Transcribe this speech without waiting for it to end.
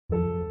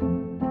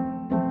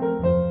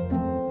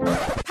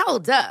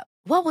Hold up.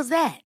 What was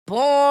that?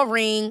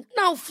 Boring.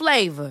 No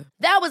flavor.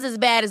 That was as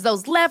bad as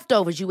those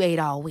leftovers you ate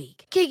all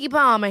week. Keke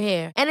Palmer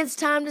here, and it's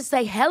time to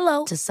say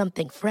hello to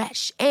something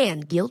fresh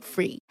and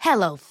guilt-free.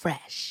 Hello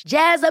Fresh.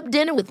 Jazz up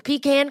dinner with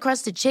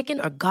pecan-crusted chicken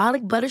or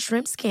garlic butter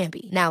shrimp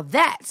scampi. Now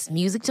that's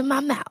music to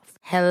my mouth.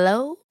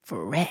 Hello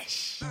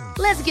Fresh.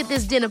 Let's get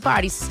this dinner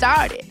party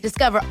started.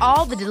 Discover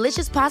all the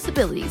delicious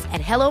possibilities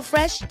at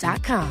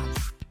hellofresh.com.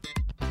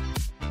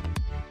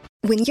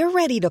 When you're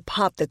ready to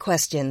pop the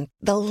question,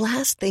 the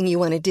last thing you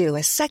want to do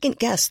is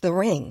second-guess the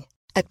ring.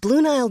 At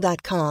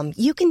BlueNile.com,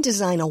 you can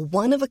design a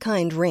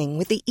one-of-a-kind ring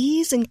with the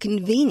ease and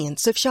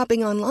convenience of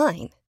shopping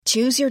online.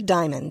 Choose your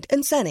diamond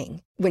and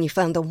setting. When you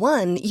find the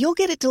one, you'll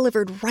get it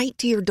delivered right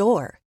to your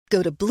door.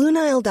 Go to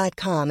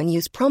BlueNile.com and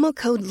use promo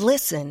code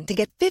LISTEN to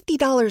get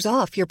 $50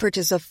 off your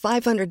purchase of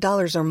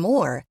 $500 or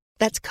more.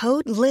 That's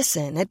code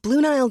LISTEN at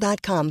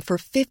BlueNile.com for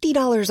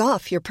 $50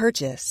 off your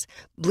purchase.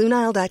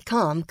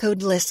 BlueNile.com,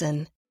 code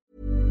LISTEN.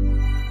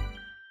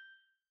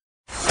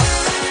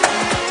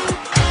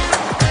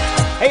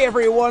 Hey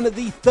everyone,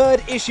 the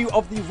third issue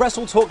of the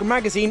WrestleTalk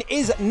magazine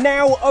is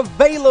now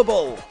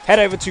available. Head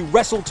over to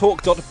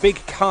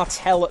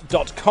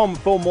WrestleTalk.BigCartel.com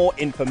for more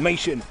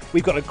information.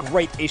 We've got a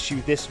great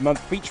issue this month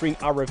featuring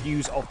our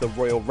reviews of the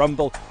Royal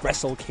Rumble,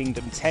 Wrestle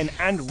Kingdom 10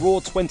 and Raw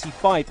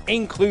 25,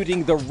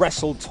 including the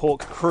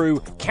WrestleTalk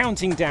crew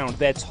counting down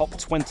their top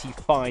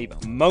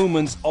 25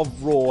 moments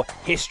of Raw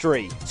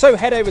history. So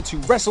head over to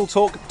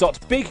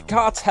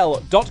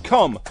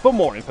WrestleTalk.BigCartel.com for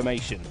more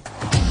information.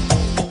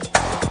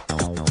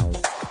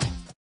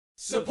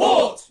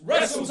 Support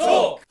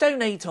WrestleTalk!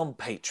 Donate on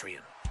Patreon.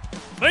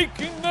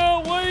 Making their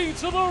way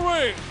to the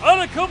ring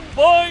at a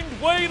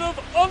combined weight of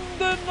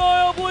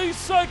undeniably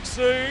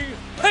sexy,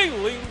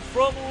 hailing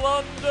from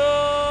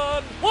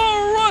London,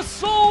 the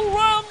Wrestle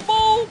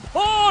Ramble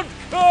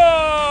Podcast!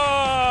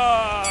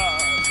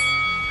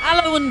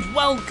 Hello and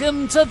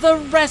welcome to the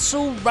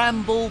Wrestle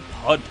Ramble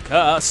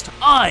Podcast.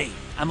 I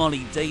am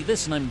Ollie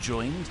Davis and I'm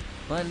joined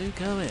by Luke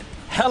Owen.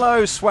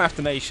 Hello,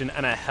 Swafter Nation,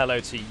 and a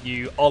hello to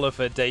you,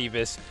 Oliver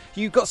Davis.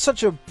 You've got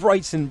such a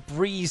bright and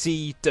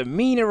breezy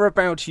demeanour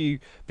about you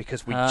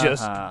because we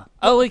just...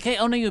 Oh, okay.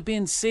 Oh, no, you're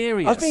being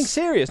serious. I was being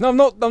serious. No, I'm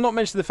not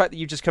mentioning the fact that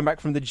you've just come back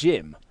from the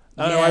gym.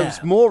 Yeah, I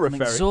was more I'm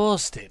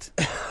exhausted.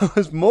 I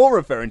was more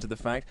referring to the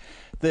fact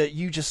that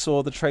you just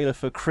saw the trailer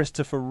for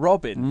Christopher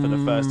Robin for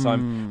the first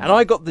time, and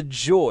I got the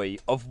joy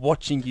of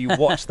watching you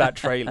watch that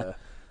trailer.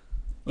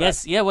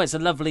 Yes, yeah. Well, it's a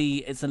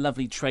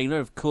lovely trailer,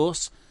 of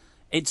course.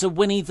 It's a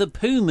Winnie the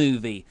Pooh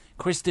movie.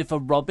 Christopher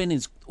Robin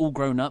is all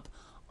grown up.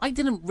 I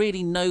didn't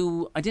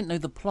know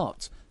the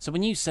plot. So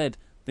when you said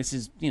this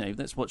is,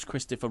 let's watch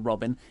Christopher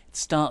Robin, it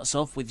starts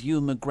off with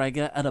Ewan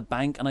McGregor at a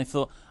bank, and I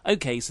thought,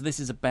 okay, so this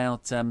is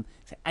about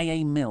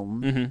A.A.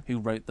 Milne, who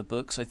wrote the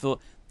book. So I thought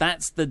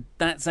that's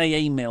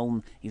A.A.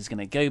 Milne. He's going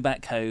to go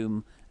back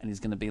home and he's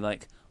going to be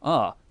like,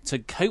 to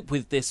cope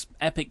with this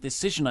epic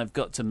decision I've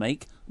got to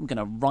make, I'm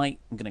going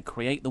to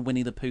create the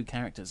Winnie the Pooh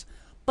characters.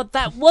 But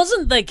that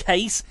wasn't the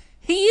case.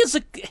 He's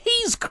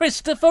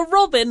Christopher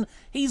Robin.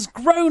 He's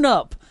grown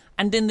up.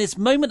 And in this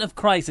moment of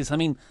crisis,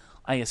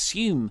 I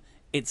assume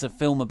it's a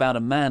film about a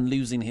man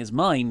losing his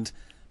mind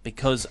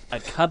because a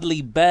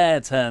cuddly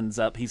bear turns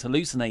up. He's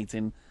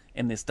hallucinating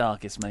in this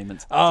darkest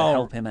moment to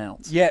help him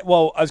out. Yeah,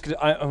 well, I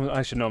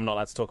should know I'm not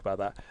allowed to talk about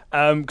that.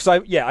 Because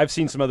I've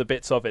seen some other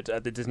bits of it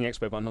at the Disney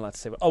Expo, but I'm not allowed to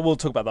say it. We'll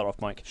talk about that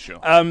off mic. Sure.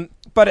 I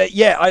thought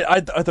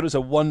it was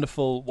a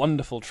wonderful,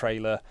 wonderful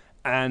trailer,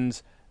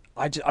 and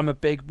I'm a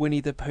big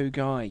Winnie the Pooh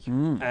guy,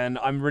 and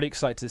I'm really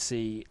excited to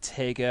see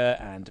Tigger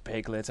and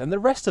Piglet and the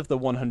rest of the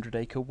 100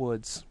 Acre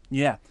Woods.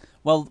 Yeah.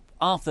 Well,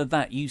 after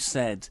that, you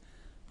said,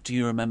 do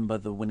you remember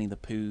the Winnie the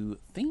Pooh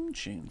theme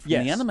tune from the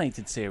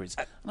animated series?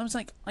 And I was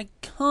like, I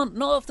can't,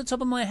 not off the top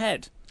of my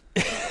head.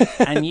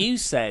 And you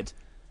said,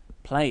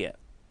 play it,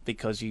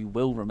 because you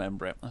will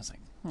remember it. I was like,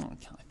 I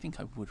think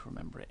I would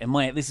remember it.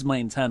 This is my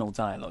internal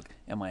dialogue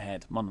in my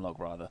head,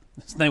 monologue rather.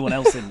 There's no one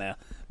else in there.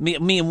 Me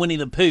and Winnie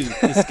the Pooh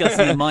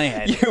discussing in my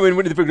head. You and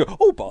Winnie the Pooh go,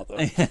 oh bother.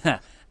 Yeah.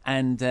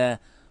 And I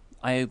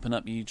open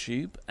up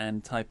YouTube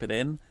and type it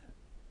in.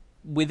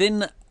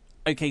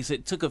 So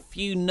it took a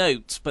few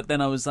notes, but then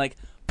I was like,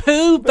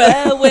 Pooh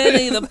Bear,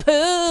 Winnie the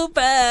Pooh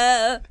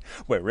Bear.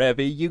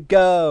 Wherever you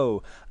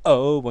go,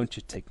 oh, won't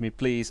you take me,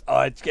 please?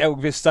 Oh, it'll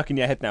be stuck in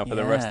your head now for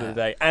the rest of the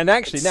day. And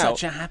actually it's now...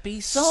 such a happy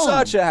song.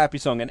 Such a happy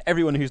song. And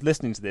everyone who's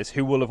listening to this,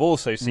 who will have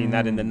also seen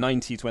that in the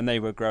 90s when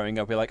they were growing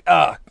up, be like,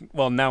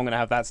 well, now I'm going to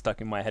have that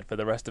stuck in my head for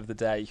the rest of the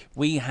day.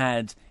 We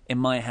had, in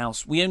my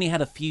house, we only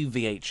had a few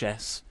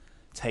VHS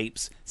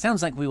tapes.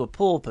 Sounds like we were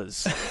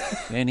paupers.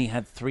 We only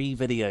had 3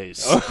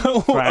 videos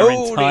for our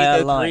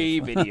entire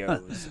life. 3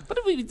 videos. But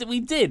we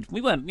did.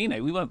 We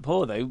weren't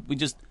poor though. We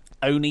just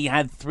only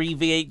had 3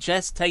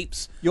 VHS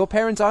tapes. Your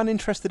parents aren't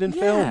interested in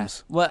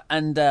films. Well,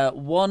 and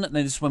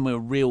this is when we were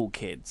real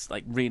kids,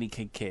 like really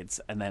kids,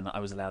 and then I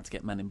was allowed to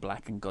get Men in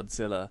Black and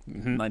Godzilla,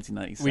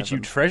 1997. Which you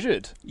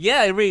treasured.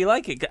 Yeah, I really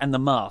like it. And The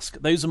Mask.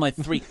 Those are my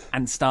 3,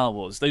 and Star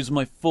Wars. Those are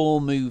my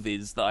 4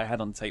 movies that I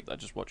had on tape that I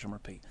just watch and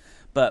repeat.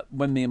 But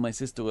when me and my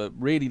sister were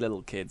really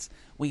little kids,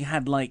 we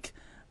had like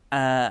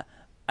a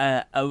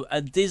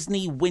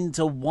Disney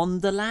Winter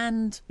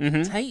Wonderland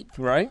tape,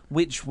 Right.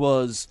 which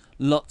was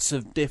lots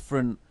of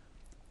different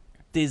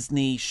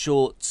Disney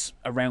shorts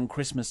around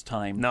Christmas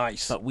time.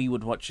 Nice. But we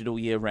would watch it all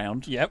year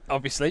round. Yep,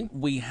 obviously.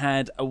 We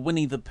had a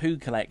Winnie the Pooh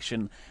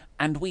collection,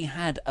 and we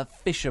had a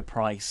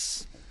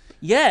Fisher-Price.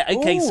 Yeah,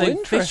 okay, Ooh, so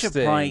interesting.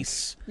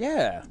 Fisher-Price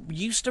Yeah.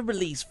 used to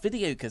release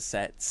video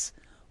cassettes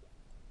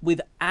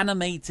with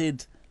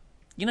animated,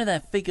 they're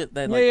like figures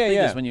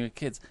yeah. when you were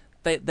kids.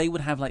 They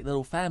would have like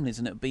little families,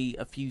 and it would be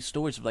a few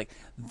stories of like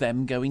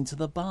them going to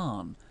the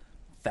barn,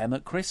 them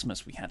at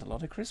Christmas. We had a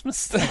lot of Christmas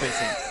stuff.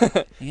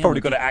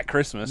 Probably got it at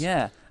Christmas.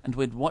 Yeah, and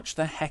we'd watch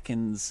the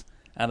heckins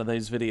out of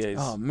those videos.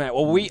 Oh man!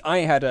 Well, I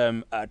had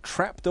a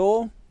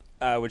Trapdoor,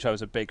 which I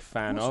was a big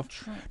fan of.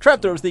 Trapdoor?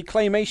 Trapdoor was the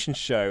claymation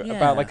show Yeah.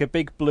 about like a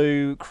big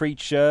blue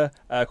creature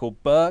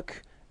called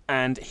Burke,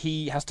 and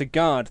he has to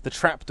guard the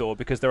trapdoor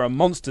because there are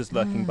monsters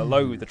lurking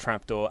below the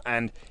trapdoor,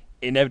 and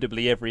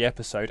inevitably every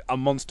episode a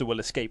monster will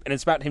escape, and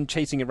it's about him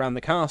chasing around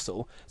the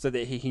castle so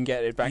that he can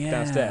get it back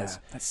downstairs.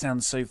 That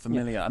sounds so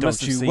familiar. I Don't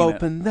must have you seen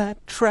open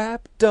that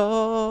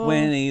trapdoor,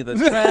 Winnie the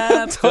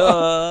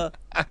Trapdoor.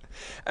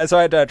 And so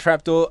I had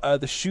Trapdoor,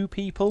 the Shoe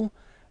People.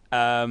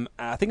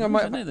 I think I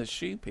might know the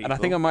shoe people. and I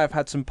think I might have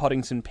had some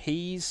Poddington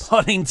Peas.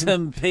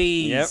 Poddington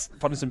Peas. Yep,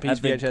 Poddington Peas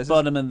At the VHS.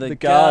 bottom of the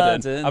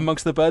garden, garden.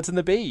 amongst the birds and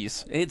the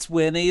bees. It's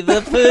Winnie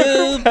the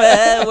Pooh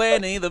Bear,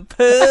 Winnie the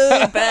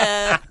Pooh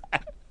Bear.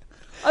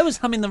 I was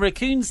humming the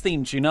Raccoons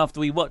theme tune after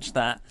we watched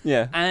that.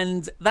 Yeah.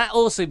 And that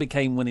also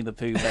became Winnie the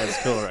Pooh Bear's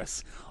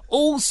chorus.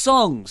 All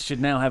songs should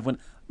now have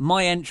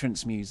my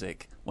entrance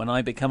music when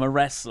I become a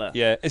wrestler.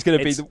 Yeah, it's going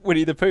to be the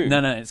Winnie the Pooh.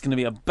 No, it's going to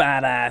be a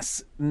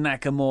badass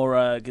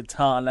Nakamura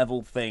guitar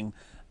level thing.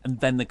 And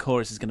then the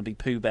chorus is going to be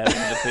Pooh Bear,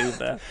 Winnie the Pooh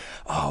Bear.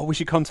 Oh, we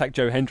should contact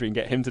Joe Hendry and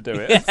get him to do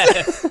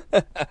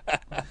it.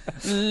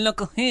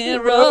 Local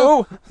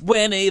hero,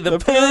 Winnie the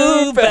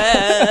Pooh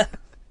Bear.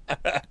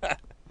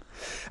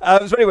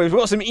 So anyway, we've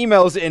got some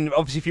emails in.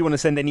 Obviously, if you want to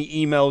send any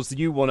emails that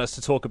you want us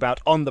to talk about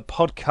on the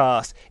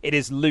podcast, it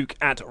is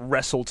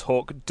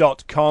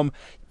luke@wrestletalk.com.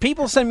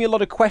 People send me a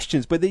lot of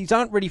questions, but these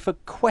aren't really for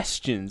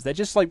questions. They're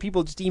just like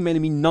people just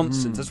emailing me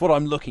nonsense. That's what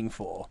I'm looking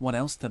for. What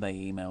else do they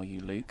email you,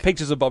 Luke?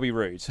 Pictures of Bobby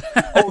Roode.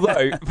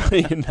 Although,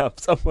 funny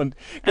enough, someone...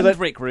 And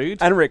Rick Rude.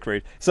 And Rick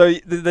Rude. So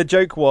the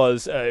joke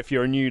was, if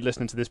you're a new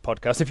listener to this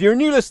podcast,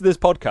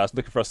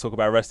 looking for us to talk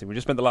about wrestling, we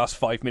just spent the last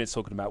 5 minutes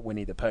talking about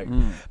Winnie the Pooh.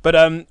 But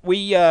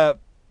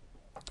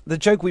the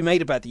joke we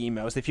made about the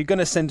email is if you're going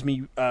to send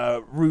me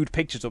rude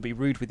pictures or be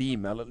rude with the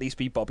email, at least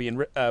be Bobby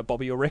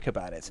or Rick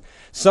about it.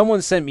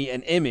 Someone sent me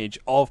an image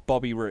of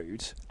Bobby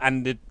Roode,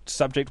 and the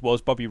subject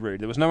was Bobby Roode.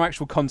 There was no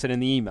actual content in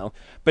the email,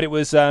 but it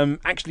was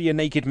actually a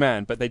naked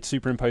man, but they'd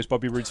superimposed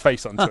Bobby Roode's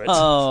face onto it.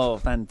 Oh,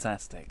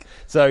 fantastic.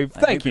 So I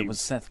thank hope you. It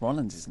was Seth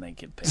Rollins'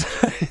 naked picture.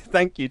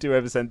 Thank you to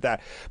whoever sent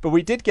that. But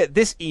we did get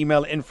this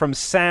email in from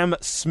Sam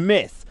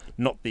Smith.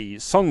 Not the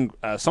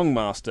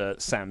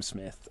songmaster Sam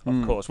Smith,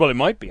 of course. Well, it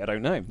might be. I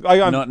don't know.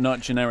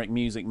 Not generic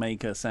music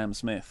maker Sam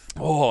Smith.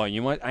 Oh,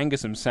 you might anger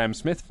some Sam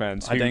Smith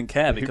fans. I don't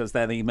care because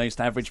they're the most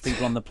average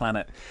people on the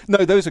planet.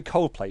 No, those are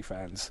Coldplay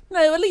fans.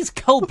 No, at least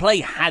Coldplay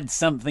had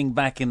something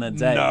back in the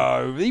day.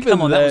 No, even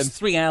Come on, then, that was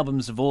 3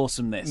 albums of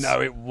awesomeness.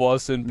 No, it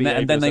wasn't.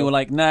 And then they were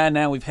like, nah,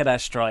 now we've hit our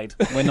stride.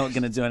 We're not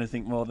going to do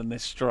anything more than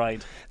this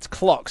stride. It's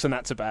clocks, and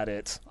that's about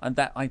it. And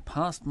that I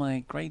passed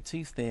my grade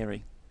 2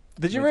 theory.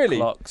 Did you with really?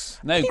 Clocks.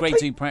 No, Can you grade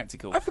play- 2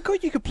 practical. I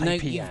forgot you could play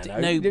piano.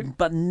 No,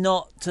 but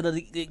not to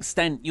the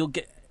extent you'll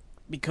get,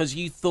 because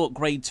you thought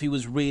grade 2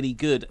 was really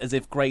good, as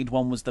if grade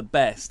 1 was the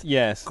best.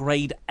 Yes.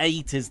 Grade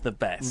 8 is the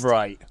best.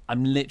 Right.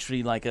 I'm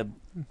literally like a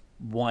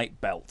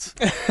white belt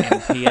in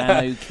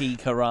piano key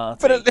karate.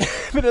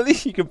 But at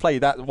least you can play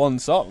that one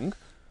song.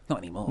 Not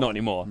anymore. Not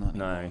anymore.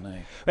 No.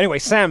 Anyway,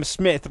 Sam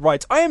Smith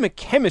writes, I am a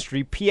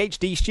chemistry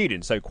PhD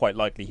student, so quite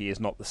likely he is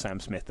not the Sam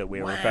Smith that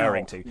we're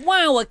referring to.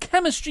 Wow, a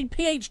chemistry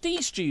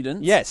PhD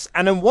student? Yes,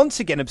 and I'm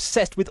once again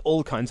obsessed with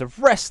all kinds of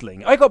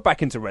wrestling. I got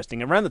back into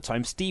wrestling around the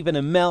time Stephen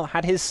and Mel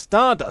had his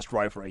Stardust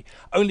rivalry,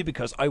 only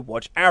because I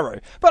watch Arrow.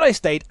 But I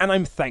stayed, and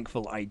I'm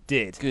thankful I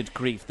did. Good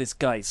grief, this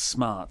guy's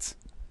smart.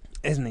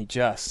 Isn't he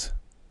just?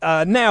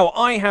 Now,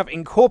 I have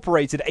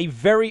incorporated a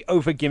very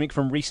over gimmick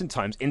from recent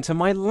times into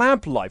my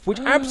lab life, which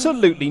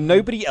absolutely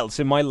nobody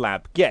else in my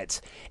lab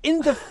gets.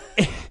 In the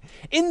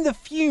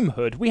fume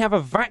hood, we have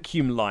a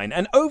vacuum line,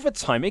 and over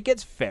time it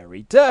gets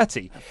very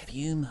dirty.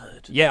 Fume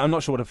hood? Yeah, I'm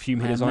not sure what a fume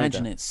hood I is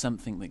imagine either. it's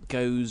something that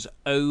goes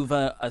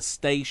over a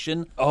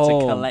station Oh.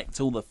 to collect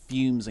all the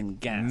fumes and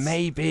gas.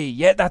 Maybe.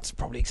 Yeah, that's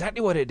probably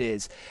exactly what it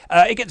is.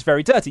 It gets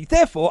very dirty.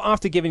 Therefore,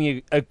 after giving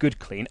it a good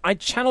clean, I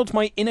channeled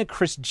my inner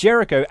Chris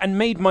Jericho and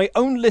made my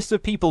own list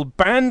of people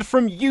banned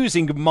from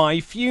using My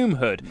Fume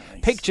Hood.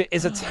 Nice. Picture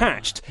is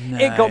attached. No.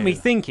 It got me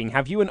thinking,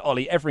 have you and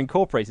Ollie ever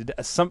incorporated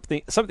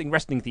something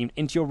wrestling themed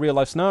into your real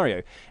life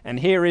scenario? And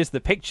here is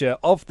the picture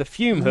of the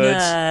Fume Hoods.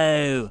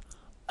 No.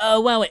 Oh,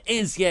 well, it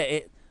is, yeah.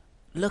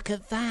 Look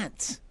at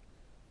that.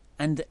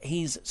 And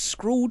he's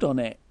scrawled on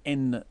it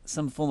in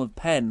some form of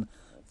pen,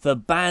 the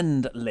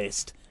banned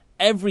list.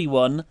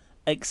 Everyone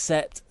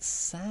except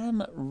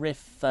Sam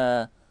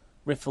Riffle-Peter.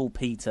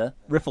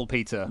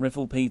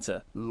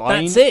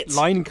 That's it.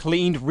 Line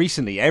cleaned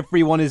recently.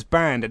 Everyone is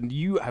banned, and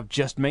you have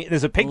just made...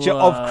 There's a picture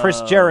of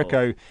Chris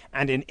Jericho,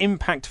 and in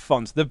impact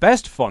font, the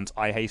best font,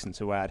 I hasten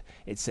to add,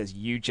 it says,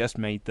 you just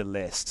made the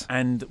list.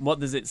 And what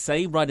does it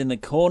say right in the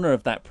corner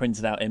of that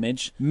printed out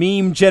image?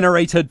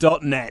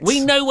 Memegenerator.net. We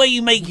know where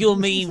you make your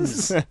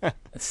memes.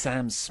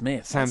 Sam Smith.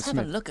 Let's have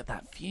Smith. a look at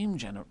that fume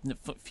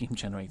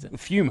generator.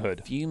 Fume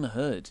Hood. Fume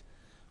Hood.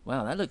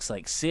 Wow, that looks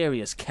like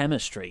serious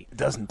chemistry. It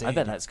does indeed. I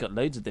bet that's got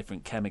loads of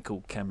different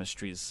chemical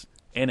chemistries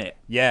in it.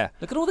 Yeah.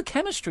 Look at all the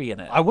chemistry in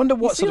it. I wonder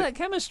what you see sort of that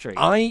chemistry.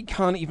 I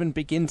can't even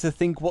begin to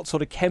think what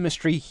sort of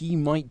chemistry he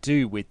might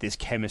do with this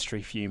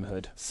chemistry Fume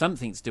Hood.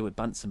 Something to do with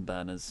Bunsen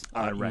burners,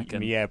 I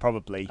reckon. Yeah,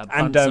 probably. A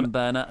And Bunsen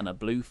burner and a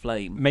blue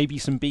flame. maybe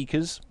some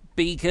beakers.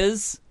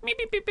 Beakers. Beep,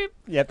 beep, beep, beep.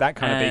 Yep, that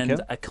kind of And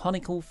beaker. a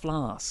conical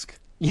flask.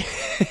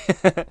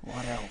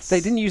 What else? They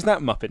didn't use that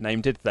Muppet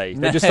name, did they?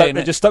 No,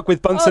 They just stuck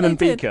with Bunsen they and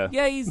did. Beaker.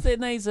 Yeah, he's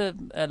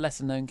a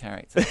lesser known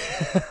character.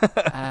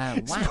 Wow.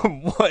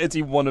 What is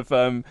he? One of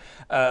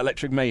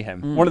Electric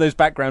Mayhem, one of those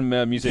background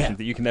musicians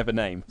that you can never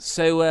name.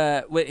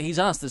 So he's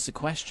asked us a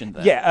question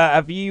there. Yeah,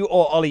 have you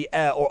or Ollie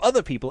or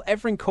other people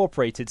ever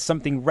incorporated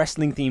something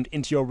wrestling themed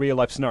into your real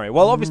life scenario?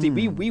 Well, obviously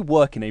we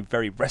work in a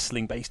very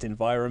wrestling based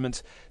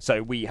environment,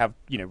 so we have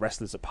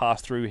wrestlers that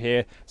pass through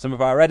here. Some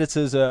of our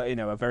editors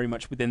are very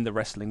much within the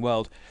wrestling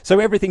world, so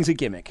everything's a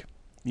gimmick.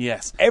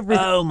 Yes.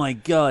 Everything. Oh my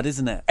God,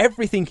 isn't it?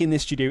 Everything in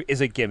this studio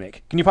is a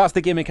gimmick. Can you pass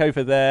the gimmick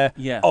over there?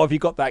 Yeah. Oh, have you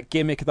got that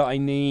gimmick that I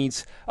need?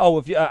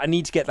 Oh, I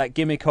need to get that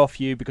gimmick off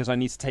you because I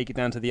need to take it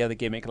down to the other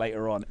gimmick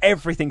later on.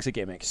 Everything's a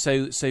gimmick.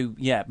 So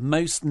yeah,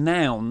 most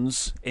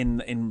nouns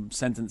in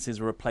sentences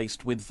are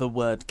replaced with the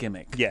word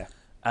gimmick. Yeah.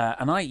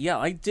 And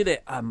I did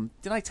it.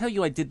 Did I tell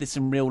you I did this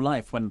in real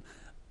life when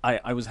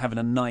I was having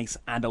a nice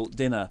adult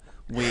dinner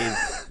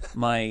with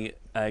my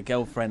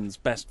girlfriend's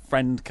best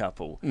friend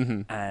couple,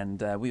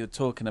 and we were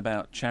talking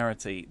about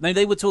charity. No,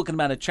 they were talking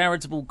about a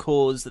charitable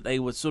cause that they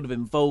were sort of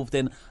involved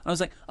in. I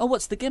was like, "Oh,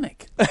 what's the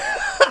gimmick?"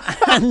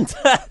 And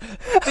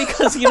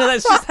because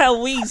that's just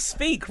how we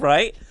speak,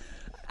 right?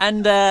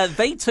 And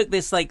they took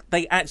this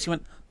they actually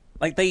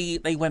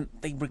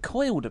went. They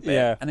recoiled a bit,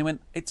 Yeah. and they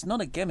went, "It's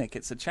not a gimmick,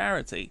 it's a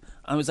charity."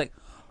 And I was like,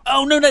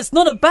 "Oh no, that's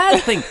not a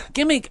bad thing."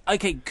 Gimmick,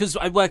 okay, because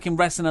I work in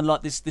wrestling a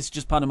lot. This is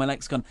just part of my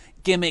lexicon.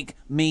 Gimmick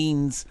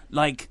means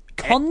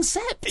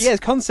concept. Yeah, it's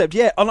concept.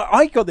 Yeah, and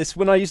I got this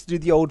when I used to do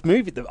the old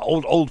movie, the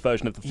old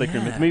version of the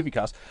Flickering Myth movie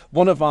cast.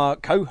 One of our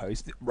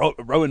co-hosts,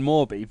 Rowan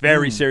Morby,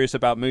 very serious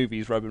about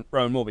movies. Rowan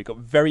Morby got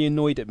very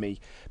annoyed at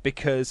me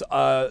because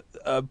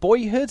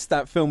Boyhood,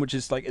 that film, which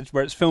is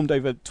where it's filmed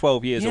over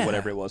 12 years or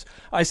whatever it was.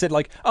 I said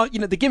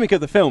the gimmick of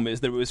the film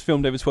is that it was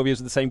filmed over 12 years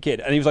with the same kid,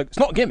 and he was like, "It's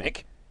not a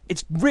gimmick.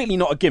 It's really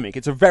not a gimmick.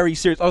 It's a very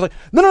serious." I was like,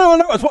 No.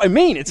 That's what I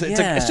mean. It's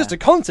just a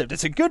concept.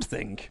 It's a good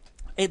thing.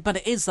 But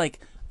it is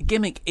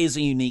gimmick is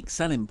a unique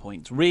selling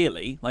point,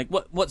 really.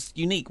 What's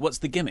unique? What's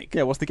the gimmick?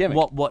 Yeah, what's the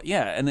gimmick? What?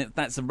 Yeah, and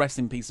that's a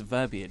wrestling piece of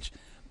verbiage.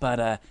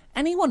 But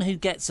anyone who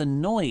gets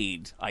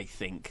annoyed, I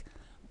think,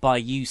 by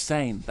you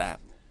saying that,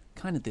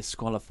 kind of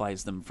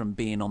disqualifies them from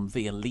being on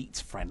the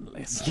elite friend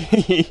list.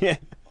 Yeah.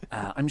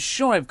 I'm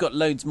sure I've got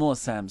loads more,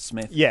 Sam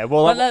Smith. Yeah,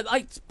 well,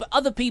 but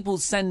other people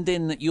send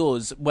in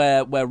yours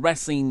where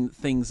wrestling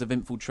things have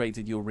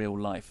infiltrated your real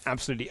life.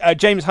 Absolutely.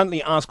 James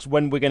Huntley asks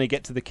when we're going to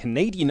get to the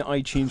Canadian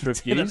iTunes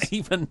reviews. Didn't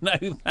even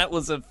know that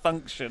was a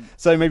function.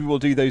 So maybe we'll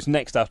do those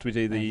next after we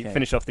do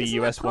finish off the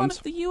Isn't US that part ones.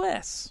 of the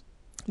US.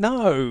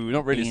 No,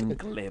 not really. Being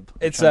glib.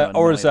 It's Trying to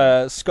or annoy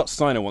as Scott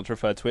Steiner once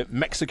referred to it,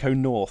 Mexico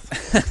North.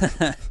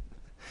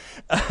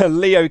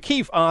 Leo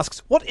Keefe asks,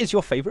 "What is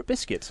your favourite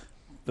biscuit?"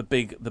 The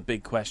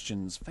big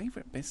questions.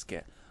 Favourite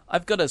biscuit?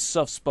 I've got a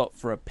soft spot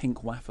for a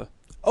pink wafer.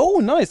 Oh,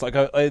 nice!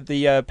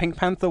 The Pink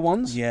Panther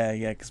ones. Yeah,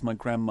 because my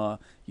grandma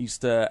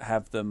used to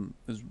have them.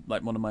 It was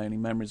one of my only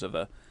memories of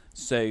her.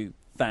 So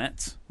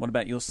that. What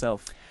about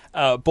yourself?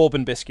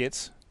 Bourbon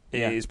biscuits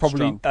is probably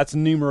strong. that's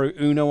numero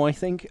uno, I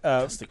think.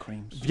 Custard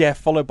creams. Yeah,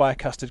 followed by a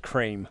custard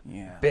cream.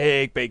 Yeah.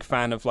 Big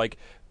fan of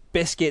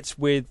biscuits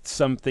with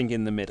something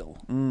in the middle.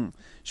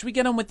 Should we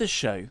get on with the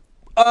show?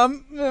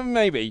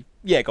 Maybe.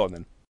 Yeah, go on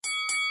then.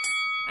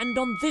 And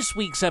on this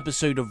week's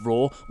episode of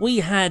Raw,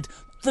 we had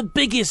the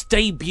biggest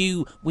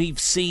debut we've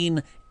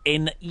seen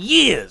in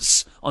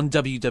years on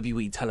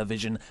WWE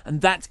television,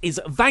 and that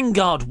is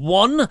Vanguard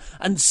 1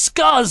 and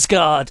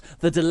Skarsgård,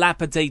 the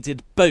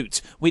Dilapidated Boat,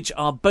 which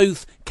are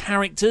both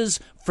characters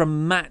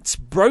from Matt's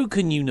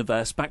Broken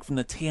Universe back from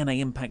the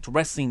TNA Impact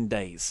Wrestling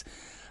days.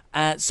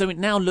 So it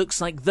now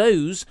looks like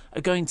those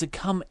are going to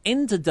come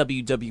into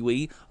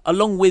WWE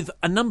along with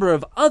a number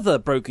of other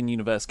Broken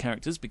Universe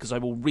characters, because I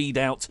will read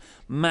out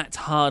Matt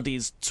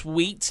Hardy's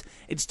tweet.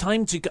 It's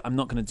time to... I'm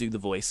not going to do the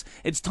voice.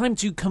 It's time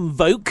to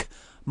convoke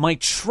my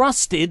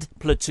trusted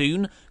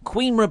platoon,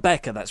 Queen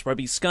Rebecca, that's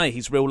Rebby Sky,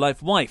 his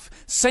real-life wife,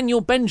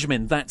 Senor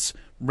Benjamin, that's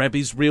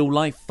Rebby's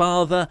real-life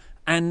father,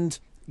 and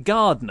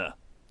Gardner.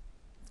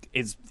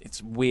 It's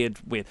weird.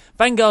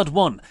 Vanguard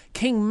 1.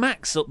 King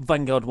Max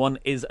Vanguard 1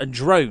 is a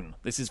drone.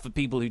 This is for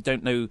people who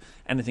don't know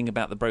anything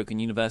about the Broken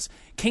Universe.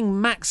 King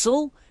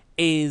Maxwell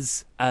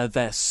is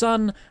their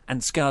son,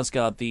 and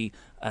Skarsgård, the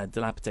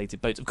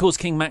dilapidated boat. Of course,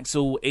 King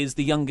Maxwell is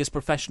the youngest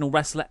professional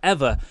wrestler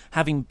ever,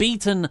 having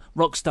beaten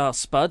Rockstar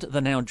Spud,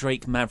 the now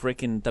Drake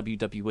Maverick in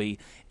WWE,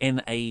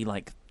 in a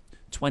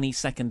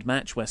 20-second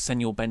match where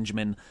Senor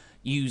Benjamin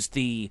used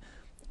the,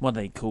 what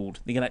are they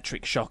called? The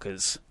electric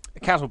shockers. A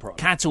cattle prod.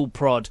 Cattle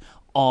prod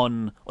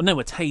on... Oh, no,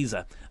 a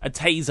taser. A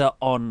taser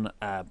on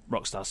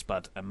Rockstar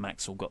Spud, and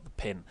Maxwell got the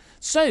pin.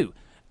 So,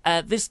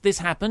 this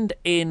happened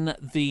in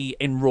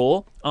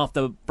Raw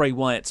after Bray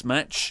Wyatt's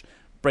match.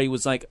 Bray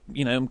was like,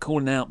 I'm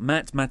calling out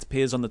Matt. Matt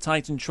appears on the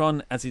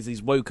Titantron, as is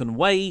his Woken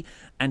way,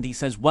 and he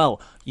says, well,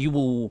 you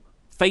will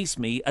face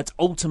me at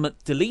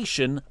Ultimate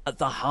Deletion at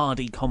the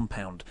Hardy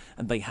compound.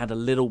 And they had a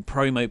little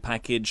promo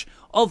package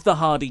of the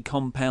Hardy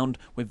compound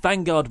with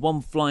Vanguard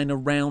 1 flying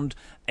around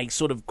a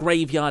sort of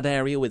graveyard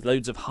area with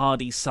loads of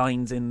Hardy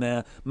signs in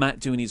there, Matt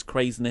doing his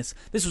craziness.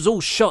 This was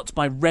all shot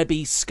by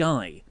Rebby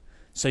Sky.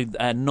 So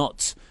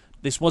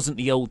this wasn't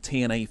the old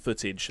TNA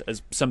footage,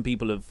 as some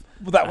people have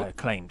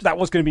claimed. That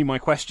was going to be my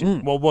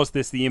question. Well, was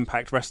this the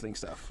Impact Wrestling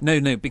stuff?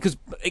 No, because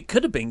it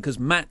could have been, because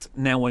Matt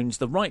now owns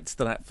the rights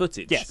to that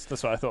footage. Yes,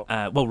 that's what I thought.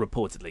 Well,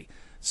 reportedly.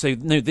 So,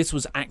 no, this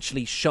was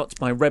actually shot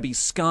by Rebby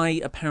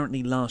Sky,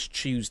 apparently last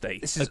Tuesday,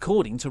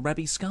 according to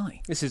Rebby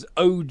Sky. This is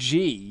OG.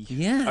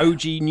 Yeah.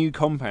 OG new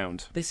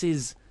compound. This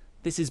is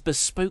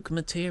bespoke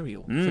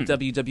material for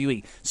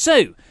WWE.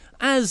 So,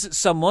 as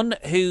someone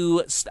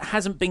who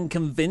hasn't been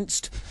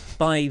convinced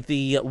by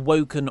the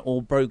woken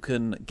or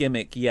broken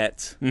gimmick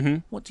yet,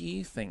 what do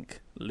you think,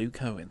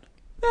 Luke Owen?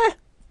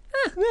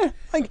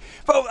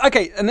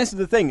 Okay, and this is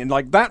the thing, and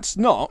that's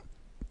not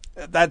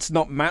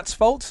Matt's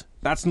fault.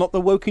 That's not the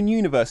Woken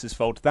Universe's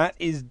fault. That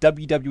is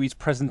WWE's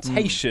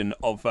presentation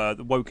of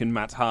the Woken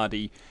Matt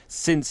Hardy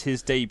since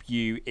his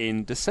debut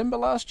in December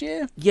last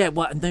year. Yeah,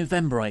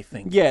 November, I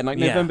think. Yeah,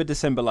 November,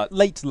 December,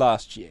 late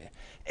last year.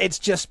 It's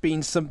just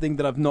been something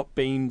that I've not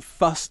been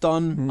fussed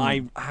on.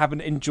 I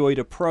haven't enjoyed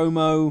a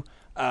promo.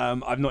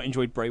 I've not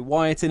enjoyed Bray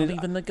Wyatt in it. Not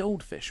even the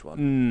Goldfish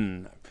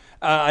one. No.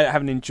 I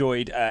haven't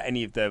enjoyed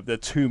any of the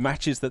two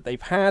matches that they've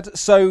had.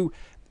 So,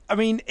 I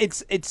mean,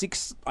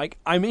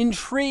 I'm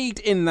intrigued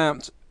in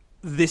that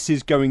this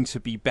is going to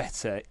be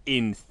better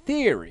in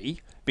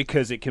theory,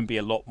 because it can be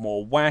a lot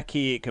more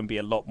wacky, it can be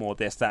a lot more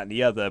this, that, and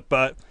the other.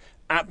 But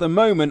at the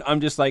moment, I'm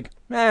just like,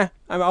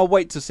 I'll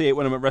wait to see it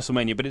when I'm at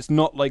WrestleMania, but it's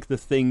not like the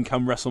thing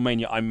come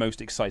WrestleMania I'm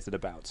most excited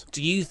about.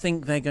 Do you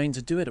think they're going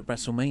to do it at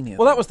WrestleMania?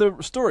 Well, that was the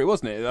story,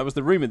 wasn't it? That was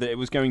the rumour that it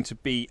was going to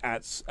be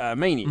at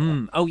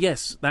Mania. Oh,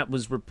 yes, that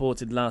was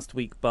reported last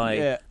week by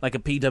a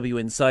PW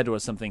Insider or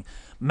something.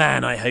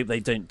 Man, I hope they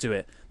don't do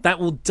it. That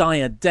will die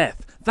a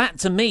death. That,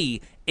 to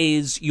me,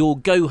 is your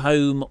go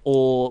home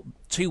or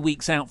 2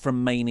 weeks out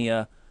from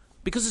Mania,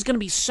 because there's going to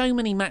be so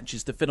many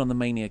matches to fit on the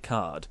Mania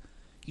card.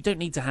 You don't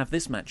need to have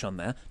this match on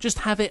there. Just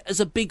have it as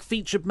a big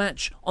featured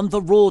match on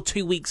the Raw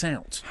 2 weeks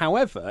out.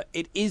 However,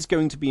 it is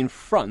going to be in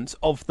front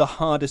of the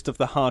hardest of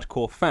the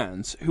hardcore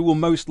fans, who will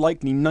most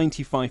likely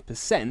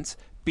 95%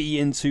 be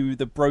into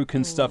the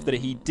broken stuff that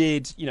he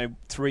did,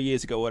 3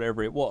 years ago,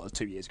 whatever it was,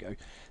 2 years ago.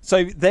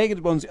 So they're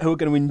the ones who are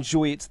going to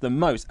enjoy it the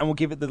most and will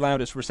give it the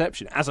loudest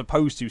reception, as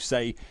opposed to,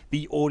 say,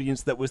 the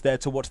audience that was there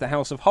to watch the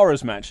House of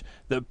Horrors match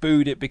that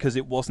booed it because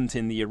it wasn't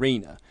in the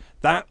arena.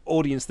 That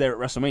audience there at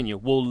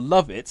WrestleMania will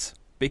love it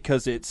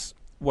because it's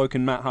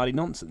Woken Matt Hardy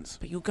nonsense.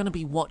 But you're going to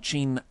be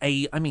watching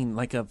a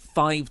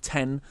 5,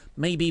 10,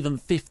 maybe even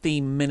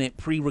 15-minute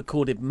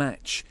pre-recorded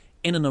match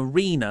in an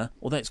arena,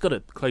 although it's got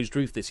a closed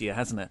roof this year,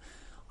 hasn't it?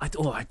 I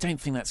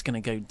don't think that's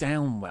going to go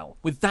down well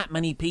with that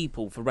many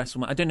people for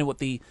WrestleMania. I don't know what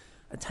the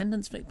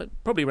attendance fee, but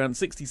probably around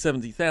 60,000,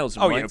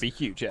 70,000. Oh, right? yeah, it'll be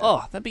huge. Yeah.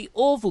 Oh, that'd be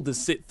awful to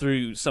sit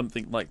through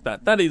something like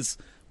that. That is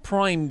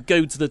prime.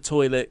 Go to the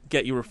toilet,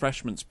 get your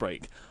refreshments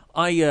break.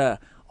 I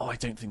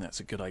don't think that's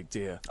a good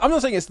idea. I'm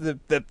not saying it's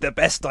the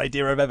best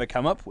idea I've ever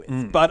come up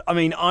with, but I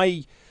mean,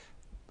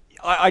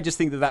 I just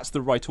think that that's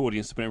the right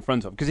audience to put it in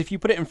front of. Because if you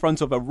put it in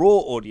front of a Raw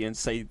audience,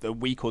 say the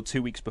week or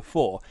 2 weeks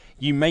before,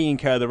 you may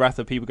incur the wrath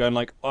of people going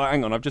like, oh,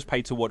 hang on, I've just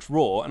paid to watch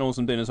Raw, and all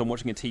I'm doing is I'm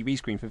watching a TV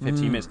screen for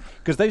 15 minutes.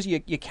 Because those are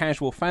your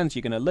casual fans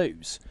you're going to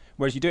lose.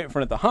 Whereas you do it in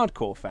front of the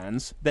hardcore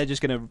fans, they're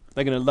going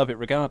to love it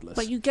regardless.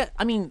 But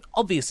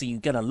obviously you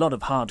get a lot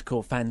of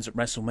hardcore fans at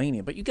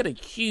WrestleMania, but you get a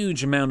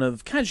huge amount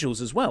of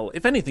casuals as well.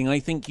 If anything, I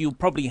think you'll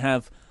probably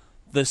have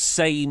the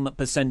same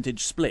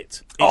percentage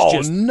split. Not at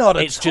all.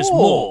 It's just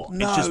more.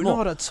 No, it's just more.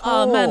 not at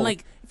all. Oh, man,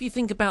 if you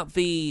think about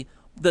the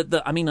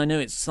I mean, I know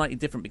it's slightly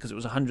different because it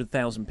was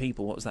 100,000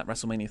 people. What was that,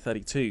 WrestleMania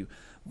 32?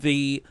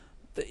 There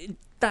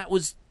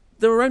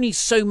were only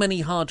so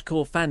many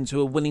hardcore fans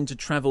who are willing to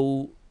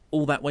travel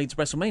all that way to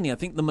WrestleMania. I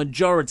think the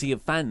majority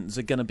of fans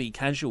are going to be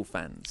casual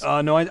fans.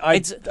 No, I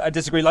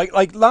disagree.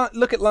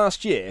 Look at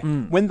last year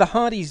when the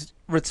Hardys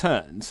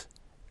returned,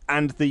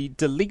 and the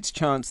delete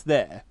chants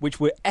there, which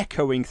were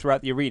echoing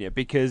throughout the arena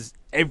because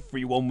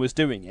everyone was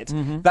doing it.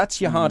 That's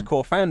your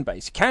hardcore fan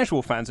base.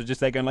 Casual fans are just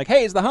there going like,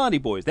 "Hey, it's the Hardy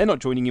Boys." They're not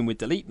joining in with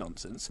delete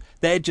nonsense.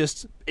 They're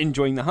just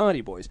enjoying the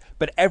Hardy Boys.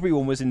 But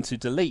everyone was into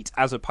delete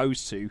as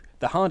opposed to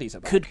the Hardys.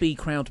 Could be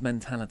crowd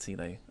mentality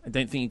though. I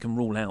don't think you can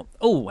rule out.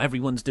 Oh,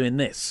 everyone's doing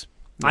this.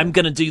 Yeah. I'm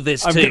going to do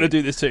this too. I'm going to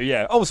do this too.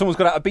 Yeah. Oh, someone's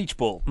got out a beach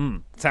ball.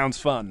 Sounds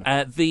fun.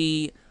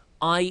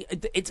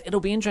 It'll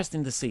be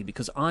interesting to see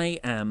because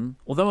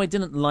although I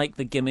didn't like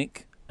the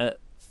gimmick at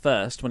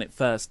first when it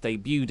first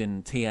debuted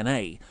in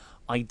TNA,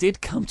 I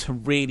did come to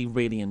really,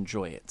 really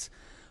enjoy it.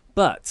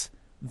 But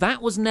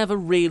that was never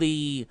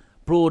really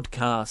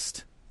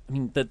broadcast. I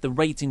mean, the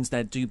ratings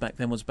they'd do back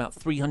then was about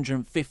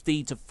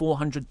 350 to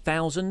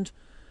 400,000,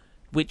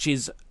 which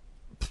is,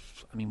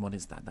 I mean, what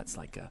is that? That's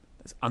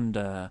that's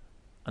under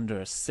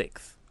a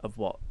sixth of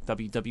what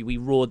WWE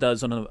Raw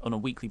does on a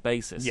weekly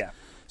basis. Yeah.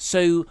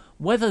 So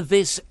whether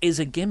this is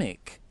a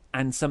gimmick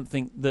and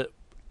something that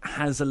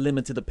has a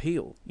limited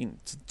appeal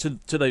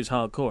to those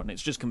hardcore, and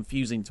it's just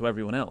confusing to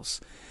everyone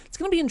else, it's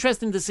going to be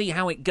interesting to see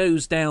how it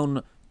goes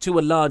down to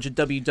a larger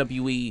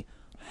WWE.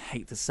 I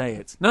hate to say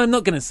it. No, I'm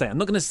not going to say. I'm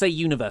not going to say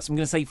universe. I'm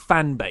going to say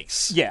fan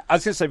base. Yeah, I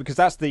was going to say because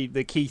that's the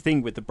key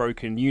thing with the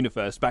Broken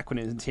Universe back when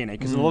it was in TNA.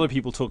 Because a lot of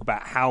people talk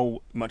about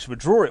how much of a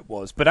draw it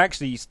was, but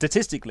actually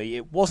statistically,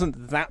 it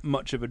wasn't that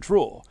much of a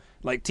draw.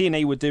 Like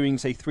TNA were doing,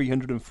 say,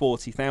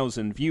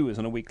 340,000 viewers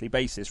on a weekly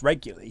basis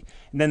regularly,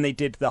 and then they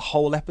did the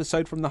whole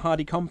episode from the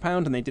Hardy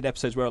compound, and they did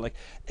episodes where like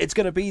it's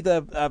going to be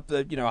the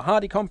a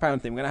Hardy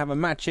compound thing. We're going to have a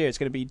match here. It's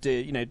going to be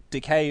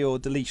decay or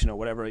deletion or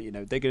whatever. They're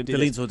going to do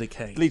delete or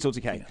decay. Delete or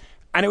decay. Yeah.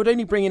 And it would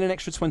only bring in an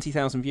extra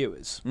 20,000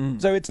 viewers.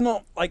 So it's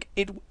not like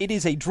it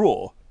is a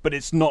draw, but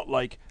it's not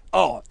like,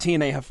 oh,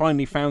 TNA have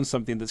finally found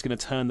something that's going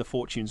to turn the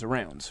fortunes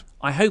around.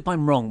 I hope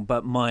I'm wrong,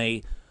 but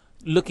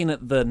looking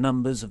at the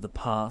numbers of the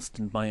past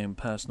and my own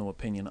personal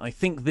opinion, I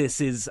think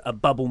this is a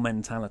bubble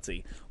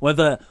mentality.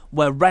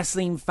 Where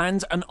wrestling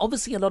fans, and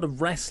obviously a lot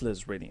of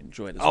wrestlers really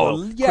enjoyed it as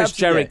well. Yeah, Chris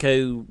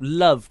Jericho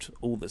loved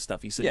all the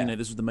stuff. He said,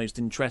 this was the most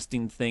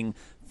interesting thing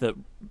that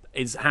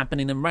is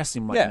happening in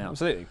wrestling right now. Yeah,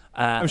 absolutely.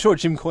 I'm sure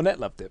Jim Cornette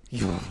loved it.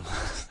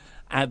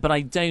 But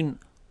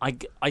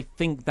I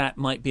think that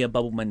might be a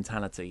bubble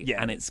mentality,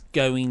 and it's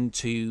going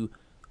to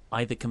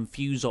either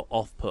confuse or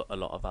off-put a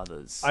lot of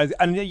others.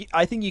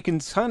 I think you can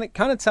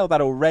kind of tell that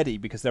already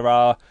because there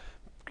are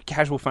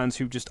casual fans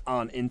who just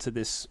aren't into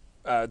this,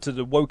 to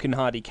the Woken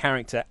Hardy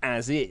character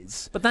as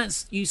is.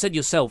 But you said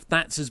yourself,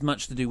 that's as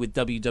much to do with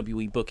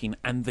WWE booking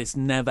and this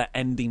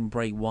never-ending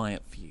Bray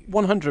Wyatt feud.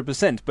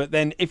 100%. But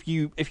then if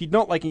you're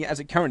not liking it as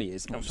it currently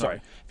is,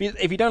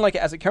 if you don't like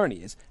it as it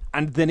currently is,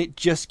 and then it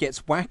just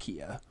gets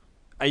wackier,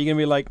 are you going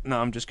to be like,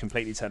 no, I'm just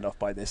completely turned off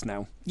by this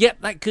now?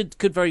 Yep, that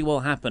could very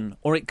well happen.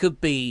 Or it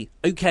could be,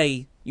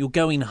 okay, you're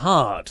going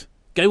hard.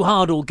 Go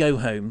hard or go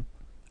home.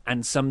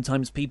 And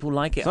sometimes people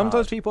like it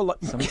Sometimes hard.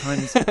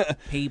 Sometimes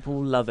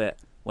people love it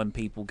when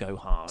people go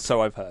hard.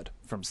 So I've heard.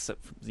 From Seth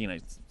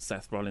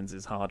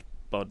Rollins' hard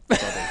body.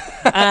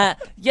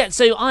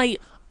 So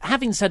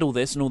having said all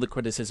this and all the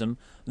criticism,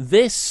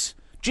 just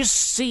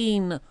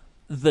seeing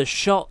the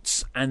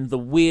shots and the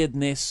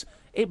weirdness,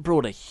 it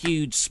brought a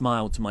huge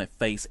smile to my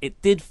face.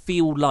 It did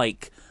feel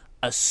like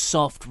a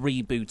soft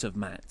reboot of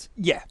Matt.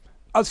 Yeah.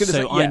 I was going to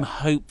say, I'm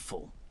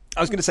hopeful.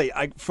 I was going to say,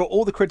 for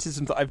all the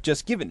criticism that I've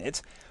just given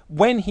it,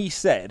 when he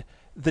said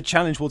the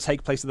challenge will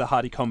take place at the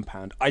Hardy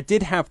compound, I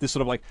did have this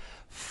sort of like,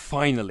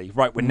 finally,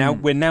 right,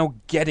 we're now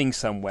getting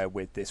somewhere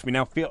with this.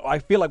 I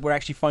feel like we're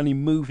actually finally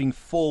moving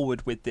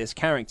forward with this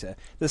character.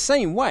 The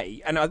same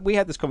way, and we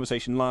had this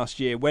conversation last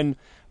year when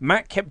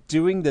Matt kept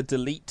doing the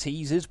delete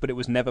teasers, but it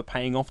was never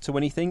paying off to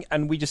anything,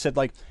 and we just said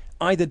like,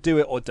 either do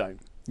it or don't.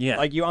 Yeah.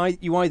 Like you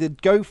either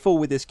go full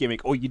with this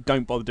gimmick or you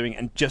don't bother doing it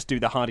and just do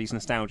the Hardy's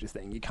nostalgia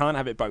thing. You can't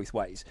have it both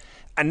ways.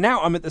 And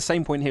now I'm at the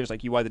same point here. It's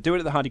like you either do it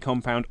at the Hardy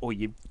compound or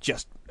you're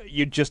just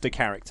a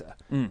character.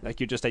 Like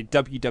you're just a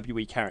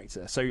WWE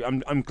character. So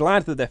I'm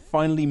glad that they're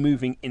finally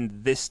moving in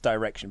this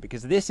direction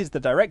because this is the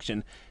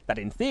direction that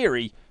in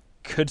theory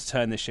could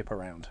turn the ship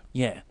around.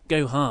 Yeah,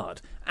 go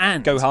hard.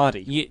 And go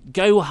Hardy.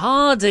 Go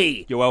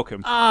Hardy. You're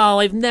welcome. Oh,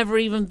 I've never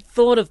even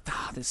thought of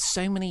there's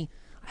so many.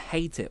 I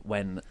hate it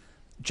when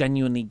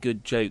genuinely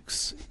good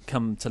jokes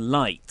come to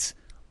light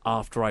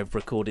after I've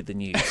recorded the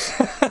news.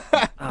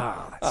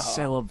 That's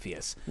so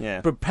obvious. Yeah.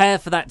 Prepare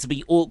for that to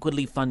be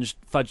awkwardly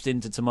fudged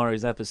into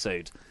tomorrow's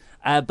episode.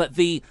 But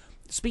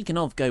speaking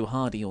of go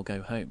Hardy or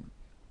go home,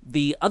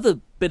 the other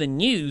bit of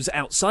news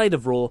outside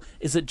of Raw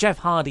is that Jeff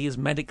Hardy is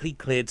medically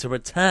cleared to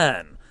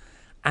return.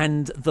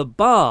 And the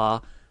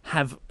Bar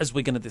have, as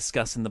we're going to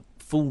discuss in the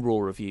full Raw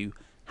review,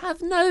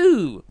 have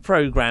no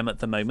program at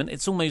the moment.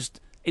 It's almost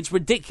It's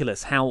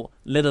ridiculous how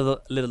little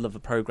of a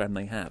program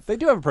they have. They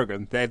do have a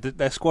program.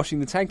 They're squashing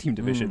the tag team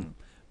division.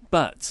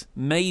 But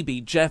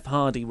maybe Jeff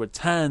Hardy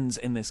returns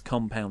in this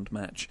compound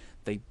match.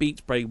 They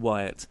beat Bray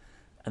Wyatt,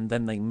 and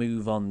then they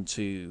move on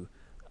to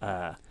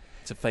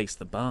face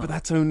the Bar. But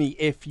that's only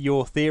if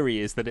your theory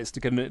is that it's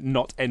going to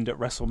not end at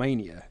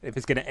WrestleMania. If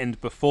it's going to end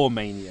before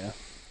Mania.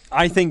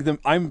 I think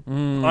I'm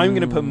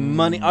going to put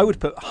money. I would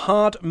put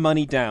hard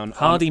money down.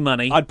 Hardy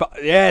money.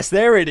 Yes,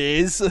 there it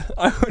is.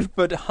 I would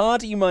put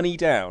Hardy money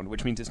down,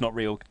 which means it's not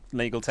real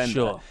legal tender.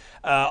 Sure.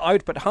 I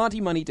would put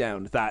Hardy money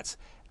down that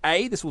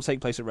A, this will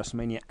take place at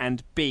WrestleMania,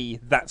 and B,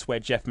 that's where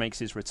Jeff makes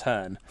his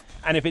return.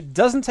 And if it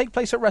doesn't take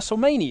place at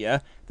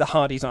WrestleMania, the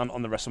Hardys aren't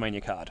on the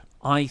WrestleMania card.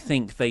 I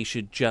think they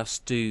should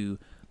just do...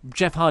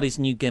 Jeff Hardy's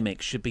new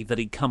gimmick should be that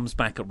he comes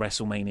back at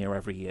WrestleMania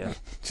every year.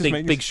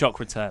 Big shock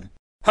return.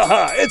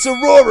 Haha, it's a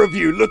Raw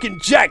review looking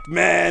jacked,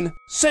 man!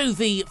 So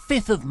the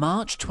 5th of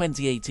March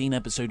 2018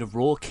 episode of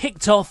Raw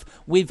kicked off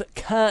with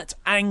Kurt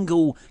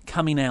Angle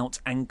coming out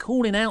and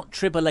calling out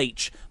Triple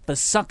H for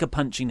sucker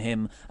punching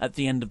him at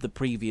the end of the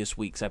previous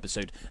week's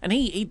episode. And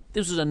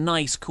this was a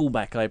nice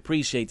callback. I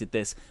appreciated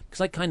this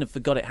because I kind of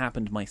forgot it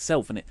happened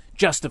myself, and it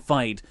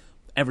justified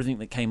everything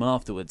that came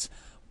afterwards.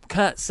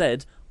 Kurt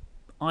said,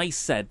 I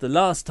said the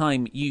last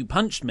time you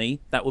punched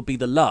me, that would be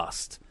the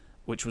last,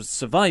 which was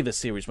Survivor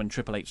Series when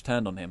Triple H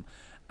turned on him.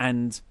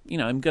 And,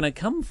 I'm going to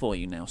come for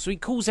you now. So he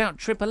calls out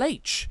Triple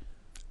H.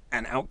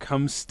 And out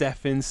comes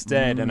Steph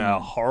instead, and her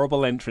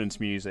horrible entrance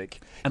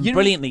music. And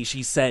brilliantly,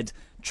 she said,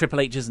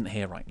 Triple H isn't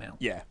here right now.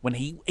 Yeah. When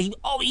he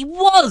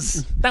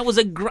was! That was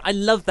I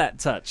love that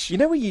touch. You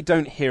know where you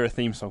don't hear a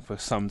theme song for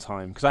some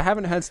time? Because I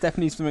haven't heard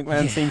Stephanie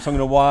McMahon's theme song in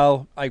a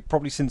while,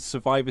 probably since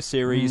Survivor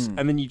Series,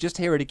 and then you just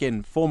hear it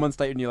again 4 months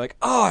later and you're like,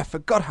 oh, I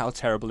forgot how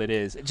terrible it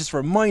is. It just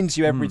reminds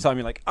you every time.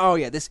 You're like, oh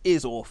yeah, this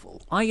is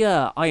awful.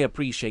 I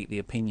appreciate the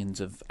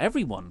opinions of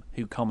everyone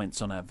who comments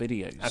on our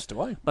videos. As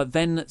do I. But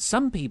then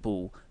some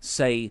people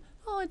say,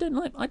 oh,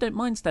 I don't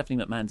mind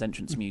Stephanie McMahon's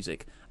entrance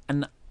music.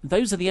 And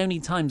those are the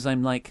only times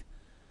I'm like,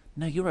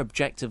 no, you're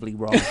objectively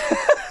wrong.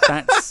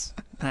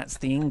 That's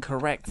the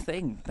incorrect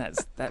thing.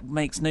 That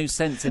makes no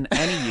sense in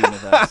any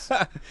universe.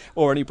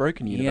 Or any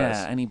broken universe.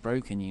 Yeah, any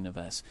broken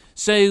universe.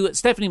 So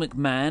Stephanie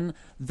McMahon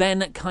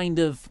then kind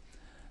of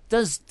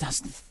does the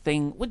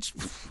thing, which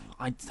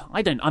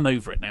I'm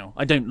over it now.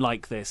 I don't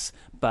like this,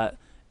 but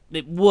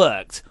it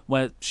worked,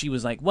 where she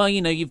was like, well,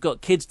 you've got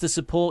kids to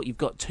support, you've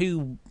got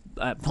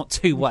not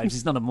two wives,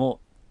 he's not a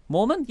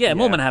Mormon? Yeah,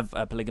 Mormon have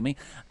polygamy.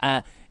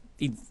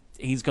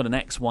 He's got an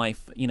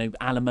ex-wife,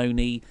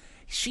 alimony.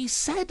 She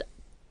said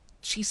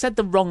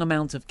the wrong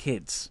amount of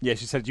kids. Yeah,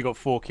 she said you got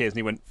 4 kids, and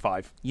he went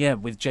 5. Yeah,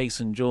 with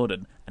Jason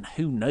Jordan, and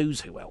who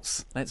knows who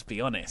else? Let's be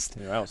honest.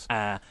 Who else?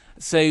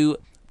 So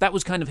that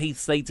was kind of Heath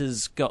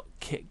Slater's got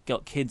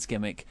kids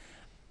gimmick,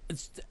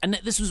 and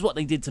this was what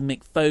they did to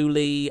Mick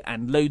Foley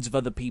and loads of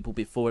other people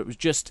before. It was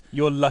just,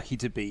 you're lucky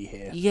to be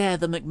here. Yeah,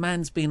 the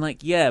McMahons being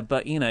like, yeah,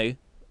 but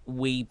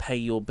we pay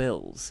your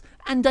bills.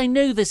 And I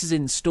know this is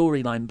in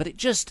storyline, but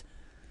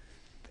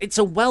it's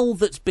a well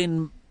that's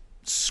been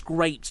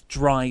scraped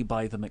dry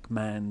by the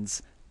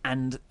McMahons,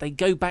 and they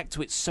go back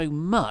to it so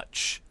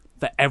much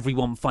that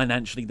everyone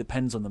financially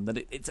depends on them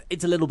that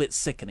it's a little bit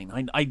sickening.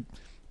 I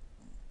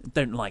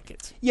don't like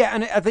it. Yeah,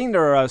 and I think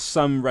there are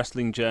some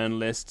wrestling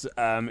journalists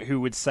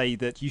who would say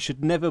that you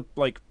should never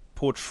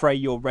portray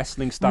your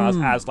wrestling stars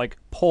as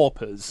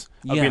paupers.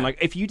 I mean,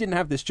 if you didn't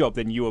have this job,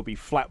 then you will be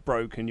flat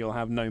broke and you'll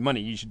have no money.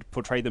 You should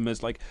portray them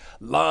as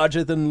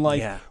larger than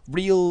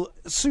real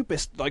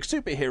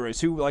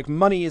superheroes who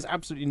money is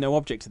absolutely no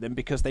object to them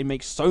because they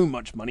make so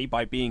much money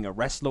by being a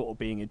wrestler or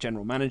being a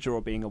general manager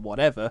or being a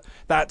whatever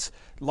that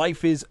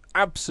life is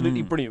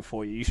absolutely brilliant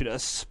for you. You should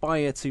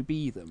aspire to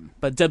be them.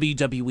 But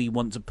WWE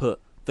want to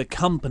put the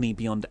company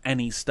beyond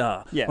any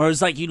star. Yeah.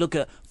 Whereas you look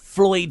at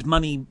Floyd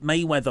Money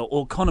Mayweather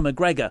or Conor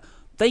McGregor,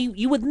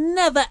 you would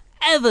never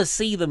ever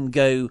see them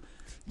go,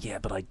 yeah,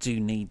 but I do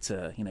need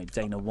to,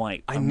 Dana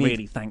White. I'm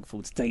really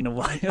thankful to Dana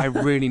White. I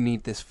really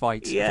need this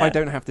fight. Yeah. If I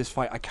don't have this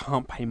fight, I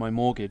can't pay my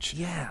mortgage.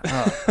 Yeah.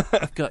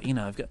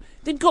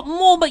 They've got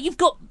more, but you've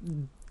got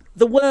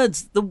the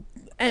words, the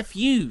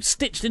F-U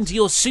stitched into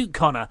your suit,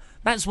 Connor.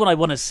 That's what I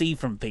want to see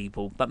from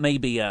people. But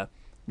maybe,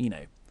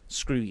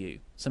 screw you.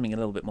 Something a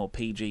little bit more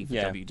PG for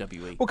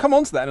WWE. We'll come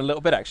on to that in a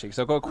little bit, actually, because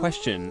I've got a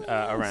question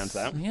around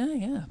that.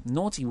 Yeah.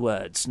 Naughty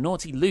words.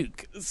 Naughty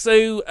Luke.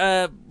 So,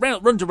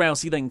 Ronda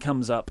Rousey then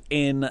comes up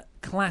in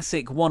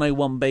classic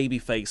 101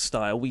 babyface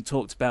style. We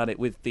talked about it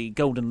with the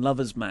Golden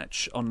Lovers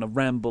match on the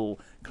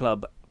Ramble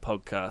Club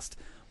podcast,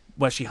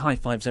 where she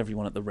high-fives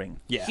everyone at the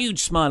ring. Yeah.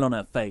 Huge smile on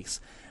her face.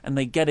 And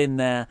they get in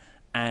there,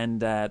 and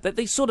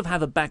they sort of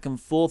have a back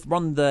and forth.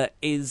 Ronda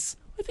is,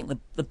 I think,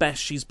 the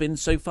best she's been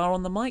so far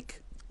on the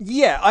mic.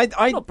 Yeah,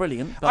 I Not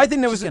brilliant, but I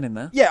think there she's was getting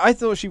there. Yeah, I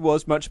thought she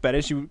was much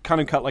better. She kind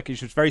of cut like she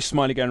was very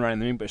smiley going around in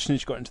the ring, but as soon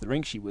as she got into the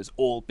ring, she was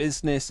all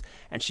business,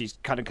 and she's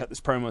kind of cut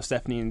this promo with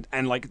Stephanie,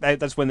 and like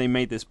that's when they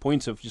made this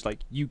point of just like,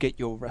 you get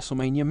your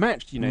WrestleMania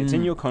match. You know, it's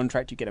in your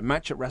contract. You get a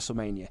match at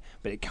WrestleMania,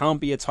 but it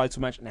can't be a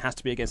title match, and it has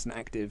to be against an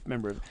active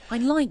member of. I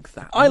like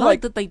that. I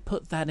like that they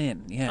put that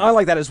in. Yeah, I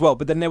like that as well.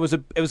 But then it was a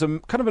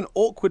kind of an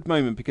awkward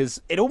moment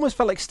because it almost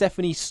felt like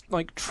Stephanie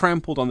like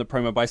trampled on the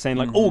promo by saying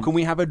like, "Oh, can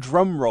we have a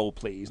drum roll,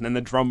 please?" And then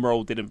the drum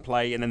roll didn't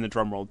play, and then the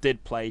drum roll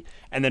did play,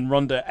 and then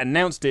Ronda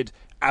announced it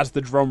as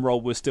the drum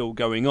roll was still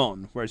going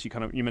on, whereas you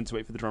meant to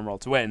wait for the drum roll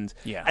to end.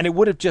 Yeah. And it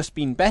would have just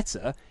been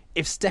better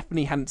if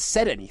Stephanie hadn't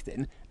said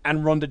anything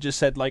and Ronda just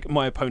said like,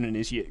 "My opponent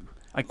is you."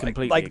 I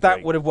completely like agree.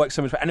 that would have worked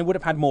so much better, and it would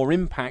have had more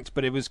impact.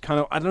 But it was kind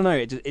of, I don't know,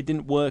 it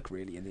didn't work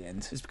really in the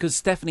end. It's because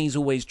Stephanie's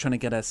always trying to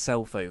get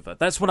herself over.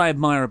 That's what I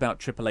admire about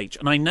Triple H,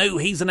 and I know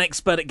he's an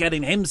expert at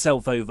getting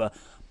himself over.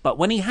 But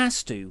when he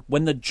has to,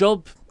 when the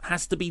job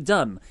has to be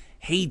done,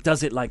 he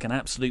does it like an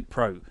absolute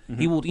pro.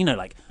 He will,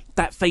 like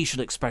that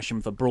facial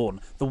expression for Braun,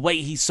 the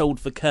way he sold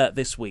for Kurt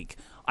this week.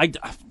 I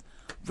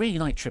really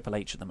like Triple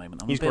H at the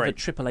moment. I'm He's a bit great. of a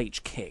Triple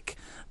H kick.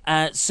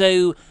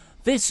 So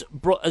this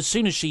brought, as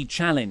soon as she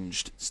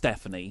challenged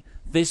Stephanie,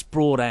 this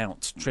brought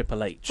out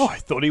Triple H. Oh, I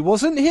thought he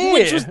wasn't here.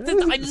 Which was, I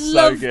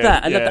love good,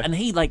 that. I love yeah. that. And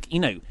he,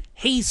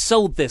 he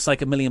sold this like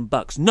 $1 million.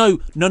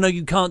 No,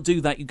 you can't do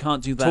that. You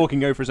can't do that.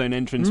 Talking over his own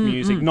entrance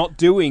music, not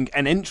doing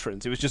an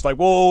entrance. It was just like,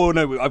 whoa,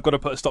 no, I've got to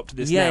put a stop to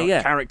this now,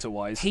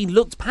 character-wise. He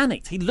looked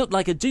panicked. He looked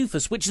like a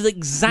doofus, which is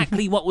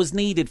exactly what was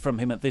needed from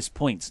him at this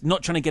point.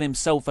 Not trying to get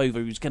himself over,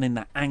 he was getting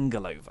that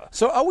angle over.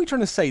 So are we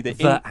trying to say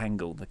that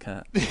Angle, the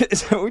Kurt.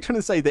 So are we trying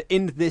to say that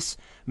in this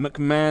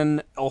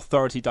McMahon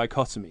authority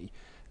dichotomy,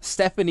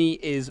 Stephanie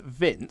is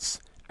Vince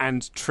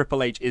and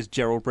Triple H is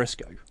Gerald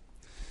Briscoe?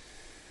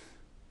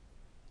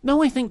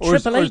 No, I think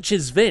Triple H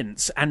is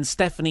Vince and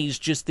Stephanie's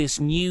just this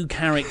new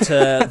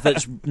character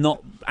that's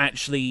not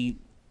actually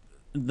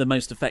the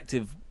most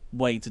effective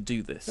way to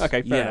do this.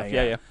 Okay, fair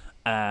enough.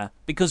 Yeah.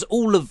 Because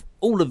all of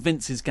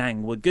Vince's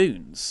gang were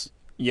goons.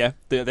 Yeah,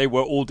 they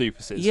were all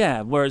doofuses.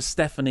 Yeah, whereas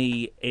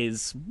Stephanie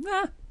is,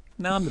 no,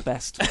 I'm the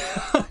best.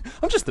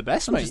 I'm just the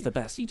best, I'm mate. just the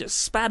best. You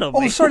just spat on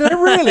me. Oh, sorry, did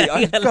I really?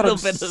 Yeah, I'm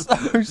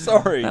so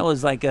sorry. That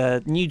was like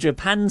a New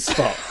Japan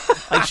spot.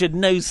 I should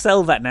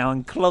no-sell that now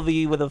and clobber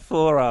you with a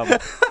forearm.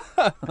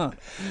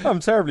 I'm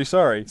terribly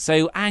sorry.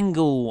 So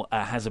Angle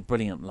has a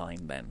brilliant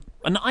line then.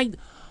 And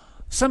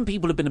some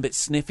people have been a bit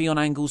sniffy on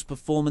Angle's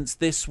performance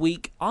this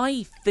week.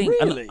 I think...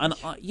 Really?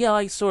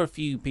 I saw a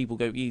few people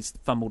go, he's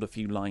fumbled a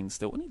few lines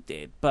still, and he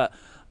did. But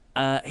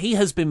he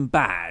has been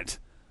bad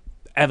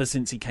ever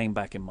since he came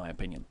back, in my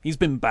opinion. He's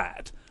been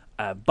bad.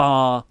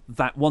 Bar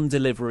that one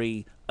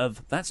delivery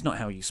of, that's not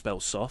how you spell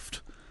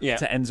soft, to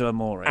Enzo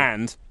Amore.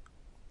 And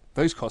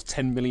those cost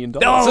 $10 million.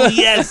 Oh,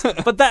 yes!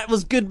 But that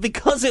was good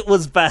because it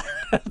was bad.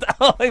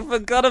 Oh, I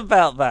forgot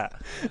about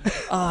that.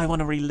 Oh, I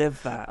want to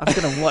relive that. I'm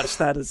going to watch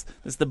that as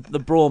the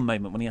Braun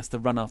moment when he has to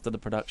run after the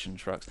production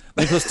trucks.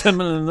 It cost $10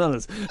 million.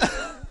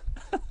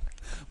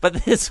 But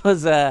this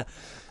was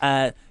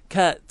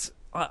Kurt.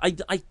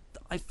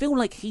 I feel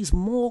like he's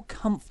more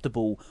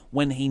comfortable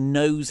when he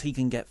knows he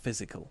can get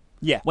physical.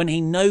 Yeah. When he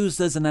knows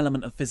there's an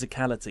element of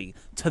physicality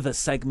to the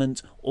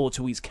segment or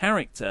to his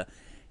character,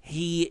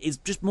 he is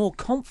just more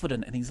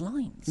confident in his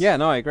lines. Yeah,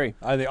 no, I agree.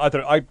 I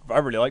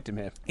really liked him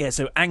here. Yeah,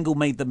 so Angle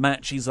made the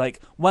match. He's like,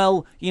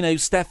 well,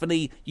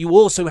 Stephanie, you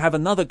also have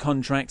another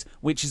contract,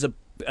 which is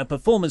a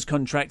performer's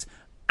contract,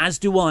 as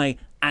do I,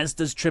 as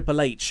does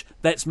Triple H.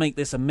 Let's make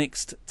this a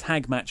mixed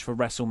tag match for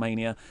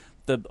WrestleMania.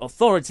 The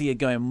Authority are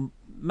going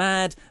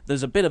mad.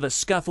 There's a bit of a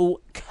scuffle.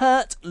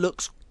 Kurt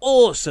looks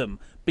awesome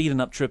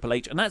beating up Triple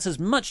H, and that's as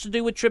much to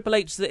do with Triple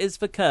H as it is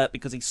for Kurt,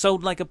 because he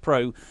sold like a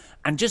pro.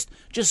 And just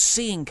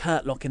seeing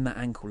Kurt lock in that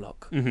ankle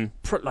lock,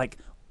 that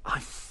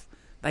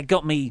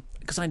got me,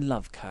 because I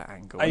love Kurt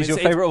Angle. He's your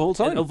favourite of all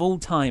time? Of all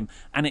time,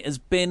 and it's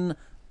been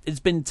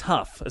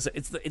tough.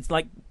 It's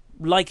like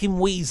in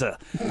Weezer.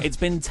 It's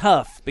been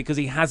tough because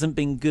he hasn't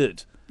been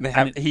good.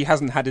 He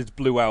hasn't had his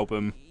Blue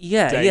Album.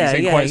 Yeah.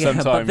 Quite some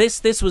time.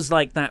 But this was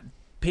like that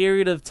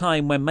period of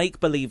time when Make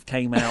Believe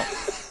came out,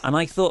 and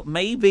I thought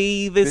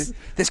maybe this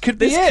could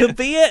be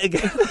it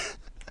again.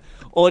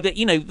 Or that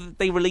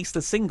they released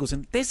the singles,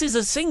 and this is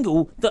a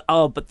single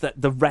but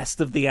the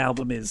rest of the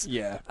album is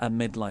a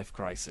midlife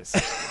crisis.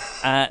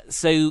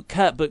 So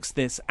Kurt books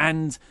this,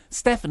 and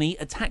Stephanie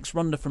attacks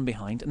Ronda from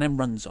behind, and then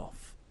runs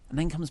off, and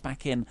then comes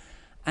back in,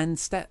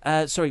 and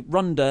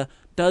Ronda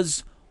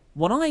does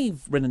what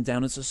I've written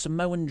down as a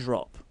Samoan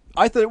drop.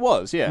 I thought it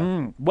was,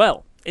 yeah.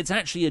 Well, it's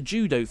actually a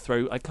judo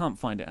throw. I can't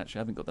find it, actually.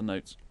 I haven't got the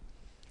notes.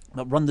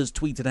 But Ronda's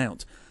tweeted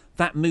out.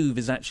 That move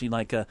is actually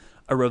like a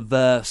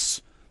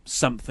reverse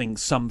something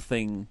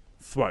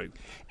throw.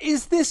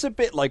 Is this a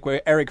bit like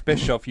where Eric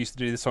Bischoff used to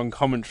do this on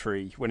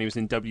commentary when he was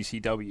in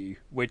WCW,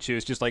 which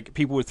is just like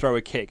people would throw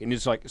a kick, and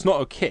it's like, it's not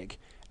a kick,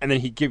 and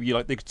then he'd give you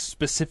like the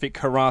specific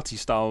karate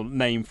style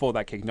name for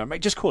that kick. No,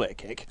 mate, just call it a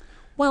kick.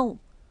 Well,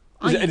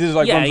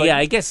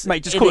 I guess.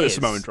 Mate, just call it a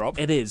Samoan drop.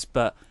 It is,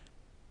 but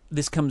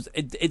this comes.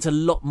 It's a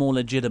lot more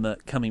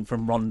legitimate coming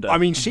from Ronda. I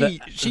mean,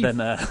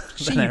 than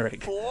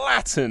Eric.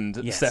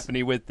 Flattened Yes.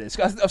 Stephanie with this.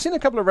 I've seen a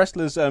couple of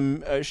wrestlers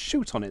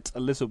shoot on it a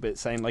little bit,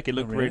 saying like it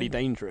looked really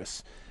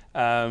dangerous.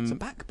 It's a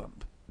back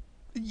bump.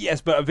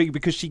 Yes, but I think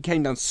because she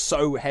came down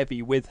so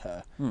heavy with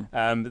her,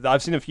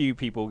 I've seen a few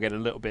people get a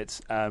little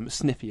bit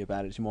sniffy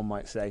about it, one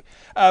might say.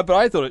 But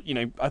I thought,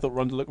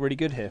 Ronda looked really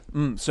good here.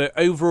 So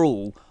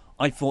overall,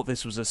 I thought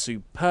this was a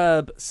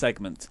superb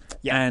segment,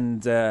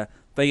 and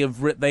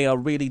they are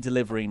really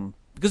delivering.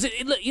 Because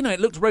it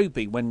looked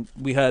ropey when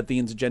we heard the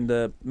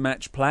intergender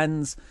match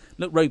plans. It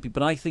looked ropey,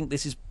 but I think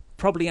this is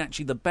probably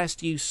actually the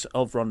best use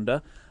of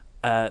Ronda.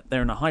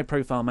 They're in a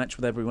high-profile match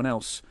with everyone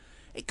else.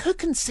 It could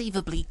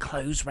conceivably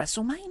close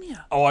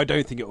WrestleMania. Oh, I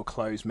don't think it will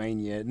close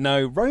Mania.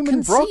 No,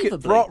 Roman Brock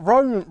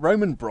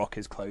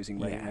is closing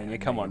Mania.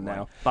 Come on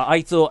now. But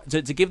I thought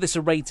to give this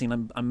a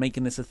rating, I'm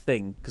making this a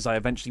thing because I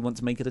eventually want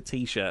to make it a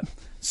T-shirt.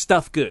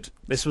 Stuff good.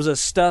 This was a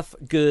stuff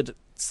good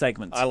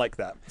segment. I like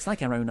that. It's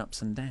like our own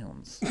ups and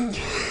downs.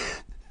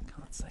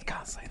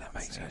 Can't say that,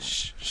 mate.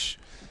 Shh.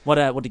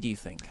 What did you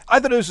think? I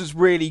thought this was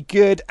really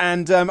good,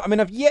 and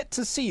I've yet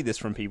to see this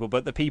from people,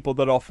 but the people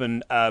that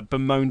often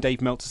bemoan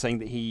Dave Meltzer saying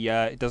that he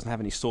doesn't have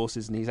any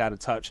sources and he's out of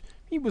touch,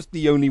 he was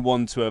the only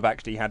one to have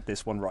actually had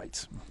this one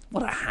right.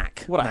 What a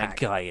hack! That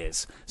guy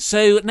is.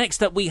 So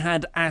next up, we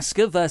had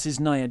Asuka versus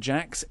Nia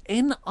Jax.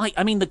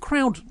 The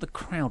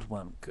crowd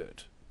weren't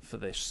good for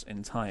this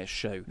entire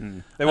show.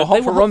 They were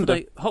hot for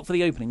Ronda. Hot for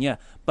the opening, yeah.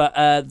 But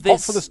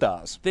hot for the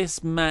stars.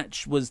 This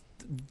match was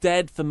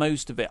dead for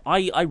most of it.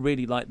 I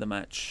really liked the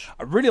match.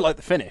 I really liked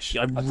the finish.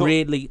 I'm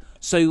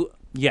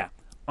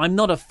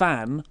not a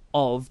fan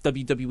of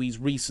WWE's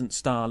recent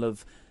style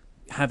of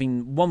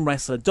having one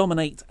wrestler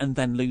dominate and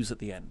then lose at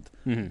the end.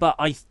 But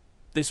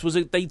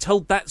they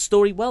told that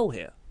story well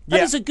here.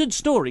 That is a good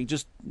story,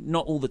 just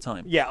not all the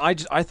time. Yeah,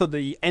 I thought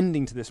the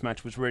ending to this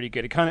match was really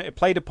good. It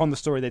played upon the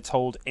story they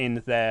told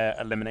in their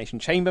Elimination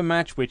Chamber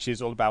match, which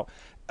is all about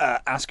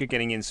Asuka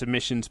getting in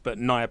submissions, but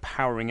Nia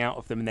powering out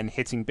of them and then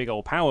hitting big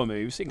old power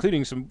moves,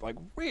 including some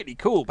really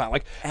cool power,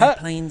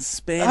 airplane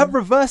spin. Her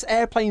reverse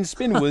airplane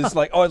spin was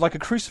like a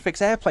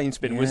crucifix airplane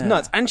spin was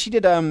nuts, and she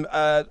did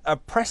a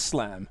press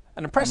slam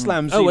and a press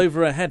slam.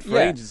 Over her head for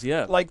ages.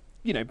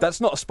 Yeah, that's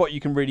not a spot you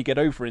can really get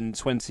over in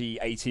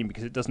 2018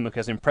 because it doesn't look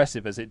as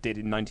impressive as it did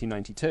in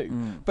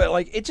 1992.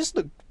 But it just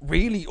looked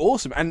really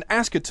awesome, and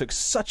Asuka took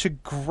such a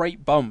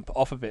great bump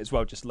off of it as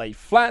well. Just lay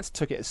flat,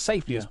 took it as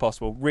safely as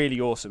possible. Really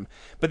awesome.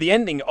 But the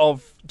ending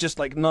of just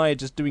Nia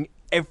just doing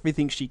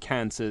everything she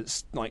can to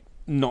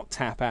not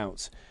tap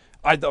out,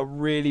 I thought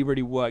really,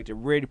 really worked. It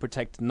really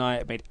protected Nia.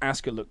 It made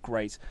Asuka look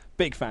great.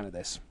 Big fan of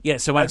this. Yeah,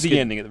 so Asuka, the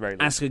ending at the very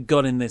least. Asuka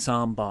got in this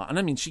armbar,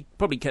 and she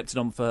probably kept it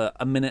on for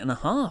a minute and a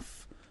half.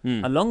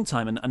 A long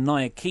time, and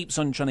Nia keeps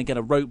on trying to get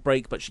a rope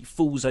break, but she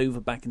falls over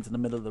back into the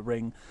middle of the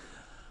ring.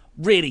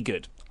 Really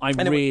good. I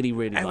really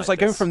liked it. It was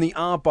going from the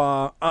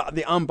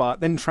armbar,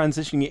 then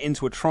transitioning it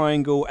into a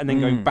triangle, and then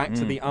going back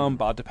to the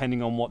armbar,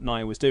 depending on what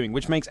Nia was doing,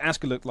 which makes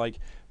Asuka look like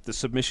the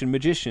submission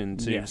magician,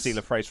 to steal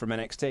a phrase from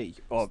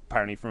NXT, or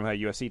apparently from her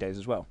UFC days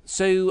as well.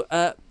 So,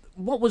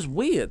 what was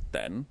weird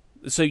then?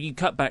 So you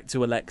cut back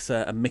to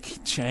Alexa and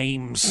Mickie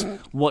James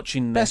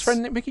watching this. Best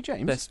friend Mickie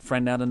James? Best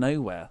friend out of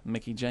nowhere,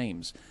 Mickie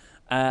James.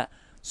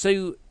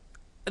 So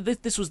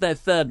this was their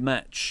third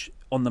match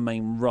on the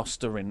main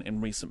roster in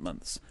recent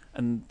months,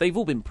 and they've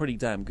all been pretty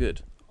damn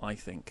good, I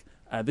think.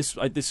 This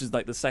is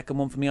the second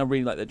one for me. I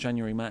really like the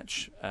January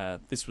match.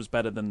 This was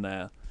better than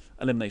their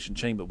Elimination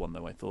Chamber one,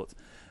 though, I thought.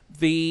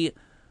 The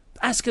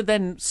Asuka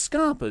then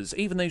scarpers,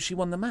 even though she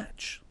won the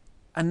match.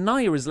 And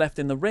Nia is left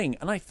in the ring,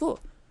 and I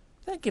thought,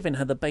 they're giving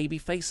her the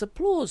babyface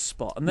applause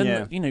spot. And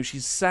then,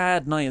 she's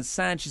sad, Nia's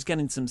sad, she's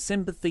getting some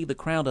sympathy, the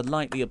crowd are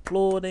lightly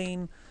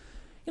applauding.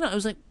 I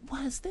was like,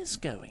 where's this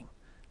going?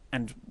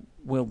 And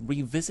we'll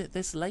revisit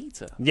this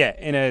later. Yeah,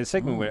 in a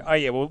segment where...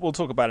 we'll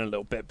talk about it in a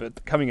little bit,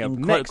 but coming up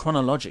next...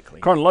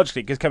 Chronologically,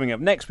 because coming up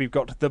next, we've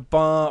got The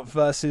Bar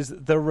versus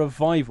The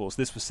Revivals.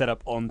 This was set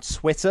up on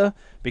Twitter,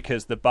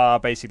 because The Bar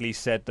basically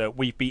said that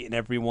we've beaten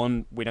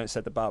everyone, we don't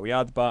set The Bar, we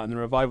are The Bar, and The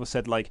Revival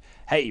said,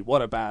 hey,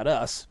 what about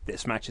us?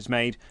 This match is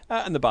made,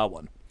 and The Bar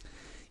won.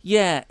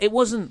 Yeah, it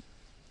wasn't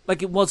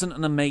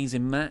an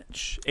amazing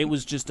match. It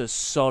was just a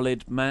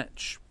solid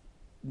match,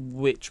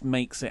 which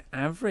makes it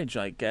average,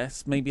 I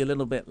guess. Maybe a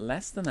little bit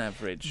less than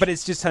average. But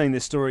it's just telling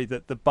this story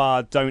that The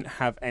Bar don't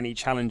have any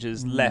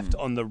challengers left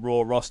on the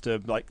Raw roster.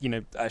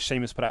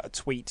 Sheamus put out a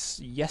tweet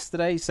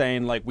yesterday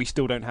saying, we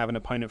still don't have an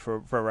opponent for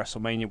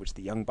WrestleMania, which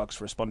the Young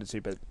Bucks responded to,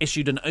 but...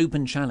 Issued an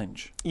open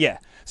challenge. Yeah.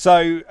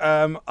 So,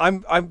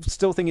 I'm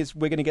still thinking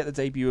we're going to get the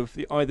debut of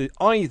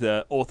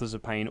either Authors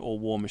of Pain or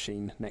War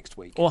Machine next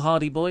week. Or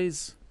Hardy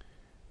Boys.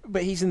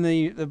 But he's in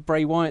the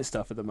Bray Wyatt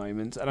stuff at the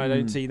moment, and I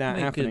don't see that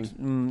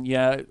happening.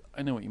 Yeah,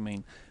 I know what you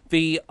mean.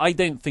 I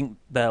don't think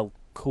they'll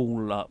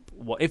call up...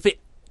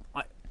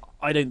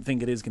 I don't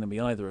think it is going to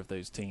be either of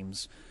those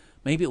teams.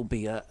 Maybe it'll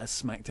be a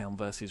SmackDown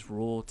versus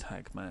Raw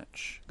tag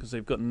match, because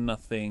they've got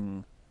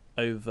nothing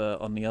over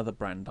on the other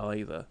brand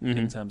either,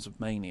 in terms of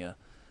Mania.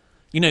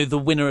 You know, the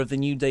winner of the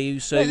New Day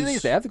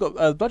Usos. They have. They've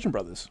got Bludgeon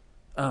Brothers.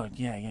 Oh,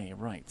 yeah, you're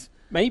right.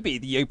 Maybe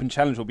the Open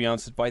Challenge will be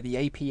answered by the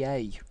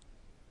APA.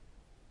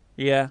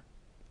 Yeah.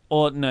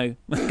 Or no.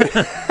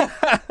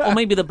 Or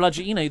maybe the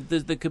Bludgeon, you know,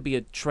 there could be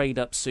a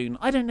trade-up soon.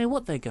 I don't know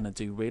what they're going to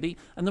do, really.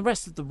 And the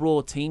rest of the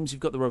Raw teams, you've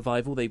got the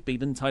Revival, they've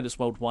beaten Titus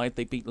Worldwide,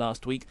 they beat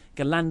last week.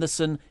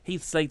 Galanderson,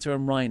 Heath Slater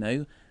and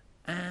Rhino.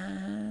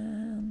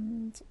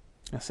 And...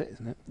 That's it,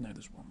 isn't it? No,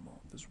 there's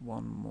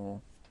one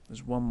more.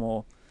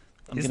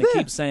 I'm Is going to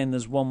there? keep saying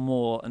there's one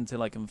more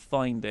until I can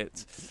find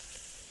it.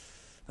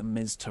 The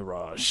Miz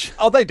Taraj.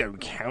 Oh, they don't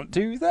count,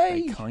 do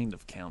They they? kind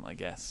of count, I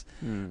guess.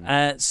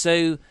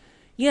 So,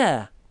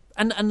 yeah.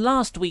 And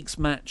last week's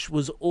match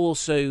was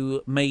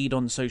also made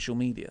on social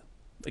media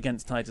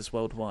against Titus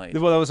Worldwide.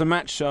 Well, there was a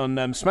match on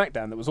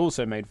SmackDown that was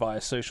also made via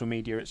social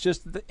media. It's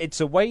just,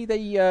 it's a way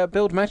they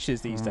build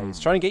matches these days,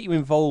 trying to get you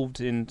involved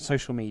in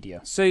social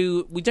media.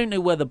 So we don't know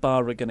where the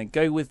bar are going to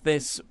go with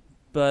this,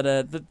 but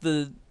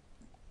the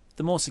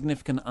more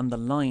significant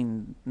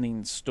underlying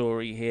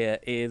story here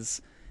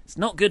is it's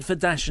not good for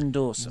Dash and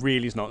Dawson.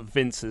 Really is not.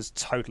 Vince has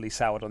totally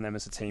soured on them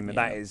as a team, and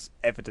that is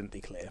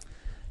evidently clear.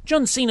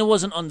 John Cena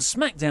wasn't on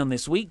SmackDown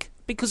this week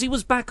because he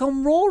was back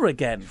on Raw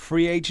again.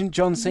 Free agent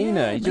John Cena.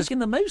 Yeah, He making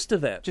the most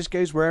of it. just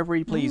goes wherever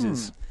he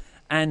pleases.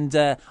 And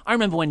I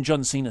remember when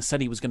John Cena said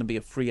he was going to be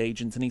a free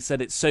agent, and he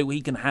said it so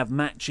he can have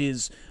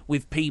matches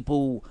with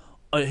people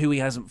who he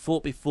hasn't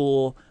fought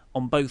before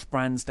on both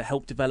brands to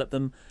help develop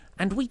them.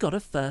 And we got a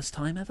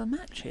first-time ever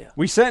match here.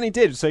 We certainly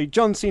did. So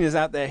John Cena's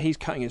out there. He's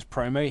cutting his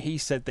promo. He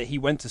said that he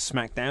went to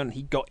SmackDown and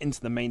he got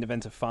into the main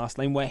event of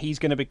Fastlane, where he's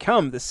going to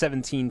become the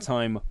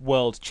 17-time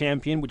world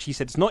champion, which he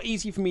said it's not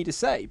easy for me to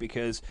say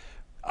because,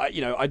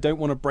 I don't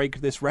want to break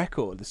this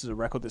record. This is a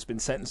record that's been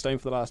set in stone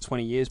for the last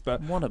 20 years.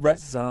 But What a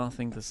bizarre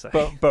thing to say.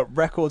 But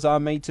records are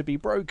made to be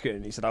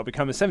broken. He said, I'll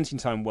become a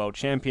 17-time world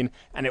champion,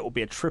 and it will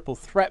be a triple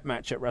threat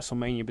match at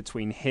WrestleMania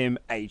between him,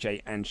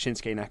 AJ, and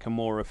Shinsuke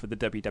Nakamura for the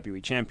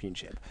WWE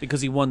Championship.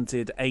 Because he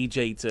wanted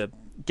AJ to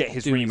Get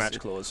his do rematch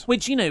clause.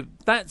 Which,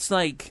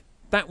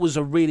 that was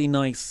a really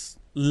nice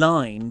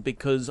line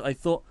because I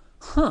thought,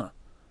 that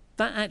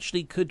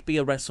actually could be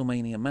a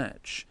WrestleMania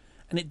match.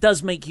 And it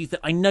does make you think,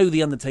 I know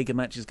the Undertaker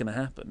match is going to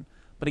happen,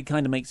 but it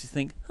kind of makes you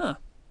think,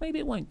 maybe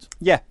it won't.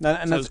 Yeah,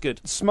 and So that's it's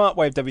good. Smart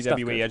way of Stuff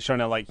WWE good. are trying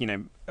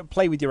to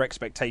play with your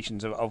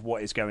expectations of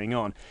what is going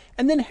on.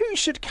 And then who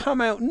should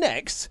come out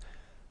next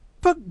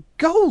but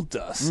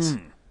Goldust?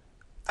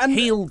 And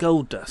Heel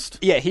Goldust.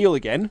 yeah, heel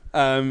again.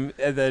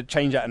 The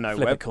change out of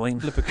nowhere.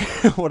 Flip a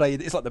coin. What are you?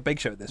 It's like the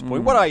Big Show at this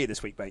point. What are you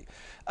this week, mate?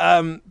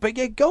 But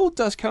yeah,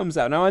 Goldust comes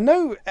out. Now I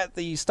know at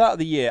the start of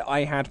the year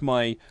I had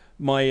my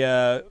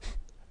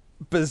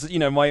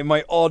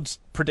odd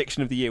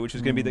prediction of the year, which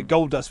was going to be that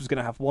Goldust was going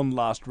to have one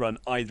last run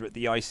either at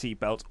the IC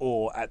belt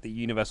or at the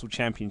Universal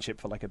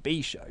Championship for like a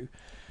B show.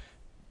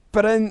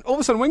 But then all of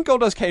a sudden when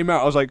Goldust came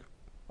out, I was like,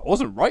 I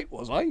wasn't right,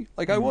 was I?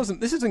 Like I wasn't.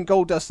 This isn't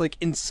Goldust like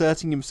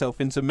inserting himself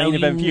into main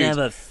event You feuds.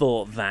 never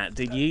thought that,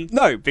 did you?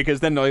 No,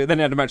 because then I had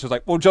a match. I was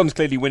like, well, John's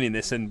clearly winning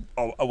this, and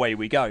away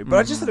we go. But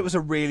I just thought it was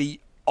a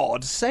really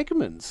odd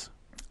segment.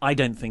 I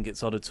don't think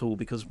it's odd at all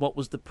because what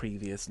was the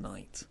previous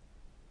night?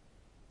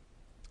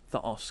 The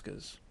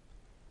Oscars.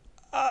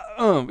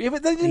 Yeah,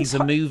 but they didn't. He's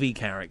a movie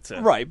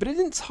character. Right, but it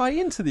didn't tie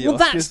into the Well,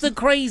 Oscars. that's the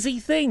crazy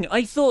thing.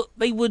 I thought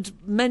they would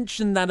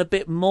mention that a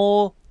bit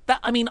more.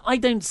 I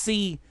don't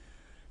see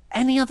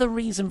any other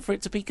reason for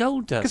it to be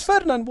Because Goldust.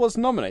 Ferdinand was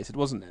nominated,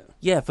 wasn't it?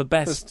 Yeah, for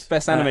best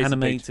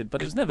animated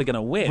but it was never going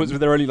to win. Was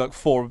there only like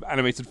 4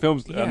 animated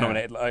films Yeah.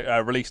 nominated,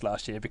 released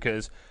last year?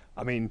 Because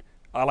I mean,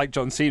 I like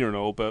John Cena and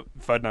all, but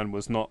Ferdinand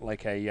was not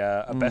like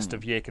a best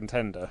of year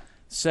contender.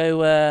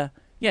 So,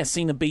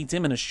 Cena beat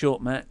him in a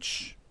short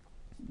match.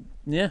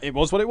 Yeah, It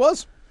was what it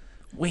was.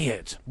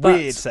 weird.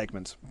 Weird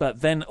segment.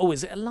 But then,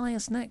 is it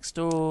Elias next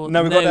or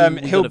No, we've got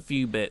got a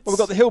few bits. Well, we've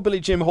got the Hillbilly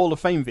Jim Hall of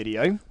Fame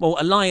video. Well,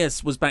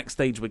 Elias was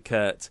backstage with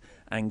Kurt,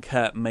 and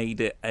Kurt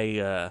made it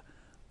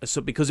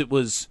so because it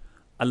was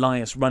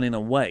Elias running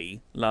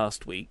away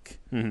last week,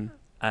 and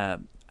I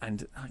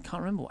can't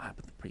remember what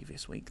happened the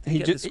previous week. Did he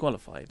get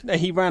disqualified?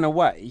 He ran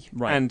away,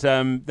 Right. and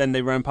then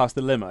they ran past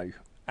the limo,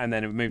 and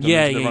then it moved on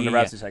to the Ronda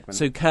Rousey segment.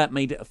 So Kurt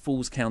made it a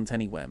Falls Count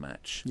Anywhere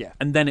match. Yeah.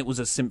 And then it was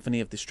a Symphony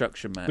of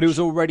Destruction match. But it was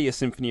already a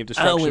Symphony of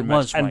Destruction it match,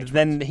 was, and right.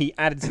 then he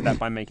added to that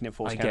by making it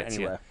Falls I Count get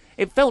Anywhere.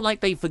 you. It felt like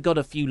they forgot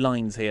a few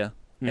lines here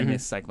in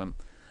this segment.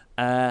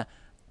 Then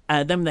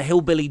the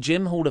Hillbilly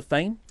Jim Hall of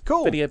Fame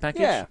Cool. video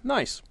package. Yeah,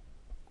 nice.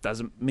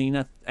 Doesn't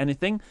mean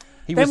anything.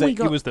 He Then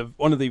was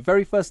one of the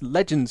very first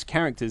Legends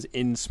characters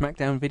in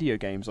SmackDown video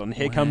games on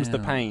Here Comes the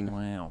Pain.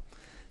 Wow.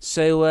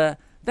 So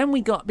then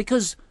we got,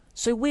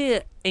 so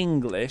we're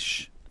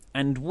English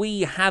and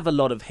we have a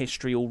lot of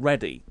history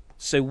already.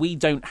 So we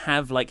don't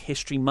have like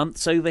history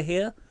months over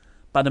here.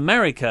 But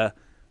America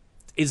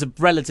is a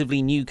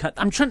relatively new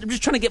I'm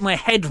just trying to get my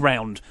head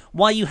round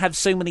why you have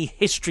so many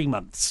history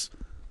months.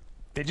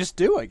 They just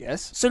do, I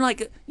guess. So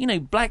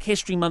Black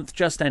History Month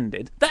just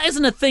ended. That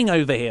isn't a thing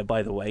over here,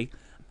 by the way.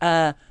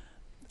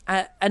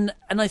 And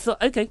I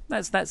thought, okay,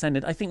 that's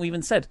ended. I think we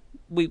even said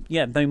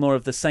no more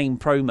of the same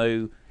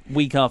promo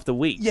week after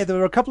week. Yeah, there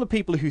were a couple of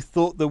people who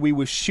thought that we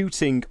were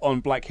shooting on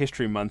Black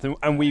History Month,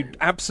 and we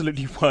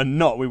absolutely were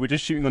not. We were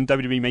just shooting on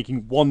WWE,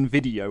 making one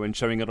video and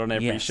showing it on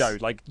every show.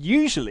 Like,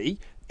 usually,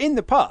 in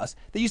the past,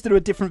 they used to do a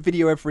different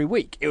video every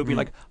week. It would be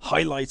like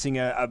highlighting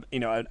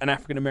an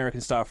African-American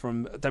star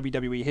from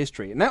WWE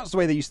history, and that's the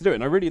way they used to do it,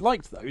 and I really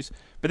liked those.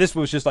 But this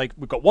was just like,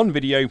 we've got one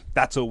video,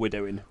 that's all we're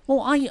doing.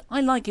 Well,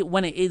 I like it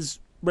when it is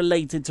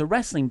related to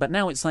wrestling, but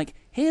now it's like,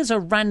 here's a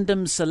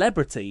random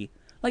celebrity.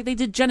 Like they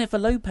did Jennifer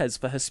Lopez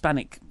for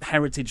Hispanic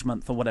Heritage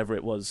Month or whatever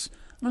it was.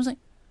 And I was like,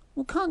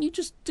 well, can't you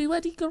just do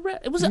Eddie Guerrero?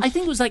 I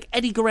think it was like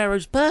Eddie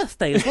Guerrero's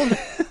birthday as well.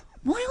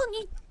 Why aren't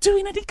you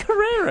doing Eddie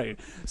Guerrero?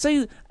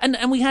 So,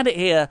 and we had it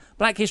here.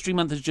 Black History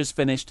Month has just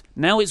finished.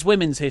 Now it's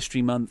Women's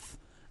History Month.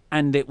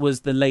 And it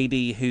was the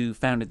lady who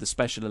founded the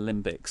Special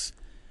Olympics,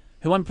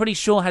 who I'm pretty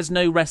sure has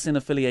no wrestling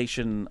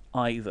affiliation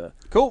either.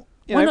 Cool.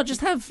 Why not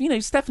just have,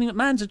 Stephanie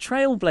McMahon's a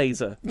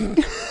trailblazer?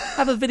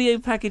 Have a video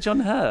package on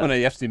her. Oh, no,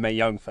 you have to do Mae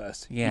Young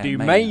first. Yeah, you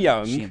do Mae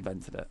Young. She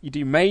invented it. You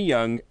do Mae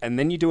Young, and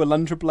then you do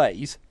Alundra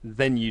Blaze,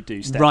 then you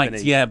do Stephanie.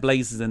 Right, yeah,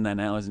 Blaze is in there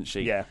now, isn't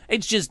she? Yeah.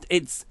 It's just,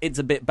 it's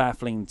a bit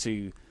baffling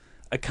to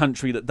a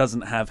country that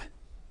doesn't have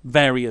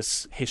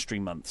various history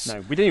months.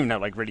 No, we didn't even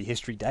have, really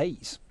history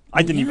days.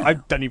 I don't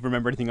even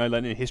remember anything I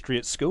learned in history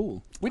at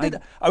school. We did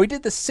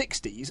the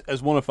 60s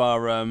as one of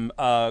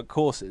our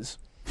courses.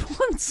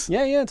 What?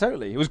 Yeah,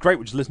 totally. It was great.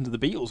 We just listened to the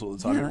Beatles all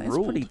the time. Yeah, it's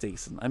pretty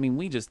decent. I mean,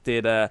 we just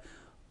did. I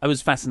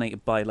was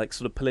fascinated by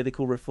sort of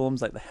political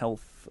reforms, like the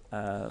health,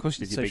 of course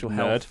you did, social you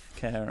big health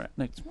care.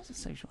 No, it wasn't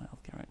social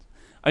health care.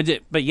 I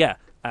did, but yeah,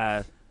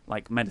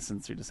 like medicine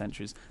through the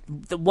centuries.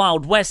 The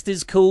Wild West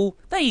is cool.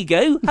 There you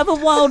go. Have a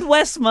Wild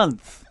West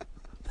month.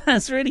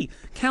 That's really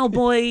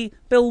Cowboy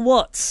Bill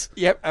Watts.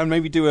 Yep, and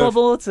maybe Bob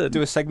Orton.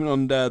 Do a segment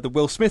on the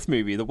Will Smith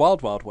movie, The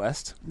Wild Wild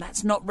West.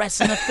 That's not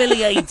wrestling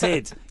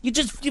affiliated.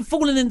 You're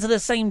falling into the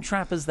same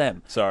trap as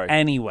them. Sorry.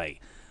 Anyway,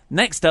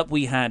 next up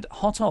we had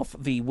hot off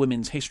the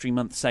Women's History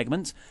Month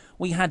segment.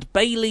 We had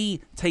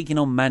Bayley taking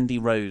on Mandy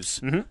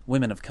Rose. Mm-hmm.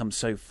 Women have come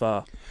so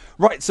far.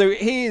 Right. So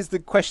here's the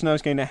question I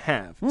was going to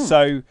have.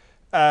 So.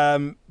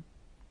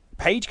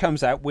 Paige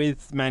comes out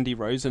with Mandy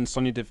Rose and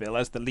Sonya Deville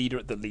as the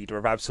leader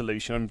of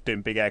Absolution. I'm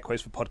doing big air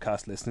quotes for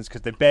podcast listeners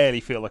because they barely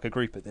feel like a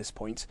group at this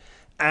point.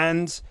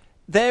 And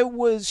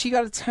she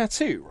got a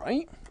tattoo,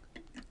 right?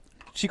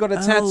 She got a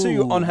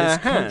tattoo on her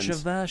hand.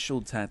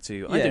 Controversial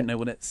tattoo. Yeah. I don't know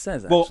what it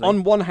says, actually. Well,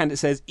 on one hand it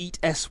says eat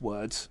S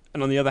words,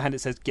 and on the other hand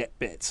it says get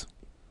bit.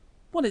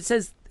 Well, it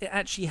says it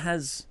actually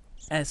has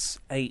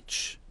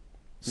SH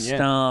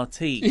star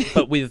T,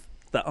 but with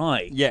the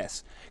I.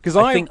 Yes.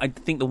 I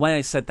think the way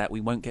I said that, we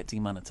won't get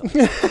demonetized.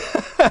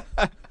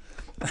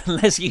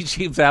 Unless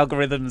YouTube's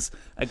algorithms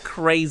are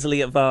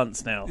crazily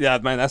advanced now. Yeah,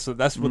 man, that's what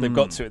they've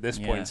got to at this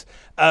point.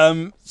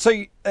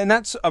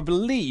 That's, I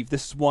believe,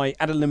 this is why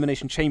at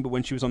Elimination Chamber,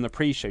 when she was on the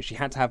pre-show, she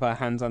had to have her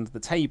hands under the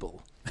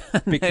table.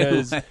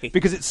 Because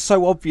it's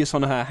so obvious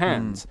on her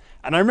hands.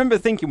 And I remember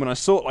thinking when I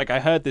saw, I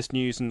heard this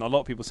news, and a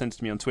lot of people sent it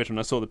to me on Twitter, and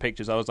I saw the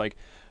pictures, I was like,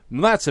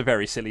 that's a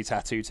very silly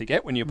tattoo to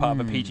get when you're part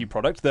of a PG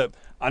product, that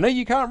I know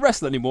you can't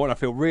wrestle anymore, and I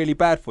feel really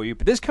bad for you,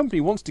 but this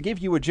company wants to give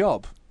you a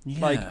job.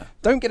 Yeah.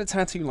 Don't get a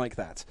tattoo like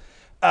that.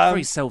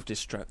 Very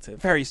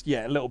self-destructive.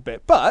 A little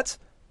bit. But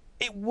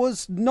it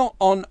was not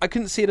on, I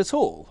couldn't see it at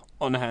all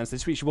on her hands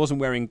this week. She wasn't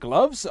wearing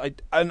gloves.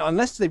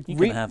 Unless they've... You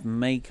can have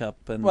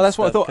makeup and well, that's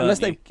what I thought. Unless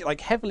they they've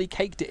heavily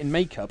caked it in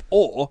makeup,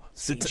 or...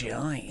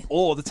 CGI.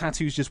 Or the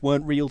tattoos just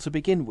weren't real to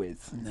begin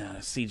with. No,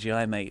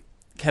 CGI, mate.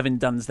 Kevin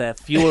Dunn's there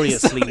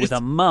furiously with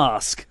a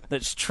mask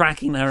that's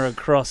tracking her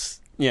across...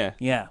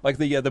 Yeah. Like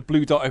the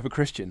blue dot over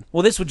Christian.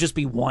 Well, this would just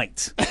be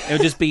white. It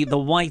would just be the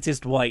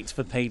whitest white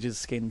for Paige's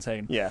skin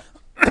tone. Yeah.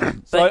 I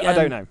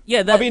don't know. Yeah,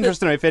 I'd be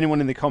interested to know if anyone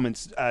in the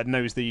comments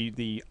knows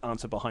the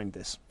answer behind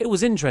this. It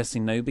was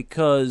interesting, though,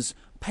 because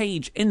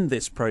Paige in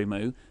this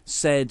promo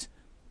said,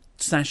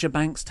 Sasha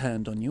Banks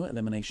turned on you at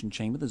Elimination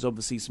Chamber. There's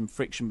obviously some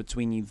friction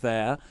between you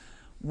there.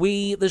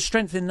 There's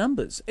strength in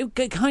numbers. It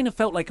kind of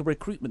felt like a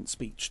recruitment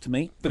speech to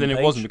me. But then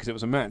it wasn't because it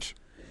was a match.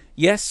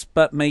 Yes,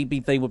 but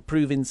maybe they were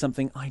proving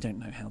something. I don't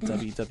know how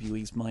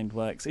WWE's mind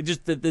works. It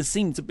just there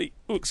seemed to be.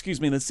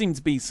 There seemed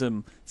to be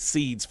some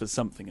seeds for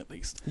something at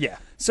least. Yeah.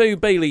 So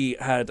Bayley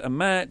had a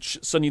match.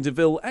 Sonya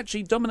Deville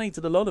actually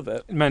dominated a lot of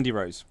it. Mandy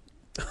Rose.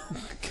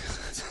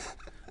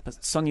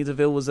 But Sonya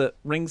Deville was at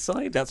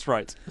ringside. That's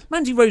right.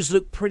 Mandy Rose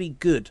looked pretty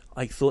good,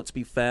 I thought, to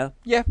be fair.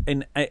 Yeah.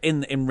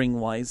 In ring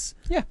wise.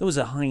 Yeah. There was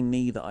a high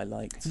knee that I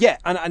liked. Yeah,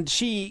 and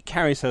she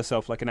carries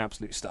herself like an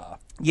absolute star.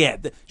 Yeah,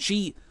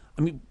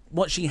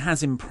 what she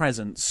has in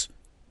presence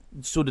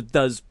sort of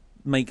does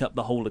make up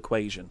the whole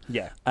equation.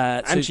 Yeah.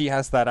 And she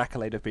has that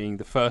accolade of being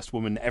the first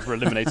woman ever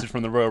eliminated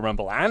from the Royal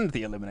Rumble and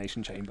the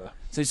Elimination Chamber.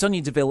 So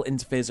Sonya Deville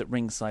interferes at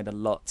ringside a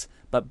lot,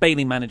 but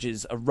Bayley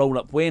manages a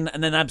roll-up win,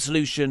 and then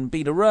Absolution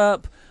beat her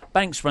up.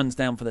 Banks runs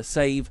down for the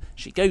save.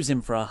 She goes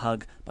in for a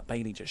hug, but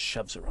Bayley just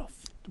shoves her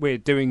off. We're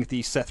doing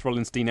the Seth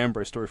Rollins Dean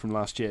Ambrose story from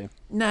last year.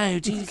 No,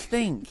 do you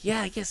think?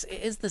 Yeah, I guess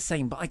it is the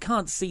same, but I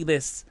can't see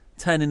this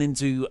turning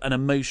into an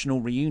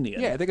emotional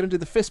reunion. Yeah, they're going to do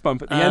the fist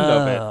bump at the end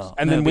of it,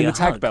 and then win the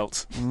tag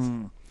belt.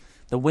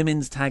 The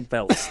women's tag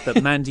belts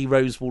that Mandy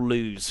Rose will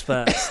lose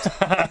first.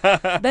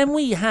 Then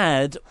we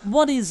had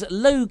what is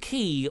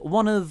low-key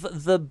one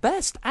of the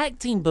best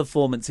acting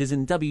performances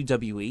in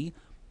WWE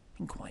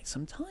in quite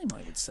some time,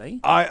 I would say.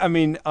 I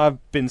mean, I've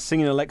been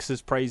singing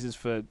Alexa's praises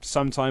for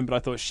some time, but I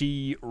thought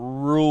she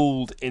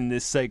ruled in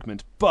this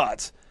segment.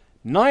 But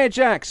Nia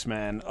Jax,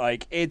 man,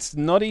 like, it's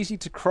not easy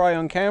to cry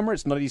on camera.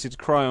 It's not easy to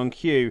cry on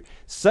cue.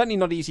 Certainly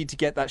not easy to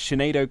get that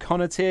Sinead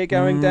O'Connor tear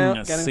going down.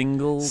 A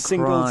single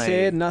cry.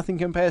 Tear. Nothing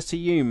compares to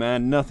you,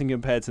 man. Nothing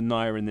compared to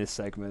Nia in this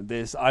segment.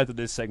 Either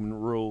this segment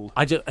ruled.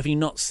 Have you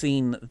not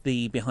seen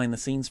the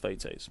behind-the-scenes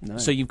photos? No.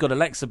 So you've got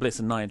Alexa Bliss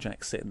and Nia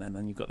Jax sitting there, and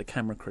then you've got the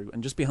camera crew.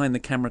 And just behind the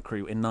camera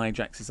crew in Nia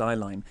Jax's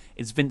eyeline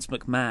is Vince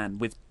McMahon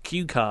with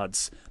cue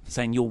cards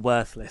saying, "You're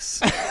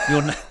worthless.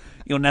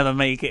 You'll never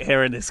make it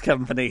here in this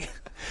company.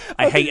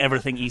 I hate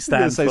everything you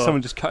stand for."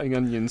 Someone just cutting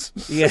onions.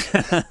 Yeah.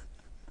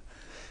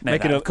 No,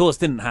 that, of course,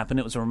 didn't happen.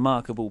 It was a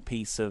remarkable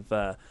piece of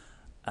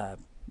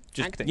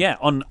acting. Yeah,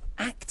 on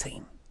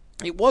acting.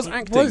 It was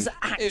acting. It was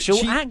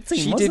actual acting,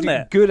 she wasn't did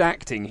it? Good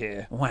acting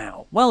here.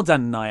 Wow. Well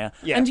done, Nia.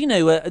 Yeah.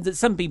 And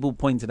some people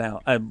pointed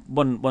out,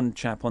 one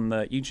chap on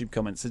the YouTube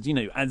comments said,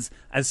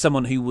 as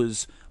someone who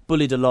was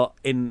bullied a lot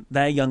in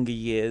their younger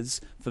years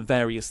for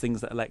various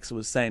things that Alexa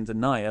was saying to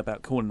Nia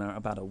about calling her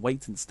about her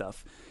weight and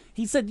stuff,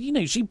 he said,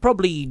 she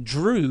probably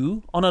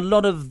drew on a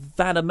lot of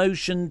that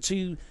emotion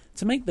to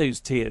make those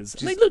tears.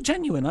 And they look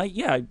genuine.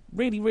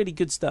 Really, really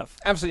good stuff.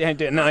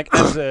 Absolutely. And like,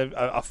 as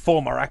a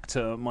former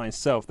actor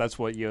myself, that's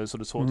what you're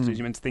sort of taught to do.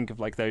 You're meant to think of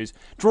like those,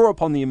 draw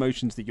upon the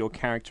emotions that your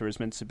character is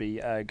meant to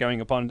be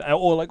going upon,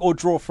 or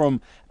draw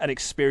from an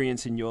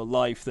experience in your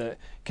life that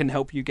can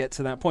help you get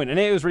to that point. And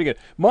it was really good.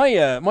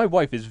 My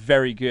wife is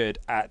very good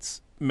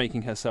at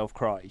making herself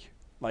cry.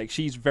 Like,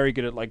 she's very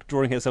good at like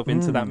drawing herself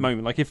into that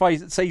moment. Like, if I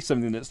say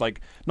something that's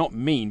like not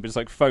mean, but it's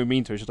like faux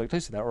mean to her, she's like, "Don't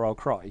say that, or I'll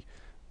cry."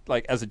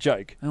 Like, as a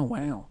joke. Oh,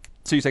 wow.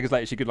 2 seconds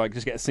later, she could like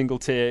just get a single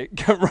tear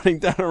running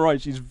down her eye.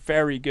 She's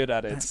very good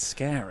at it. That's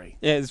scary.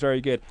 Yeah, it's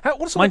very good.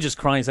 Mine just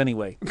cries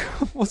anyway.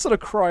 What sort of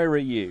crier are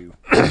you?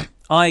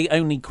 I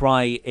only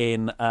cry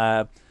in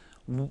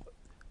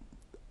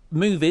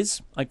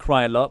movies. I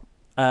cry a lot.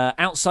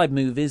 Outside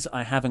movies,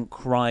 I haven't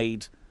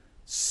cried.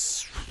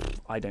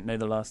 I don't know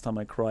the last time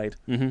I cried.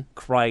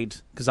 Cried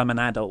because I'm an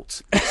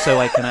adult, so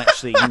I can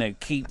actually,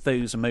 keep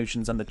those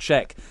emotions under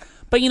check.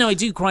 But I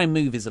do cry in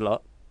movies a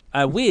lot.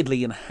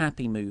 Weirdly, in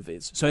happy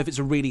movies. So if it's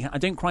I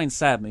don't cry in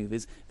sad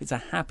movies. If it's a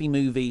happy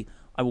movie,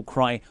 I will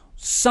cry.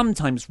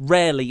 Sometimes,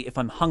 rarely, if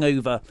I'm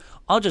hungover,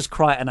 I'll just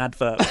cry at an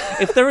advert.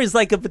 If there is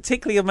like a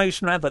particularly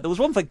emotional advert, there was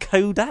one for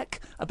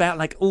Kodak about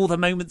like all the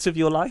moments of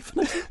your life.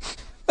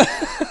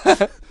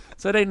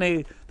 So I don't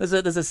know. There's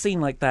a scene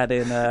like that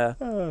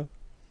in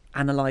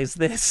Analyze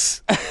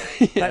This.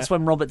 Yeah. That's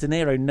when Robert De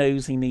Niro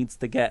knows he needs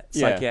to get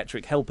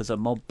psychiatric help as a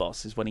mob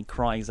boss, is when he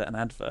cries at an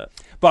advert.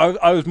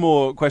 But I was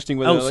more questioning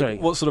whether,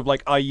 what sort of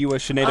like, are you a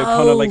Sinead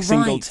O'Connor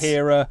single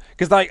tearer?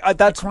 Because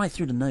I cry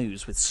through the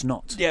nose with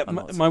snot. Yeah,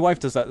 my wife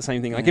does that the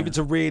same thing. Like, if it's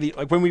a really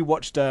like when we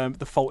watched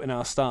The Fault in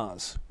Our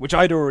Stars, which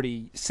I'd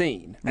already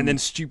seen, and then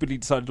stupidly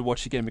decided to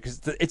watch again because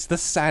it's the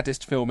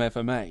saddest film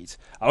ever made.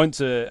 I went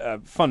to a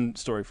fun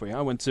story for you.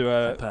 I went to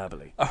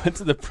hyperbole. I went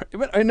to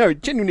I know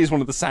it genuinely is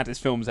one of the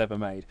saddest films ever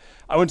made.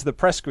 I went to the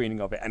press screening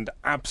of it, and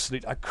I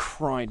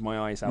cried my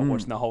eyes out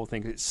watching the whole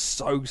thing because it's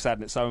so sad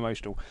and it's so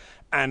emotional.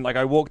 And like,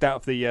 I walked out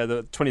of the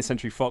 20th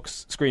Century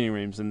Fox screening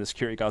rooms, and the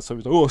security guard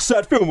was like, "Oh,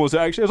 sad film was it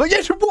actually?" I was like,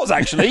 "Yes, it was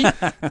actually."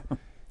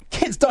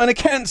 Kids dying of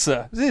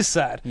cancer. This is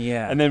sad.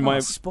 Yeah. And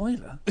then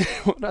spoiler.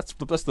 that's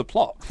the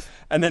plot.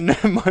 And then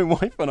my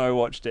wife and I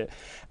watched it,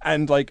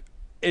 and like,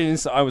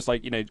 I was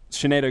like,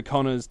 Sinead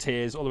O'Connor's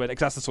tears all the way. Because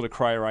that's the sort of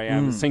crier I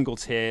am. The single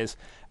tears.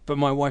 But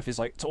my wife is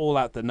like, it's all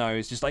out the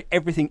nose. Just like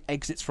everything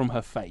exits from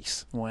her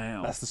face.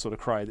 Wow. That's the sort of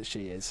cry that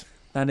she is.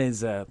 That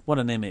is, what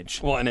an image.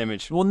 What an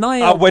image. Well,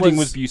 Nia Our wedding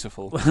was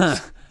beautiful.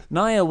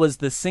 Nia was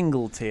the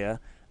single tear.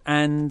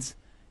 And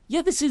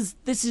yeah, this is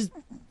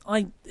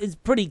it's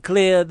pretty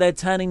clear they're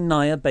turning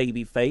Nia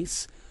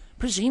babyface,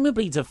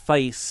 presumably to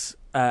face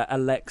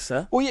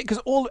Alexa. Well, yeah, because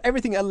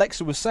everything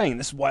Alexa was saying,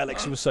 this is why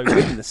Alexa was so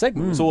good in the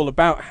segment, was all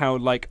about how,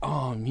 like,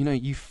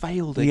 you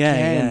failed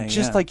again.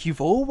 Just like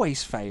you've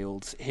always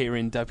failed here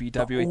in WWE.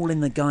 But all in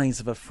the guise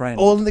of a friend.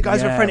 All in the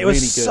guise of a friend. It was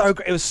really so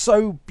great. It was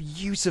so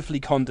beautifully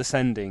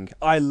condescending.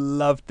 I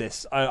loved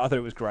this. I thought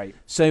it was great.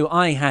 So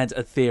I had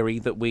a theory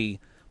that we're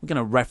going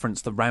to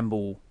reference the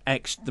Ramble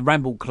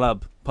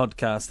Club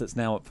podcast that's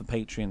now up for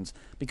Patrons,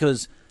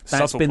 because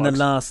that's been the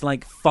last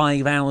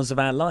 5 hours of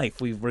our life.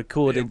 We've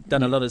recorded,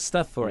 done a lot of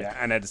stuff for it. Yeah,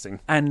 and editing.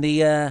 And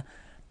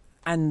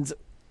and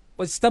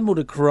I stumbled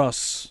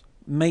across,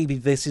 maybe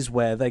this is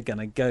where they're going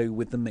to go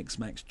with the Mixed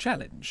Match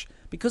Challenge.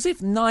 Because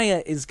if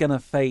Nia is going to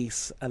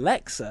face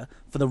Alexa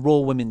for the Raw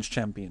Women's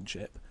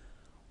Championship,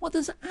 what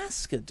does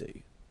Asuka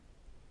do?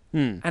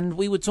 And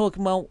we were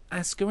talking,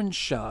 Asuka and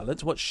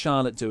Charlotte, what's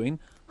Charlotte doing?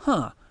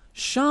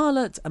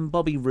 Charlotte and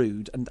Bobby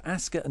Roode and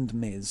Asuka and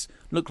Miz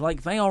look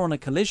like they are on a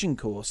collision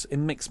course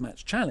in Mixed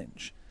Match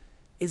Challenge.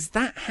 Is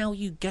that how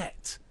you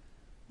get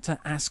to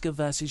Asuka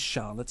versus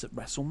Charlotte at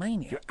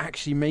WrestleMania? You're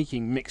actually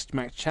making Mixed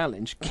Match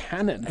Challenge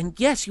canon. And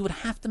yes, you would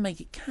have to make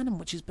it canon,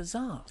 which is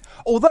bizarre.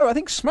 Although I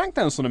think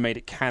SmackDown sort of made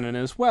it canon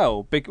as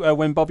well,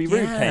 when Bobby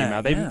Roode came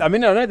out. Yeah. I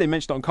mean, I know they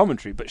mentioned it on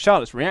commentary, but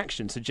Charlotte's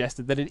reaction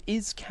suggested that it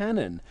is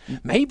canon.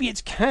 Maybe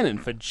it's canon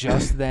for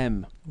just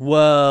them.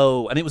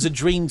 Whoa, and it was a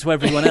dream to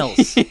everyone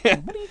else. Yeah.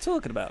 What are you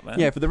talking about, man?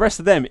 Yeah, for the rest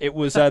of them, it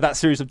was that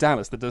series of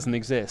Dallas that doesn't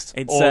exist.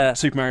 It's, or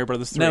Super Mario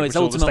Brothers 3, no, which it's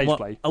is all the stage Ultimate,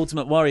 play.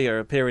 Ultimate Warrior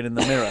appearing in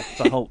the mirror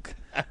for Hulk.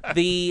 Have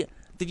you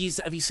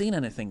seen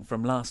anything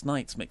from last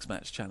night's Mixed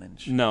Match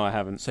Challenge? No, I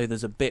haven't. So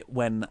there's a bit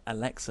when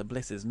Alexa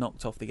Bliss is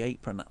knocked off the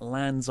apron,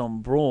 lands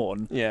on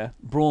Braun. Yeah.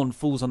 Braun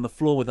falls on the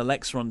floor with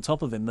Alexa on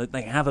top of him.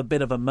 They have a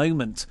bit of a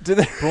moment. Do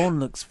they? Braun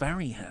looks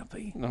very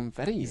happy. I'm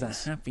very. He's a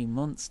happy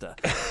monster.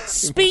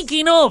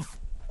 Speaking of...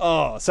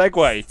 Oh,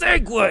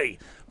 segue.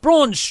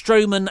 Braun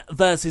Strowman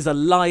versus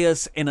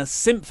Elias in a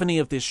Symphony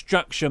of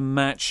Destruction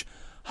match.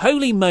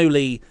 Holy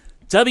moly,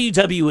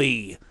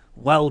 WWE.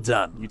 Well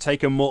done. You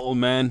take a mortal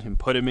man and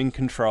put him in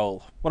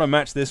control. What a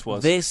match this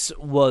was. This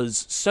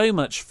was so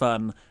much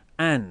fun,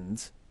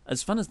 and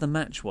as fun as the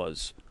match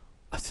was,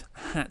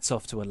 hats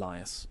off to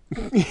Elias.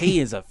 He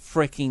is a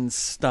freaking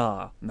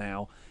star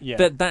now.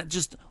 Yeah. That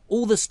just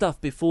all the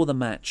stuff before the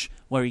match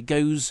where he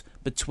goes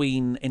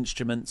between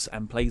instruments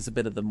and plays a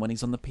bit of them when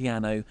he's on the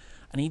piano,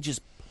 and he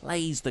just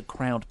plays the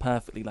crowd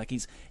perfectly. Like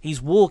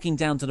he's walking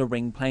down to the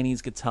ring playing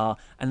his guitar,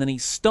 and then he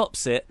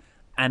stops it,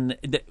 and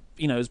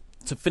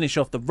to finish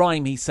off the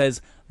rhyme, he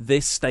says,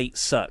 "This state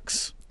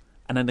sucks."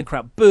 And then the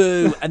crowd,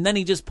 boo! And then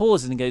he just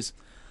pauses and goes,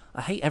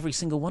 "I hate every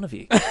single one of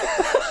you."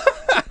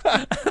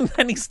 And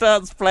then he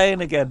starts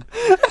playing again.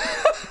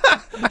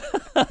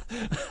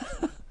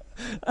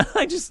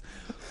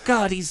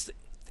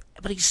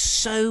 he's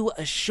so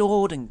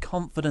assured and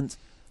confident.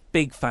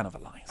 Big fan of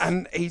Elias.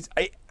 And he's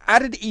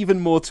added even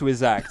more to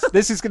his act.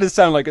 This is going to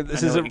sound like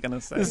this is a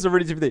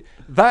really different thing.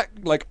 That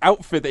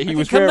outfit that he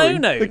was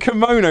wearing, the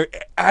kimono,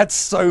 adds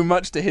so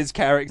much to his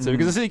character.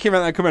 Because as soon as he came out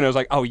in that kimono, I was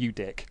like, "Oh, you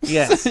dick!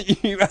 Yes,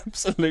 you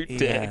absolute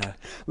dick!"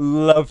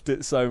 Loved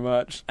it so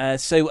much.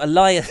 So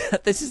Elias,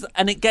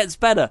 and it gets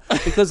better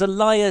because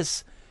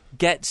Elias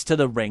gets to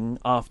the ring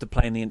after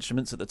playing the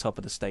instruments at the top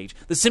of the stage.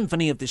 The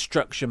Symphony of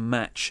Destruction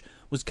match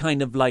was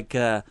kind of like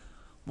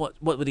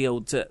what were the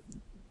old.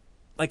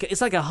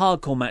 It's like a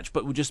hardcore match,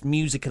 but with just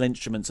musical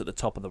instruments at the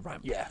top of the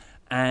ramp. Yeah.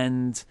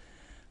 And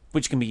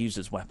which can be used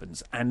as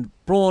weapons. And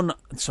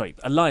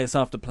Elias,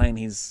 after playing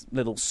his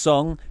little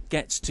song,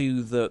 gets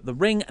to the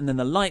ring, and then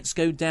the lights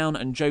go down,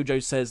 and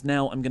JoJo says,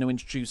 "Now I'm going to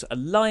introduce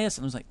Elias."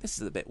 And I was like, this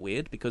is a bit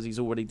weird, because he's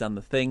already done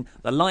the thing.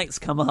 The lights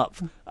come up.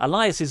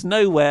 Elias is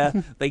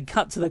nowhere. They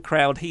cut to the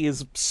crowd. He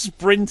is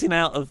sprinting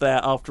out of there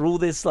after all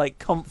this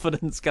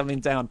confidence coming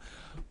down.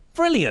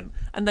 Brilliant.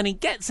 And then he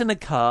gets in a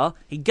car,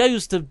 he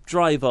goes to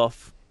drive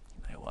off.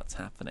 You know what's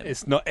happening.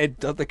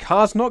 The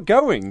car's not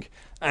going.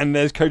 And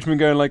there's Coachman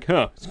going like,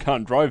 it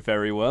can't drive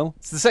very well.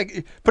 It's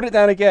put it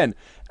down again.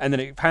 And then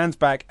it pans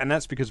back, and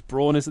that's because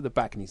Braun is at the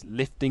back and he's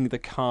lifting the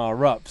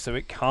car up so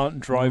it can't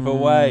drive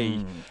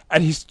away.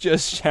 And he's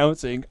just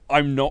shouting,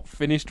 "I'm not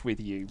finished with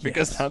you,"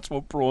 because that's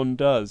what Braun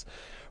does.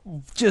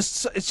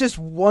 It's just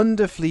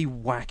wonderfully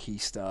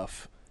wacky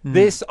stuff.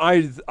 This,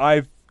 I've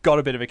got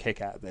a bit of a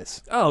kick out of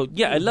this. Oh,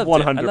 yeah, I loved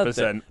 100%. it. I loved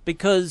it.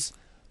 Because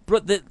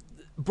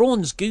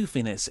Braun's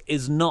goofiness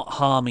is not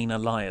harming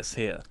Elias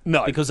here.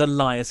 No. Because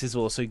Elias is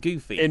also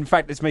goofy. In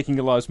fact, it's making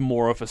Elias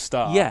more of a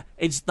star. Yeah,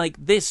 it's like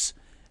this.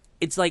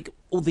 It's like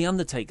all the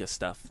Undertaker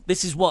stuff.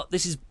 This is what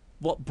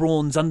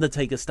Braun's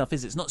Undertaker stuff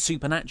is. It's not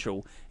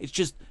supernatural. It's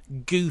just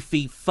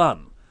goofy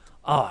fun.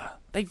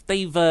 They've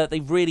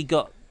really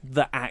got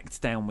the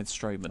act down with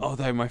Strowman.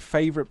 Although my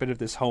favourite bit of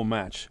this whole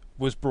match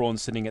was Braun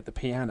sitting at the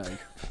piano.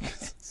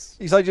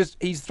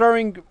 He's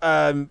throwing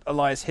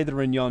Elias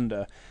hither and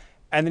yonder,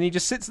 and then he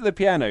just sits at the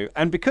piano.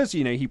 And because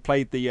he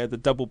played the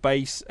double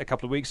bass a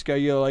couple of weeks ago,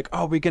 you're like,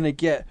 "Oh, we're gonna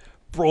get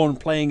Braun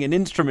playing an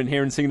instrument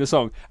here and singing a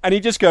song," and he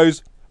just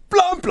goes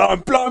blum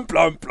blum blum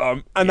blum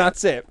blum, and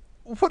that's it.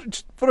 What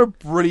a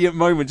brilliant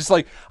moment! Just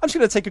like, I'm just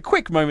gonna take a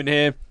quick moment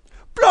here,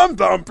 blum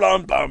blum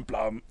blum blum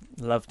blum.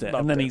 Loved it.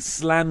 And then he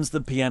slams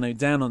the piano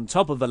down on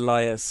top of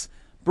Elias.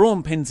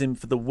 Braun pins him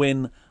for the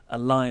win.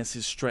 Elias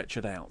is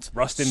stretchered out.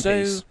 Rust in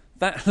peace. So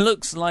that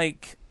looks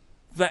like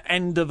the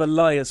end of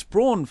Elias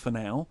Braun for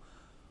now.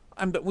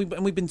 But we've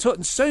been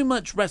talking so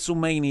much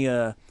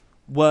WrestleMania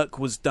work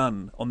was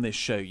done on this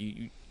show.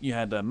 You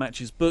had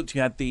matches booked.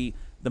 You had the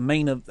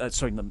main of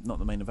not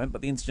the main event,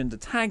 but the Intergender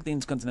Tag, the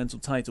Intercontinental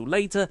title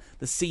later.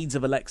 The seeds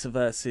of Alexa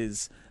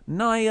versus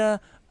Nia.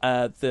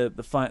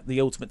 The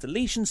Ultimate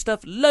Deletion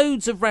stuff,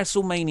 loads of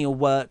WrestleMania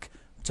work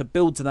to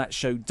build to that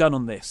show done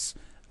on this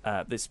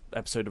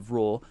episode of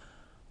Raw.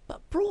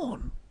 But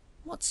Braun,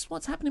 what's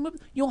happening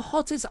with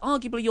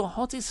arguably your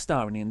hottest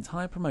star in the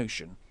entire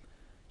promotion?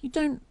 You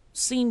don't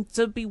seem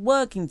to be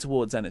working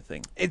towards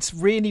anything. It's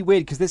really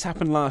weird because this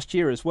happened last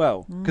year as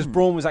well. Because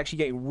Braun was actually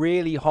getting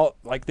really hot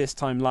like this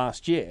time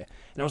last year.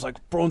 And I was like,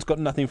 Braun's got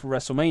nothing for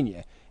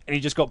WrestleMania. And he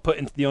just got put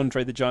into the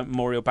Andre the Giant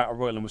Memorial Battle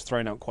Royal and was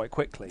thrown out quite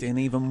quickly. Didn't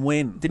even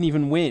win.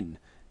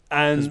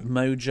 And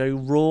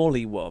Mojo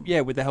Rawley won. yeah,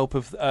 with the help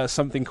of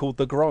something called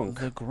the Gronk.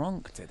 The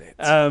Gronk did it.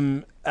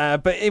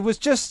 But it was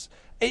just...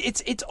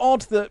 It's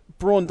odd that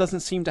Braun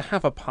doesn't seem to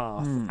have a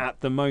path at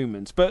the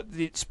moment. But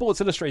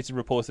Sports Illustrated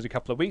reported a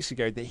couple of weeks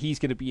ago that he's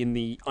going to be in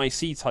the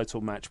IC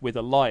title match with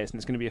Elias, and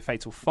it's going to be a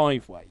fatal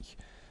 5-way.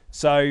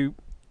 So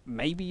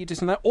maybe you do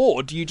something like that.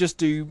 Or do you just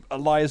do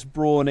Elias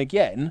Braun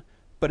again,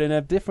 but in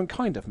a different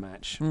kind of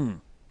match?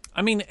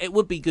 I mean, it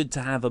would be good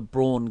to have a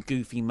Braun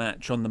Goofy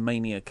match on the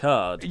Mania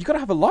card. You've got to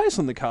have Elias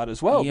on the card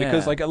as well, Yeah.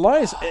 because like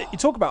Elias, you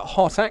talk about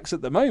hot acts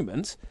at the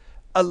moment.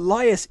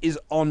 Elias is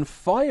on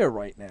fire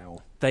right now.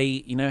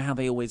 You know how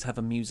they always have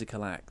a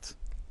musical act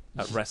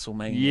at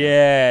WrestleMania?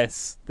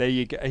 Yes, there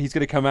you go. He's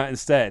going to come out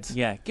instead.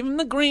 Yeah, give him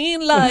the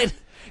green light.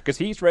 Because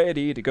he's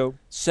ready to go.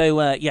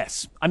 So,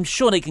 yes, I'm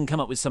sure they can come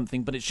up with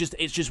something, but it's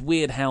just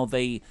weird how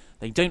they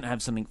don't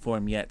have something for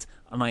him yet,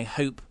 and I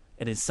hope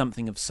it is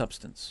something of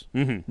substance,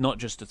 not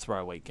just a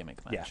throwaway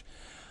gimmick match.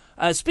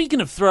 Yeah. Speaking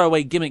of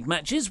throwaway gimmick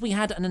matches, we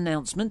had an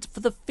announcement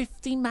for the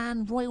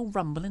 50-man Royal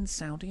Rumble in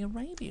Saudi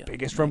Arabia.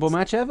 Biggest Rumble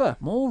match ever.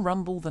 More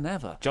Rumble than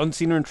ever. John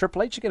Cena and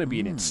Triple H are going to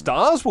be in it.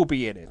 Stars will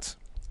be in it.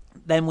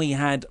 Then we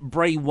had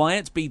Bray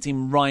Wyatt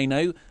beating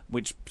Rhino,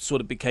 which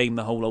sort of became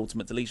the whole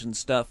Ultimate Deletion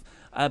stuff.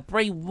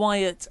 Bray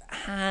Wyatt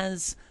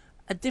has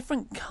a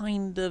different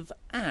kind of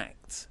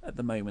act at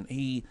the moment.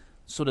 He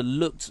sort of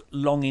looked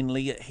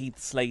longingly at Heath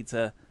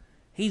Slater.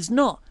 He's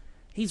not.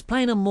 He's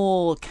playing a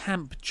more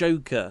camp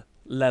Joker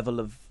level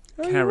of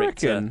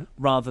character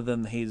rather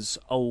than his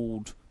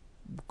old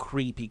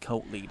creepy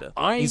cult leader.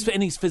 He's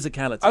in his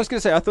physicality. I was going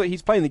to say, I thought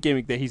he's playing the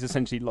gimmick that he's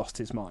essentially lost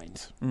his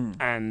mind.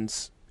 And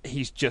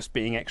he's just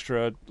being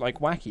extra, like,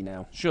 wacky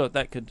now. Sure,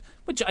 that could...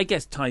 Which I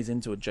guess ties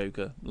into a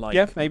Joker,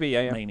 like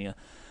Mania.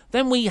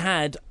 Then we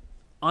had...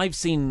 I've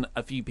seen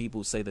a few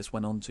people say this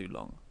went on too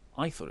long.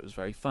 I thought it was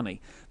very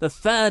funny. The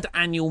 3rd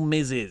annual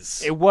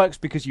Miz's. It works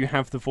because you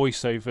have the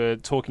voiceover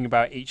talking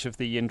about each of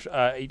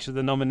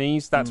the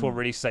nominees. That's what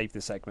really saved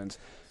the segment.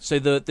 So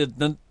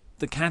the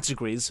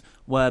categories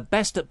were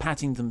best at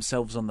patting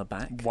themselves on the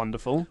back.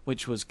 Wonderful.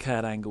 Which was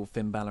Kurt Angle,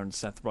 Finn Balor and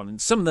Seth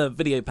Rollins. Some of the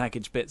video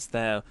package bits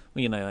there,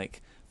 you know,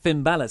 like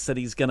Finn Balor said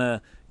he's going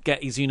to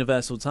get his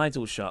Universal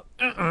title shot.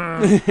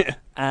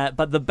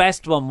 But the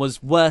best one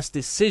was worst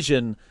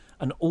decision,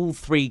 and all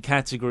three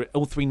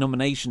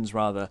nominations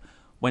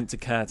went to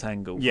Kurt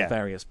Angle for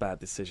various bad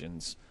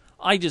decisions.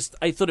 I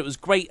thought it was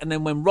great, and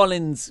then when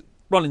Rollins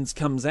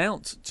comes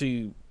out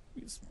to,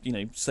 you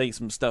know, say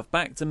some stuff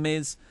back to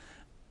Miz,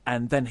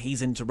 and then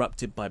he's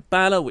interrupted by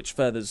Balor, which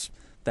furthers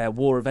their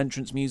War of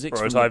Entrance music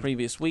from the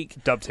previous week.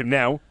 Dubbed him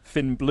now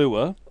Finn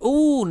Bluer.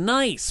 Oh,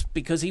 nice,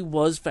 because he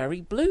was very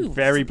blue.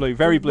 Very blue,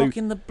 very blue.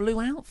 Rocking the blue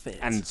outfit.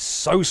 And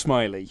so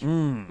smiley.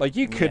 Like,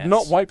 you could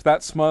not wipe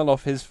that smile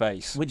off his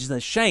face. Which is a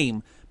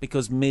shame,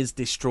 because Miz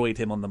destroyed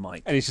him on the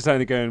mic. And he's just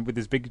only going with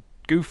this big,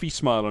 goofy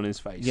smile on his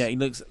face. Yeah, he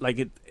looks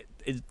like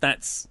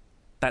that's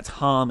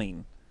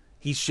harming.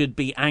 He should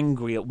be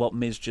angry at what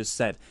Miz just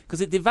said,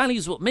 because it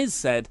devalues what Miz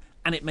said,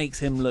 and it makes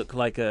him look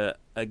like a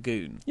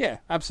goon. Yeah,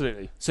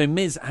 absolutely. So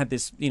Miz had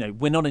this, you know,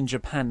 we're not in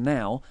Japan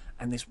now,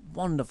 and this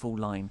wonderful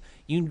line,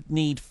 you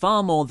need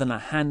far more than a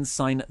hand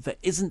sign that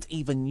isn't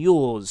even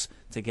yours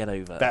to get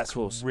over. That's, of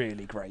course,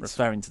 really great.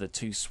 Referring to the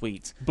Too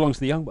Sweet. Belongs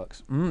to the Young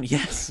Bucks.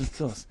 Yes, of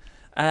course.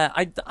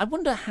 I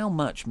wonder how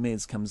much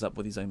Miz comes up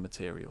with his own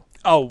material.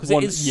 Oh, because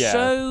it is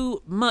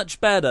so much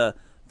better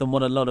than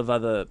what a lot of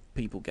other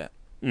people get.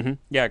 Mm-hmm.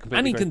 Yeah, completely.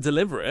 And he agree. can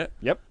deliver it.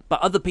 Yep.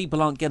 But other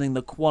people aren't getting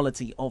the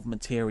quality of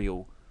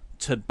material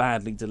to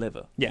badly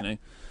deliver. Yeah. You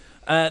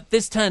know?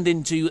 This turned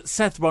into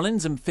Seth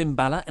Rollins and Finn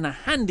Balor in a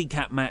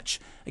handicap match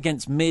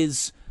against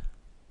Miz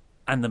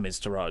and the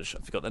Miztourage.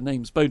 I forgot their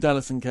names. Bo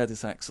Dallas and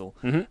Curtis Axel.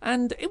 Mm-hmm.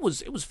 And it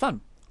was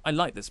fun. I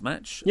liked this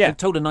match. Yeah. It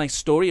told a nice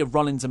story of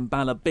Rollins and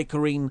Balor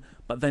bickering,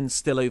 but then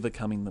still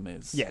overcoming the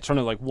Miz. Yeah, trying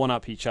to like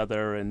one-up each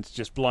other and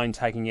just blind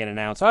tagging in and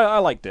out. I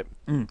liked it.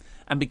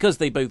 And because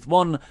they both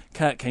won,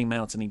 Kurt came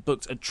out and he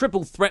booked a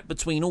triple threat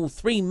between all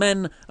three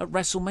men at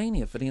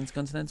WrestleMania for the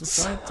Intercontinental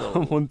title.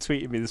 Someone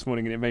tweeted me this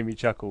morning and it made me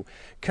chuckle.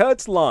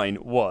 Kurt's line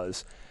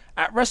was,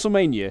 at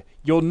WrestleMania,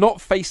 you're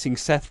not facing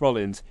Seth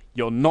Rollins,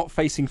 you're not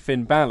facing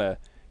Finn Balor,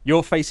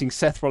 you're facing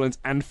Seth Rollins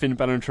and Finn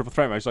Balor in triple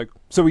threat match. Like,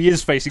 so he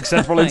is facing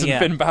Seth Rollins and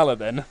Finn Balor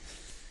then.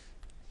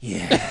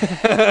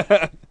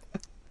 Yeah.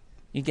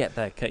 You get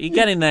there, Kurt. You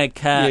get in there,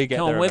 Kurt.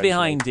 Come on, we're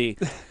behind you.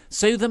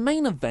 So the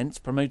main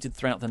event promoted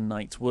throughout the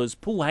night was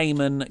Paul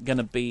Heyman going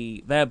to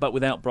be there, but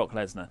without Brock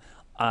Lesnar.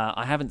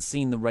 I haven't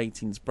seen the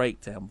ratings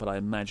breakdown, but I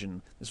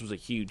imagine this was a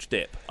huge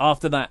dip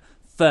after that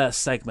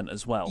first segment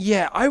as well.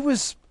 Yeah, I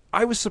was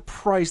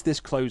surprised this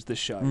closed the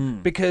show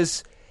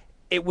because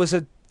it was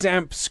a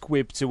damp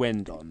squib to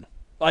end on.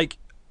 Like,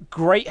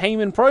 great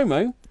Heyman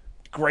promo,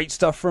 great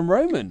stuff from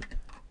Roman.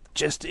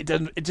 just it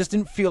just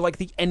didn't feel like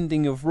the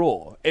ending of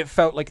Raw. It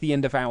felt like the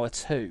end of hour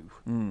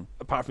 2.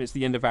 Apart from it's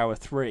the end of hour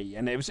 3,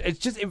 and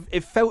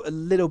it felt a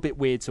little bit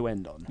weird to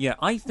end on. Yeah,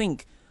 I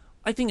think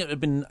it would have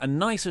been a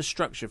nicer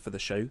structure for the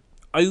show,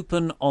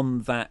 open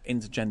on that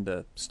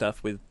intergender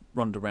stuff with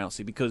Ronda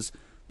Rousey, because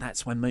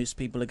that's when most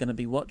people are going to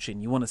be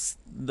watching. You want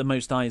the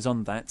most eyes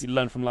on that. You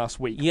learned from last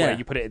week where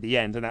you put it at the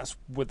end, and that's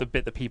the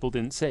bit that people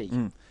didn't see.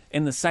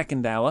 In the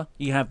second hour,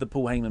 you have the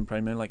Paul Heyman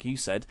promo, like you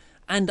said,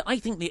 and I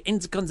think the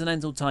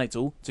Intercontinental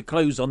title, to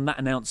close on that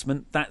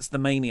announcement, that's the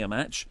Mania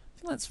match. I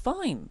think that's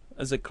fine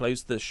as a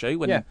close to the show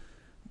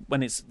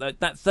when it's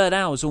that third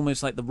hour is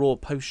almost like the Raw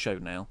post show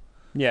now.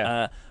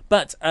 Yeah.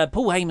 But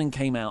Paul Heyman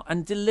came out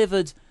and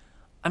delivered.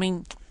 I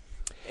mean,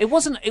 it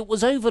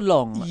was over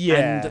long,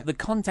 and the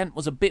content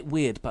was a bit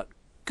weird, but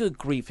good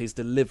grief, his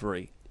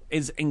delivery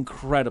is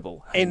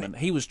incredible. Heyman.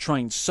 He was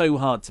trying so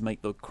hard to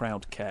make the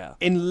crowd care.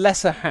 In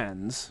lesser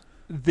hands,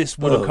 this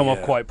would have come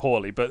off quite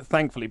poorly, but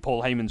thankfully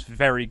Paul Heyman's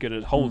very good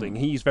at holding.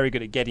 He's very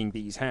good at getting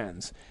these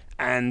hands,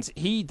 and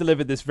he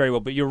delivered this very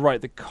well. But you're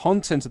right, the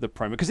content of the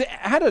promo, because it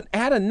had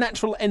a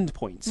natural end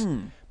point,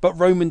 but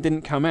Roman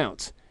didn't come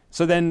out.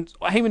 So then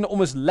Heyman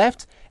almost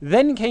left,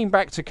 then came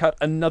back to cut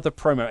another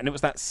promo, and it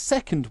was that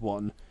second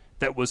one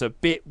that was a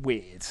bit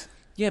weird.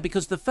 Yeah,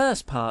 because the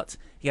first part,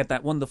 he had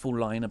that wonderful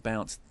line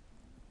about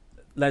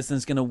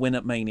Lesnar's going to win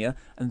at Mania,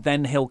 and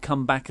then he'll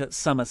come back at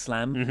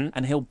SummerSlam,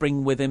 and he'll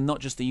bring with him not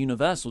just the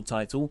Universal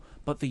title,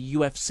 but the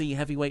UFC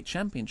Heavyweight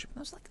Championship. And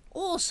I was like,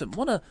 awesome!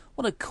 What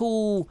a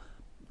cool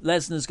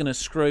Lesnar's going to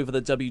screw over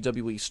the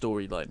WWE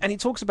storyline. And he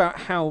talks about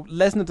how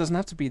Lesnar doesn't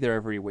have to be there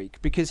every week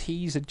because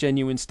he's a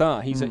genuine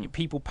star.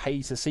 People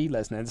pay to see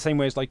Lesnar. In the same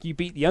way as like you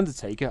beat The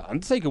Undertaker.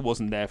 Undertaker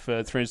wasn't there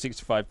for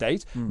 365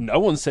 days. No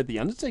one said The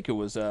Undertaker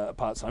was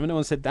part-time. No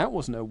one said that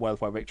wasn't a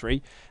worthwhile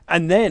victory.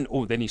 And then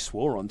he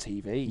swore on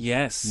TV.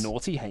 Yes.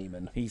 Naughty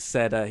Heyman. He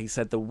said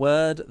the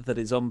word that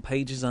is on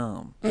Paige's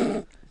arm.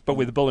 But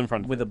with a bull in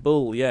front of him. With a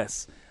bull,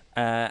 yes.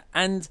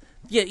 And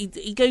yeah,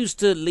 he goes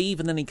to leave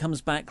and then he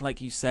comes back,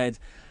 like you said.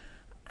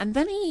 And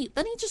then he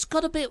just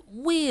got a bit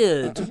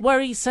weird,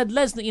 where he said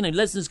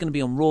Lesnar's going to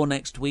be on Raw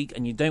next week,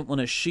 and you don't want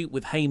to shoot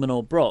with Heyman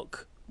or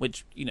Brock,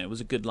 which was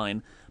a good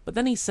line. But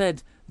then he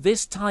said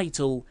this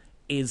title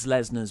is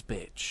Lesnar's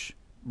bitch,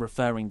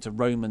 referring to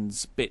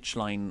Roman's bitch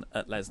line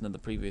at Lesnar the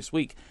previous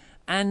week,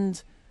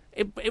 and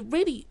it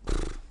really,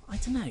 I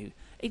don't know,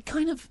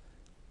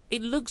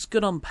 it looks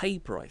good on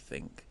paper, I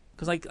think,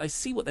 because I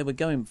see what they were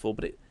going for,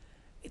 but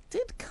it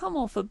did come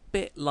off a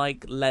bit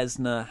like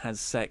Lesnar has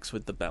sex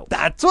with the belt.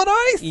 That's what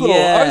I thought.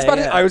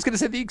 Yeah, I was going to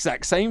say the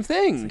exact same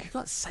thing. Like, you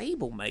got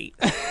Sable, mate.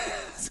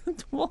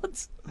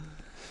 What?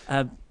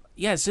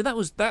 So that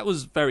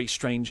was very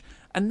strange.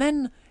 And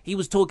then he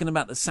was talking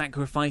about the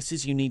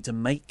sacrifices you need to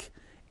make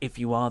if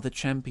you are the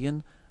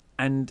champion.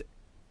 And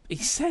he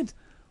said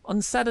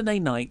on Saturday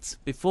night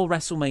before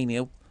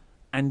WrestleMania,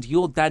 and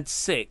your dad's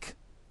sick,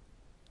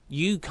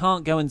 you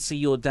can't go and see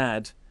your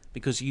dad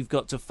because you've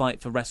got to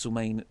fight for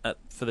WrestleMania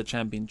for the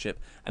championship,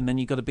 and then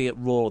you've got to be at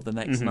Raw the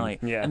next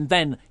night. Yeah. And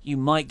then you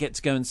might get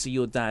to go and see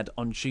your dad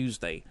on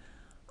Tuesday.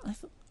 I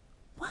thought,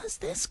 where's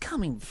this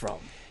coming from?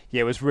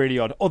 Yeah, it was really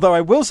odd. Although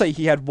I will say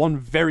he had one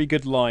very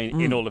good line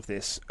in all of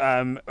this.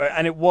 And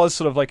it was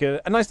sort of like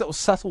a nice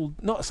little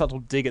not a subtle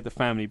dig at the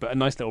family, but a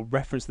nice little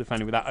reference to the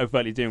family without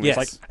overtly doing it. Yes.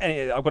 It's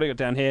like, I've got it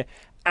down here.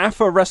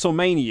 After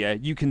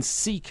WrestleMania, you can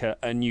seek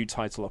a new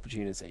title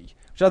opportunity.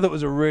 Which I thought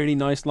was a really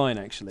nice line,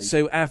 actually.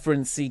 So Aphra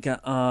and Sika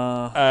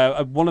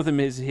are... one of them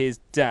is his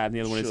dad, and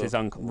the other one is his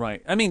uncle.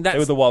 Right. I mean, they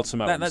were the Wild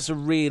Samoans. That's a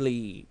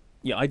really...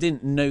 Yeah, I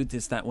didn't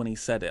notice that when he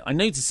said it. I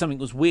noticed something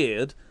was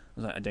weird. I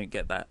was like, I don't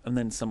get that. And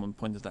then someone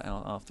pointed that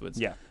out afterwards.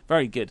 Yeah.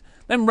 Very good.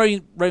 Then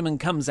Roman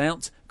comes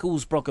out,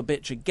 calls Brock a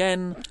bitch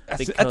again.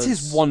 That's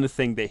his one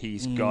thing that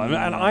he's got.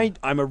 And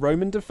I'm a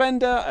Roman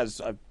defender, as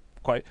I've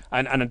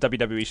and a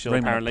WWE shield,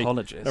 apparently.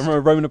 Apologist. A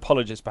Roman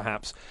apologist,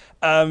 perhaps.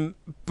 But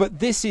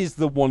this is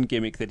the one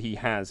gimmick that he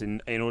has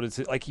in order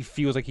to, like, he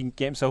feels like he can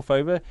get himself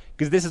over,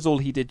 because this is all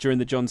he did during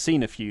the John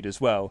Cena feud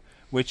as well,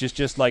 which is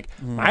just like,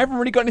 I haven't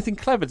really got anything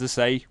clever to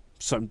say,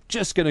 so I'm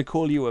just going to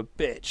call you a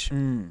bitch.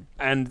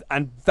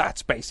 And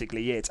that's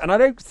basically it. And I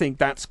don't think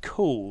that's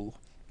cool.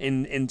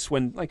 In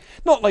when, like,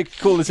 not like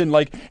cool as in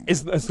like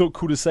it's not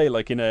cool to say,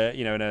 like, in a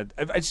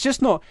it's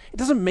just not, it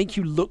doesn't make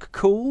you look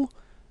cool.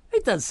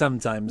 It does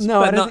sometimes.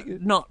 No, but I don't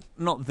think...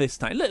 not this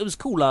time. Look, it was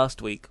cool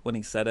last week when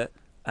he said it.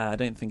 I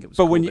don't think it was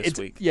cool this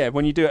week. Yeah,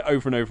 when you do it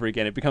over and over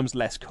again, it becomes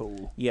less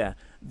cool. Yeah.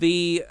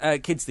 The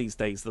kids these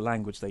days, the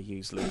language they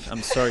use, Luke,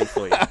 I'm sorry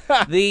for you.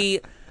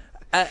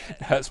 It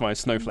hurts my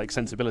snowflake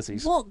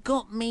sensibilities. What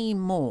got me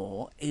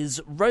more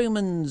is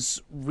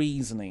Roman's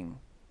reasoning.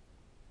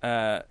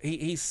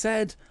 He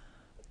said,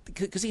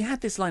 because he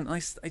had this line, I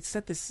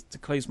said this to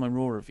close my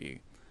Raw review,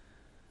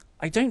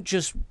 I don't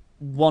just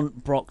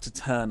want Brock to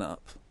turn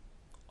up.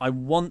 I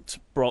want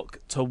Brock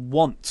to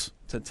want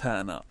to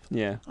turn up.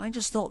 Yeah. I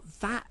just thought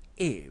that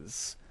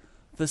is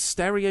the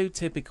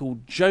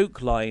stereotypical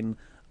joke line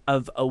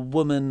of a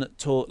woman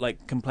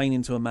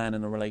complaining to a man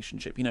in a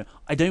relationship.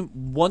 I don't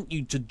want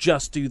you to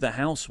just do the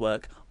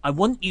housework. I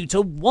want you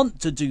to want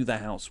to do the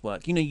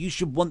housework. You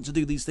should want to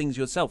do these things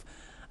yourself.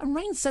 And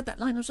Rain said that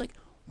line. I was like,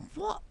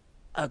 what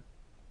a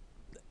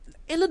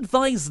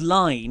ill-advised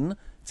line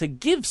to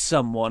give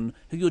someone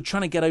who you're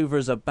trying to get over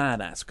as a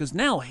badass. Because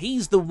now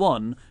he's the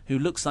one who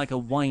looks like a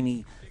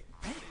whiny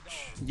bitch.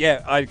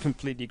 Yeah, I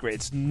completely agree.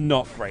 It's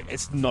not great.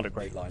 It's not a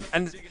great line.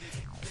 And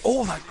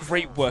all that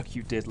great work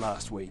you did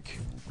last week,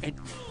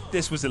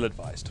 this was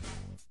ill-advised.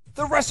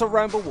 The Wrestle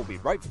Ramble will be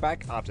right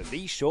back after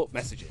these short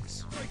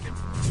messages.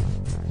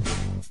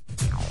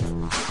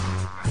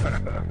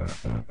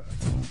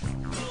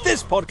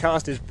 This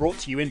podcast is brought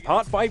to you in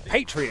part by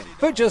Patreon.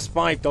 For just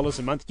 $5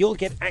 a month, you'll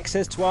get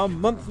access to our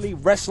monthly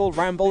Wrestle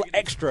Ramble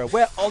Extra,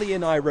 where Ollie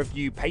and I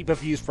review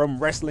pay-per-views from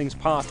wrestling's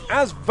past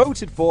as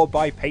voted for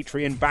by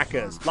Patreon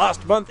backers.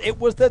 Last month, it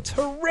was the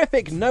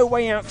terrific No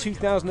Way Out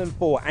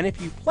 2004, and if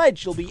you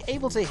pledge, you'll be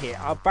able to hear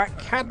our back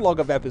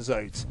catalogue of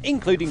episodes,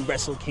 including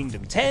Wrestle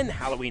Kingdom 10,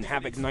 Halloween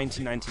Havoc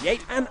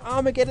 1998, and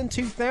Armageddon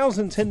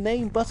 2000, to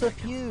name but a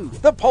few.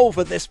 The poll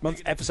for this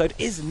month's episode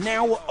is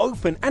now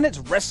open, and it's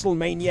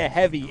WrestleMania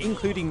heavy,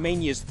 including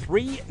Manias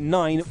 3,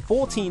 9,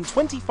 14,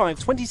 25,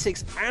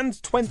 26,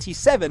 and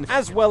 27,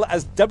 as well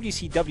as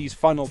WCW's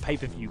final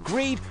pay-per-view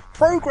Greed,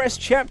 Progress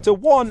Chapter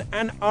 1,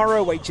 and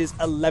ROH's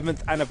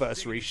 11th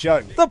anniversary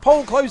show. The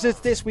poll closes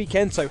this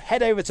weekend, so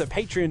head over to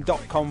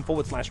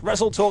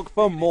patreon.com/WrestleTalk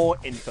for more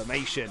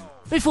information.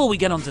 Before we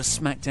get on to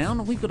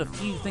SmackDown, we've got a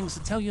few things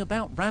to tell you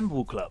about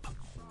Ramble Club.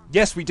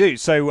 Yes, we do.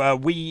 So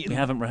we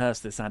haven't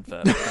rehearsed this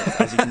advert,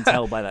 as you can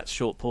tell by that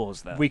short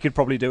pause there. We could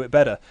probably do it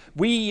better.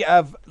 We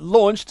have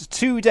launched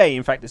today,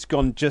 in fact, it's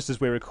gone just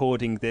as we're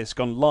recording this,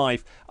 gone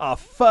live, our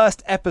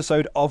first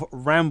episode of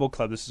Ramble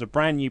Club. This is a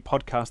brand new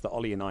podcast that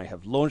Ollie and I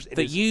have launched.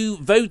 You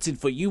voted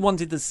for. You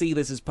wanted to see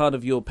this as part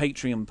of your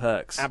Patreon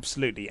perks.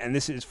 Absolutely. And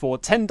this is for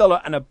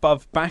 $10 and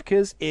above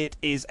backers. It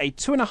is a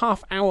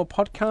 2.5-hour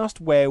podcast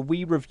where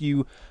we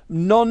review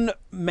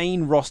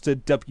non-main roster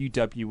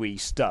WWE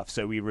stuff.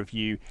 So we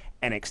review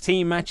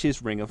NXT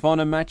matches, Ring of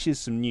Honor matches,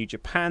 some New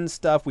Japan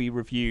stuff. We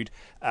reviewed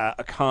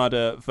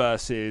Okada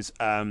versus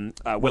Will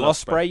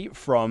Ospreay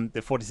from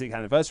the 46th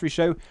anniversary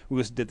show. We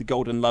also did the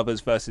Golden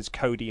Lovers versus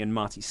Cody and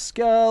Marty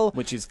Scurll,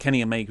 which is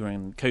Kenny Omega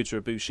and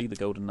Kota Ibushi, the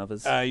Golden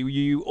Lovers.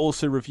 You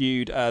also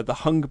reviewed the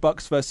Hung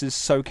Bucks versus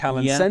SoCal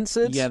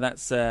Uncensored. Yeah,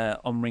 that's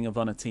on Ring of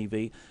Honor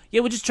TV.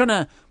 Yeah, we're just trying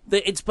to.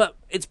 It's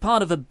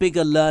part of a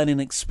bigger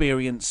learning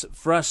experience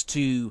for us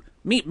to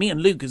me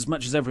and Luke, as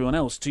much as everyone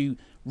else, to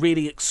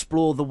really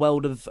explore the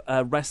world of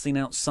wrestling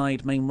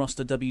outside main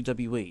roster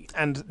WWE.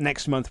 And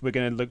next month we're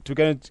going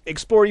to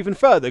explore even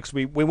further, because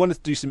we wanted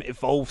to do some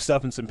Evolve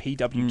stuff and some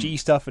PWG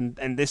stuff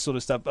and this sort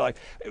of stuff. But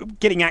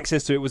getting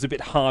access to it was a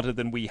bit harder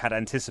than we had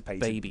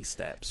anticipated. Baby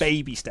steps.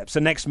 So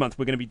next month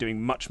we're going to be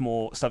doing much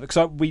more stuff.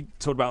 Because we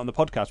talked about on the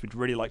podcast, we'd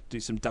really like to do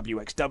some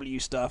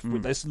WXW stuff.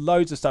 There's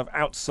loads of stuff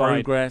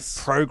outside.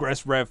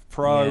 Progress, Rev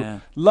Pro. Yeah.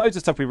 Loads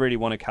of stuff we really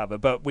want to cover.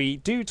 But we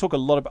do talk a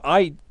lot about...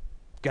 I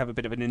have a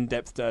bit of an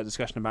in-depth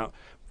discussion about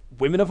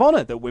Women of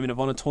Honor, the Women of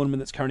Honor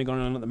tournament that's currently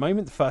going on at the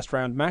moment, the first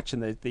round match,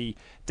 and the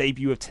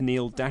debut of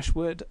Tennille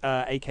Dashwood,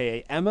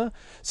 aka Emma.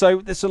 So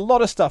there's a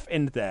lot of stuff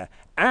in there.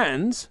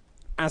 And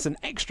as an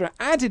extra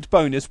added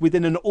bonus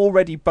within an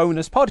already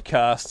bonus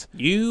podcast,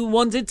 you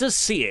wanted to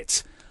see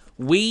it.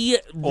 We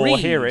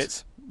hear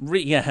it.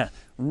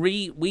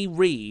 We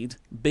read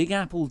Big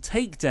Apple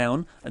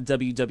Takedown, a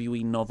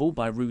WWE novel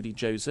by Rudy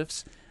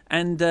Josephs,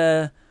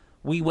 and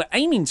we were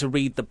aiming to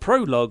read the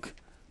prologue,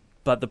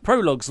 but the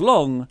prologue's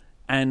long,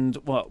 and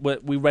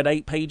we read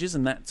 8 pages,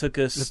 and that took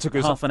us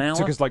half an hour. It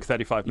took us like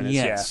 35 minutes,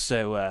 yeah.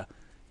 So,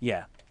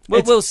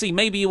 we'll see.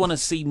 Maybe you want to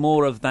see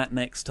more of that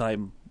next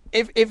time.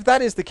 If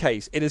that is the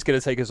case, it is going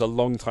to take us a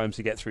long time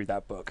to get through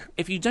that book.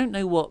 If you don't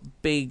know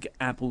what Big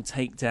Apple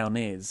Takedown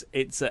is,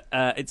 it's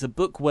a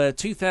book where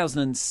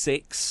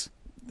 2006,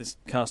 this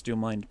cast your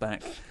mind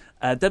back,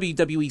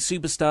 WWE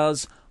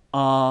superstars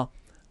are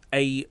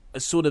a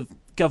sort of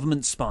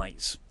government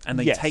spies, and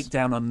they take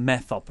down a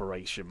meth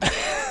operation.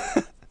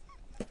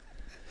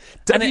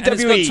 And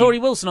it's got Tori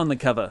Wilson on the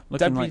cover.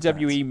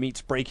 WWE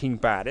meets Breaking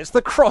Bad. It's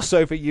the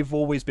crossover you've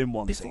always been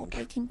wanting. Before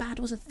Breaking Bad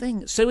was a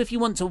thing. So if you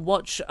want to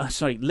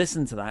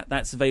listen to that,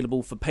 that's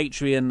available for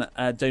Patreon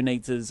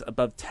donators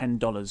above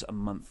 $10 a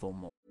month or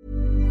more.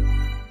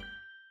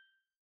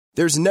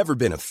 There's never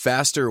been a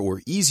faster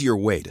or easier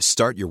way to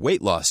start your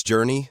weight loss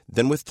journey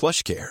than with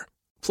PlushCare.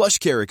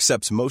 PlushCare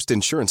accepts most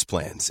insurance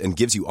plans and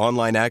gives you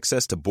online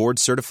access to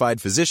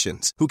board-certified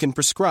physicians who can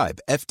prescribe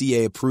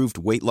FDA-approved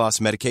weight loss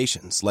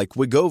medications like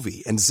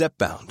Wegovy and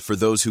Zepbound for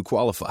those who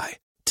qualify.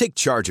 Take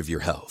charge of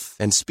your health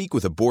and speak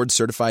with a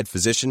board-certified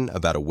physician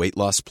about a weight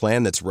loss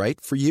plan that's right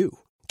for you.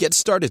 Get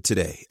started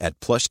today at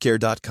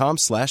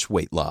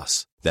plushcare.com/weight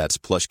loss. That's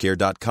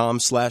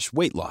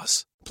plushcare.com/weight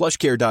loss.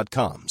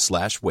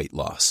 PlushCare.com/weight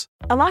loss.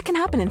 A lot can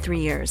happen in 3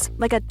 years,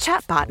 like a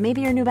chatbot may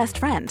be your new best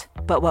friend.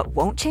 But what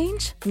won't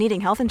change?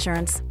 Needing health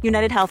insurance.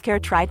 United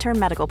Healthcare Tri-Term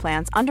Medical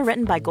Plans,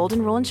 underwritten by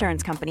Golden Rule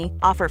Insurance Company,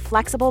 offer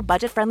flexible,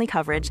 budget-friendly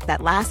coverage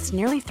that lasts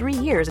nearly 3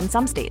 years in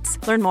some states.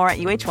 Learn more at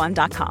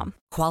uh1.com.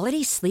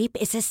 Quality sleep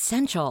is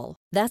essential.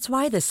 That's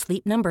why the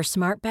Sleep Number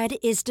Smart Bed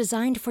is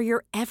designed for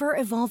your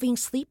ever-evolving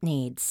sleep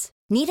needs.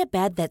 Need a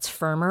bed that's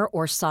firmer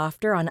or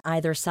softer on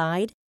either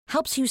side?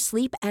 Helps you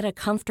sleep at a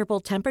comfortable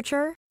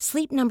temperature?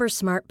 Sleep Number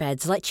Smart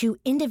Beds let you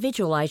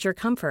individualize your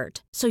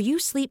comfort, so you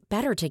sleep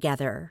better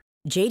together.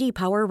 J.D.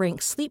 Power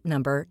ranks Sleep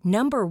Number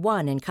number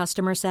 1 in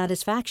customer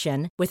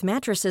satisfaction with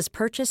mattresses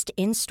purchased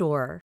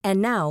in-store.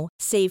 And now,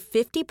 save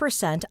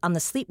 50% on the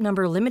Sleep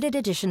Number Limited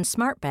Edition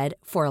Smart Bed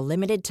for a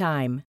limited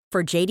time.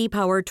 For J.D.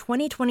 Power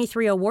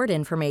 2023 award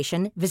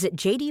information, visit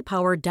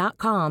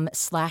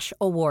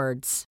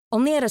jdpower.com/awards.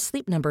 Only at a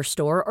Sleep Number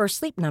store or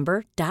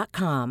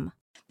sleepnumber.com.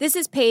 This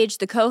is Paige,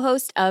 the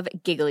co-host of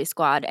Giggly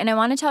Squad, and I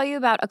want to tell you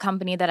about a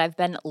company that I've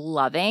been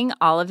loving,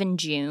 Olive &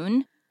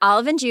 June.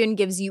 Olive & June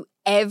gives you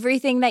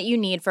everything that you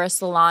need for a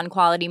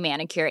salon-quality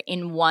manicure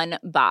in one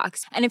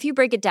box. And if you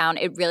break it down,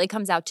 it really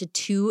comes out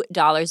to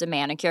 $2 a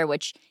manicure,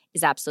 which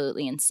is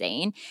absolutely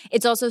insane.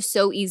 It's also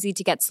so easy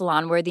to get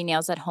salon-worthy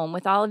nails at home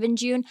with Olive &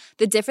 June.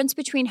 The difference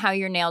between how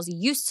your nails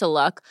used to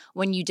look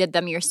when you did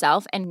them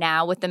yourself and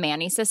now with the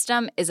Mani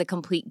system is a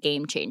complete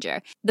game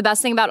changer. The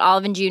best thing about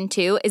Olive & June,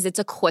 too, is it's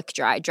a quick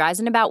dry. Dries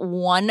in about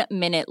 1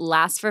 minute,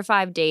 lasts for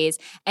 5 days,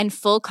 and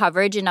full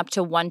coverage in up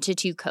to 1 to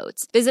 2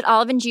 coats. Visit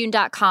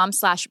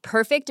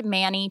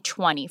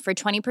oliveandjune.com/perfectmani20 for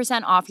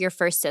 20% off your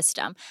first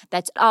system.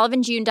 That's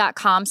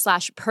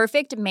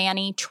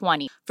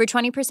oliveandjune.com/perfectmani20 for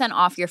 20%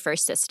 off your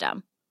first system.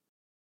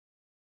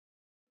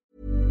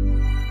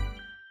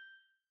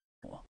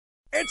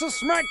 It's a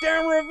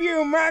SmackDown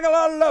review, Maggle.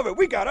 I love it.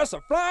 We got us a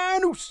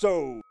flying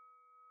Uso.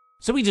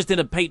 So we just did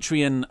a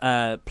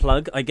Patreon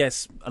plug. I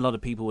guess a lot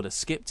of people would have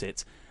skipped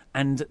it.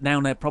 And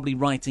now they're probably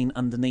writing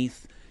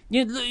underneath,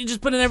 you're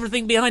just putting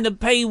everything behind a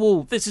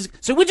paywall.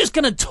 So we're just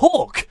going to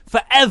talk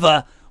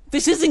forever.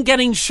 This isn't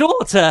getting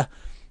shorter.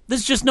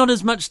 There's just not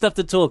as much stuff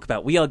to talk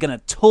about. We are going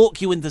to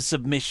talk you into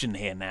submission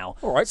here now.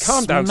 All right,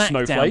 calm down,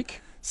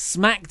 Snowflake.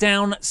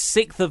 SmackDown,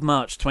 6th of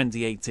March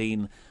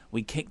 2018.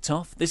 We kicked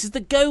off. This is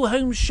the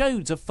go-home show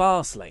to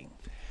Fastlane.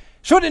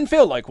 Sure didn't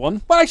feel like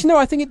one. Well, actually, no,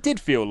 I think it did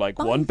feel like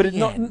one. But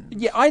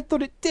I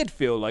thought it did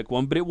feel like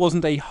one, but it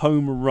wasn't a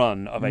home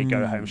run of a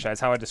go-home show.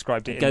 That's how I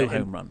described it.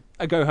 Go-home run.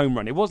 A go-home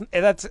run. It wasn't.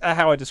 That's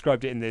how I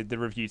described it in the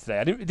review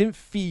today. It didn't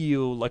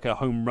feel like a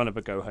home run of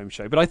a go-home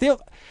show. But I feel,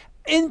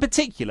 in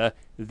particular,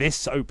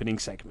 this opening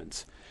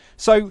segment.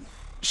 So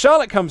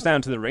Charlotte comes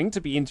down to the ring to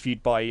be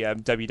interviewed by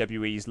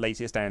WWE's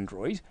latest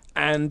android,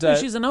 and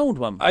she's an old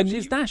one.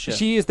 She's Dasha.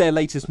 She is their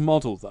latest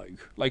model, though.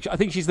 Like, I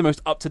think she's the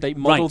most up-to-date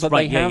model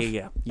they have.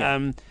 Yeah.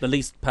 The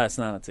least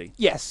personality.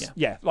 Yes,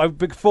 yeah. Like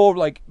before,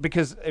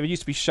 because it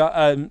used to be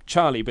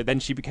Charlie, but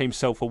then she became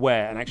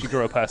self-aware and actually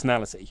grew a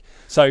personality.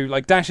 So,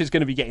 like, Dasha's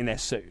going to be getting there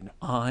soon.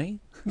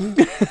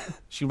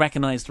 She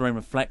recognised her own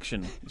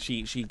reflection.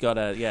 She got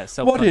a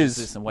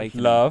self-consciousness and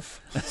awakening.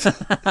 Love?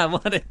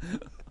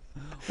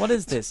 What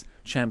is this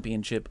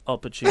championship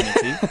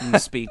opportunity you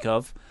speak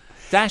of?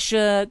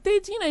 Dasha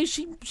did,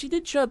 she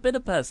did show a bit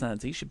of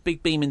personality. She had a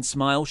big beaming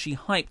smile. She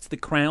hyped the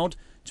crowd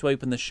to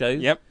open the show.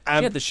 Yep.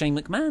 She had the Shane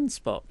McMahon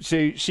spot.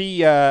 So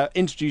she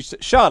introduced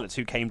Charlotte,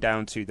 who came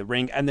down to the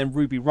ring, and then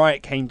Ruby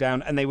Riott came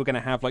down, and they were going to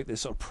have like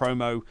this sort of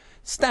promo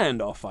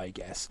standoff, I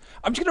guess.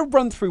 I'm just going to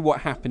run through what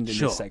happened in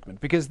this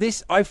segment, because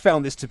I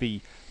found this to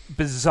be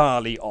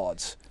bizarrely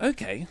odd.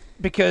 Okay.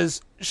 Because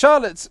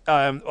Charlotte,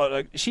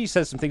 she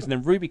says some things, and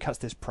then Ruby cuts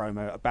this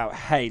promo about,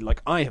 hey,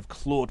 like, I have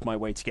clawed my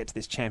way to get to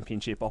this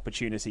championship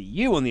opportunity.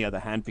 You, on the other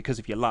hand, because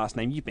of your last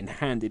name, you've been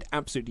handed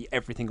absolutely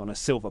everything on a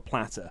silver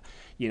platter.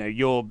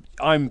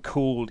 I'm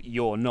cool,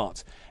 you're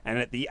not. And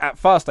at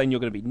Fastlane, you're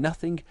going to be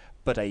nothing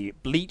but a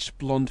bleached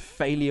blonde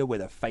failure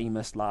with a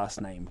famous last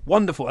name.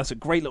 Wonderful. That's a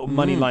great little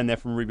money line there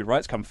from Ruby Riott.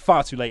 It's come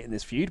far too late in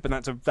this feud,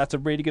 but that's a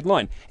really good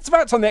line. It's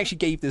about time they actually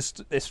gave this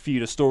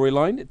feud a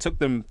storyline. It took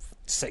them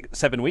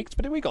 7 weeks,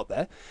 but we got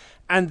there.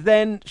 And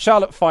then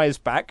Charlotte fires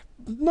back,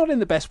 not in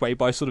the best way,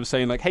 by sort of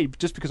saying, like, hey,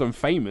 just because I'm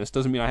famous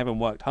doesn't mean I haven't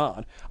worked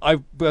hard.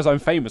 Because I'm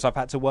famous, I've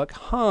had to work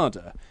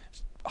harder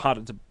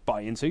to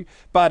buy into,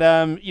 but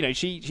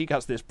she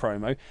cuts this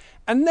promo,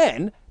 and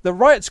then the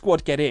Riot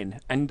Squad get in,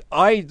 and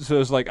I sort of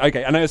was like,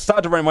 okay, and I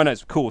started to write my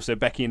notes. Cool, so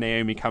Becky and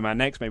Naomi come out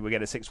next, maybe we'll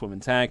get a 6-woman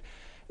tag.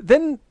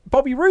 Then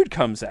Bobby Roode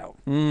comes out,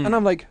 and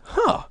I'm like,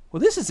 well,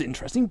 this is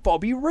interesting.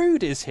 Bobby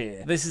Roode is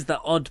here. This is the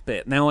odd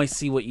bit. Now I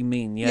see what you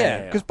mean.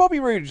 Yeah, because Bobby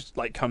Roode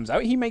comes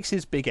out, he makes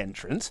his big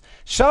entrance.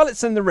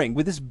 Charlotte's in the ring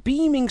with this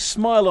beaming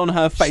smile on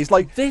her face,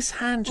 like this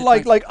hand,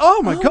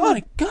 oh my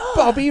god,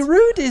 Bobby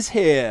Roode is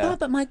here. Oh,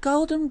 but my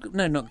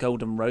not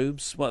golden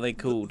robes. What are they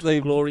called?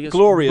 Glorious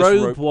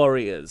robe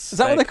warriors. Is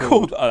that what they're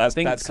called? Oh, that's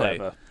so.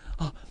 clever.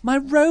 Oh, my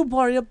robe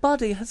warrior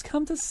buddy has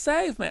come to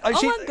save me. Oh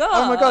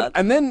my god.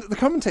 And then the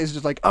commentators are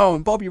just like,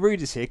 and Bobby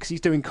Roode is here because he's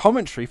doing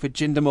commentary for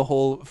Jinder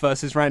Mahal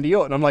versus Randy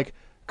Orton. I'm like,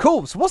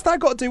 cool, so what's that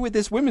got to do with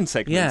this women's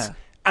segment? Yeah.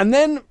 And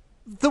then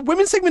the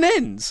women's segment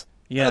ends.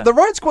 Yeah. The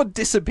Riot Squad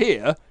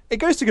disappear. It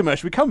goes to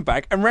commercial. We come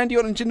back, and Randy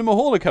Orton and Jinder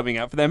Mahal are coming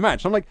out for their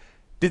match. I'm like,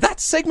 did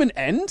that segment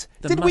end?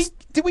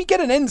 Did we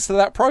get an end to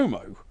that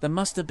promo? There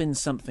must have been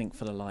something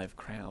for the live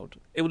crowd.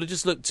 It would have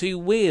just looked too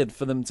weird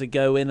for them to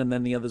go in and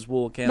then the others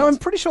walk out. No, I'm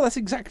pretty sure that's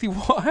exactly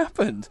what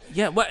happened.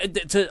 Yeah, well,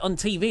 on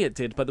TV it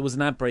did, but there was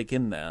an ad break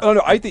in there. Oh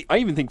no, I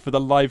even think for the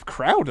live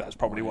crowd that's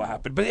probably what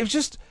happened. But it was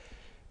just,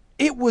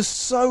 it was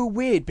so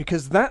weird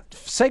because that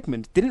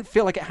segment didn't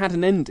feel like it had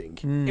an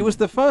ending. It was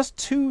the first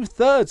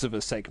 2/3 of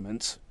a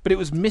segment, but it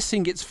was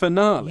missing its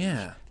finale.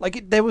 Yeah.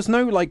 Like there was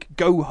no like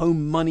go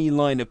home money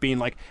line of being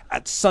like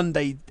at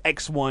Sunday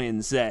X, Y,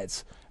 and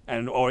Z,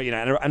 and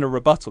a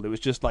rebuttal. It was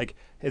just like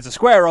it's a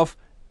square off,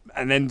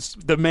 and then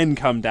the men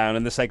come down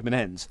and the segment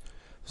ends.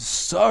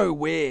 So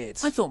weird.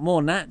 I thought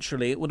more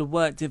naturally it would have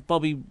worked if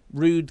Bobby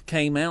Roode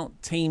came out,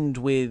 teamed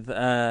with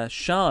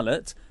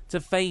Charlotte to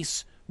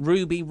face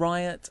Ruby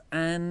Riott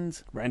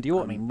and Randy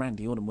Orton. I mean,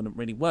 Randy Orton wouldn't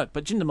really work,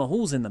 but Jinder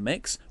Mahal's in the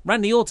mix.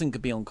 Randy Orton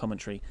could be on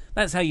commentary.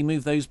 That's how you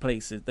move those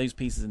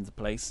pieces into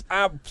place.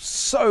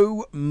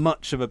 So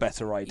much of a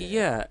better idea.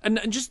 Yeah, and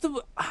just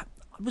I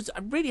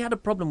really had a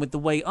problem with the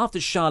way after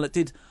Charlotte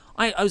did.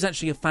 I was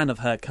actually a fan of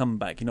her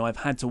comeback. I've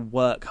had to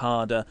work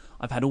harder.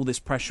 I've had all this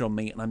pressure on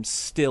me, and I'm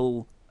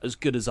still as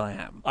good as I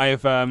am. I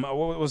have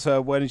what was her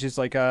word? She's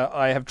like,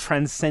 I have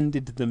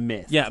transcended the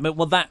myth. Yeah,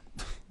 but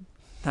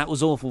that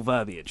was awful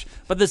verbiage.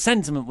 But the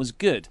sentiment was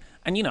good.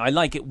 And, I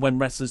like it when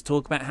wrestlers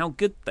talk about how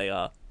good they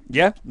are.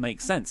 Yeah.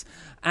 Makes sense.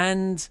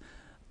 And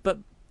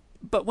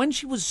but when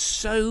she was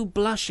so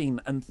blushing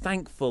and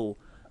thankful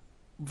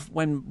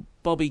when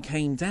Bobby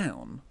came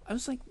down, I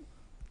was like,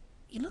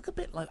 you look a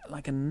bit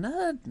like a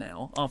nerd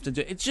now after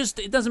doing it. It's just,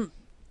 it doesn't,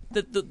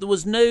 there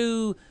was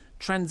no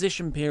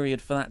transition period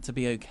for that to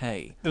be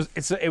okay.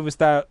 It was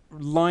that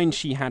line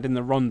she had in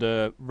the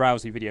Ronda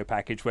Rousey video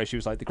package where she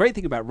was like, the great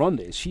thing about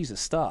Ronda is she's a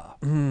star.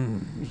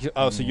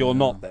 Oh, so you're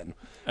not then?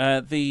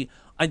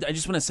 I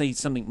just want to say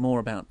something more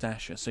about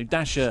Dasha. So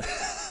Dasha,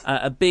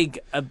 a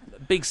big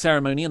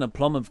ceremony and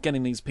aplomb of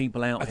getting these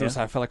people out here.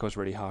 I felt like I was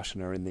really harsh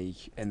on her in the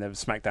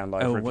SmackDown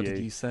Live review. What did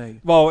you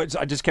say? Well,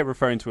 I just kept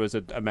referring to her as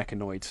a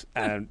mechanoid,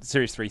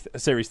 Series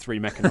 3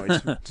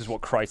 mechanoid, which is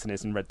what Crichton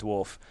is in Red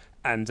Dwarf.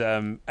 And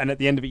at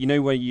the end of it,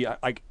 where you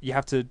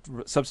have to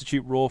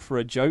substitute Raw for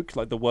a joke,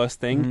 like the worst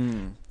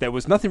thing. There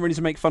was nothing really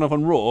to make fun of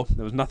on Raw.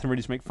 There was nothing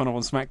really to make fun of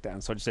on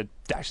SmackDown. So I just said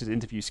Dash's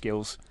interview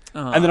skills,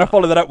 and then I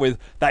followed that up with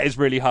that is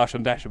really harsh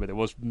on Dasha, but there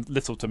was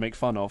little to make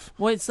fun of.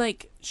 Well, it's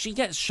like she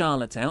gets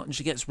Charlotte out and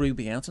she gets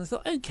Ruby out, and I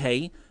thought,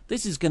 okay,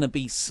 this is going to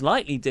be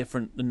slightly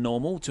different than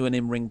normal to an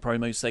in-ring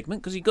promo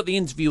segment because you've got the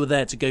interviewer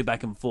there to go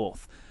back and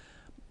forth.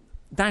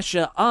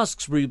 Dasha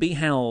asks Ruby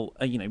how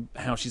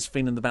she's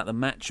feeling about the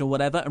match or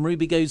whatever, and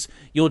Ruby goes,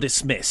 "You're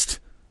dismissed,"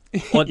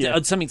 or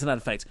something to that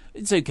effect.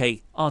 It's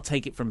okay, I'll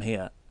take it from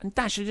here. And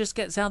Dasha just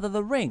gets out of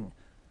the ring.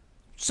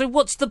 So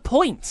what's the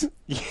point?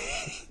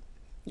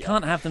 You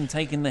can't have them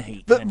taking the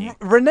heat, But can you?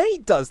 Renee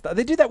does that.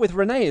 They do that with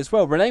Renee as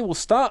well. Renee will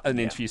start an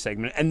interview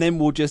segment and then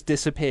will just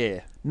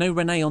disappear. No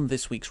Renee on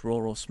this week's Raw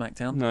or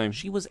SmackDown. No.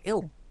 She was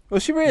ill.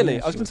 Was she really?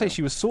 Yeah, I was going to say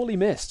she was sorely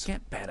missed.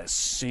 Get better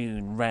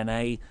soon,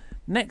 Renee.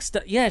 Next,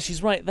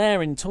 she's right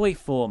there in toy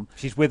form.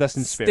 She's with us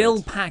in spirit.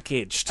 Still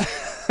packaged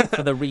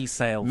for the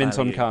resale Mint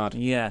value. on card.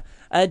 Yeah.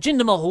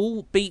 Jinder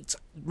Mahal beat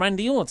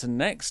Randy Orton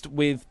next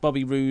with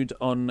Bobby Roode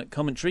on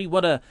commentary.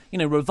 What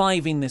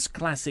reviving this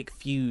classic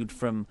feud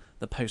from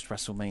the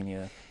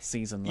post-WrestleMania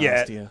season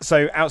last year.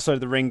 So outside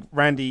of the ring,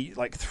 Randy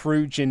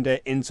threw Jinder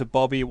into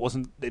Bobby.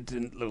 It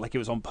didn't look like it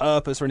was on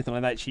purpose or anything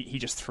like that. He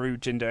just threw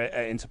Jinder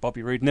into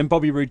Bobby Roode. And then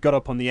Bobby Roode got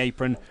up on the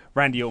apron.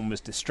 Randy Orton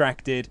was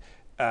distracted.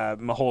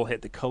 Mahal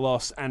hit the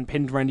Colossus and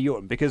pinned Randy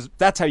Orton, because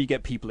that's how you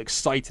get people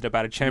excited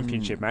about a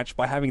championship match,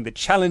 by having the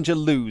challenger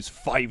lose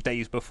 5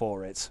 days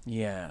before it.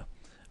 Yeah.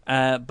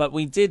 But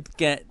we did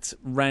get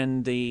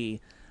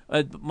Randy...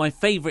 my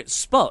favourite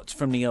spot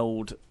from the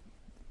old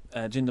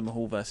Jinder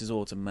Mahal versus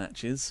Orton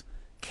matches,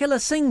 Killer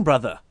Singh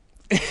brother.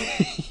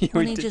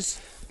 When he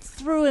just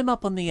threw him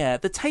up on the air.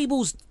 The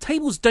tables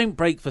don't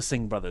break for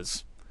Singh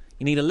brothers.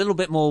 You need a little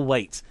bit more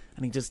weight.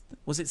 And he just...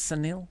 Was it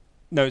Sunil?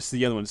 No, it's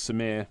the other one,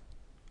 Samir.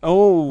 I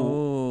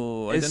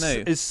don't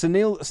know. Is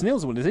Sunil's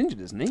the one who's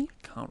injured, isn't he?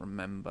 Can't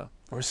remember.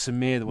 Or is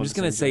Samir the one? I'm just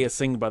going to say a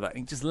Singh brother.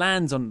 He just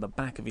lands on the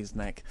back of his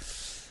neck.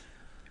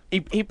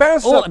 He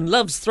bounced Orton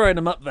loves throwing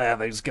them up there,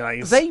 those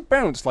guys. They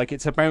bounce like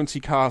it's a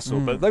bouncy castle,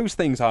 but those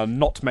things are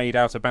not made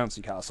out of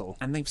bouncy castle.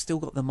 And they've still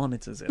got the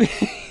monitors in.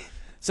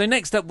 So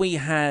next up we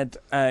had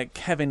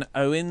Kevin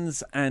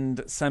Owens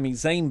and Sami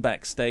Zayn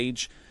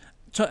backstage.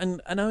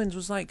 And Owens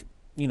was like,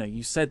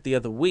 you said the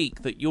other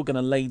week that you're going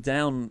to lay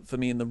down for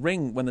me in the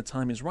ring when the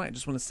time is right. I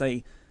just want to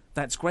say,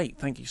 that's great.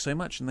 Thank you so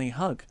much. And they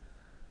hug.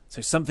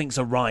 So something's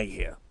awry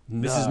here.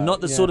 This is not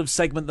the sort of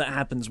segment that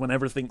happens when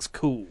everything's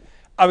cool.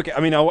 Okay,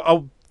 I mean,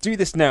 I'll do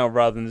this now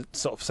rather than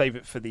sort of save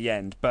it for the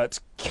end, but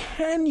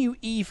can you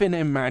even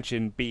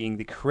imagine being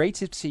the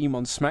creative team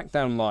on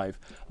SmackDown Live,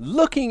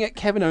 looking at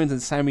Kevin Owens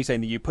and Sami Zayn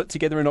that you put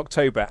together in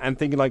October and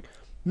thinking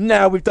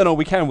now we've done all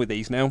we can with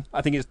these now.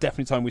 I think it's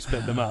definitely time we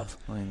split them up.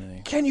 I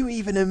know. Can you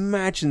even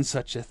imagine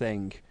such a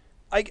thing?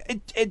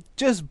 It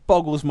just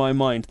boggles my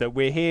mind that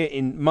we're here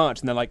in March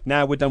and they're like,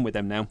 nah, we're done with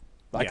them now.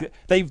 Like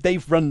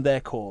they've run their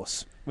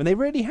course when they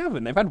really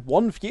haven't. They've had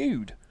one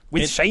feud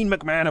with Shane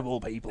McMahon of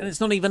all people, and it's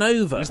not even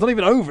over. It's not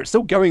even over. It's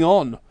still going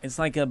on. It's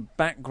like a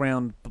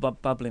background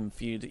bubbling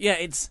feud. Yeah,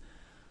 it's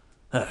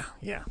a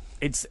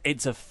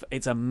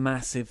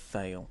massive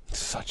fail.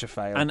 Such a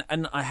fail.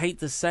 And I hate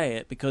to say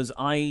it because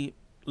I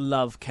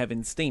love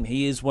Kevin Steen.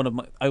 He is one of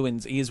my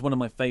He is one of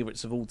my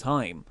favourites of all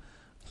time.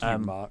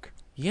 Mark.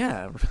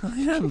 Yeah,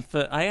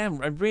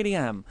 I really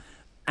am.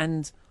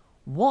 And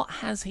what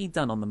has he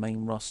done on the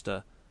main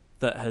roster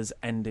that has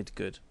ended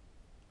good?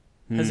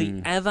 Has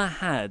he ever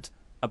had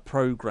a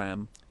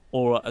program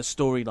or a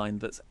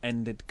storyline that's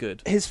ended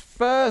good? His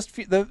first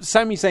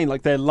Sami Zayn,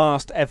 like their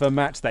last ever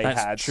match had.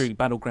 That's true.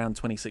 Battleground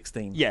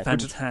 2016. Yeah,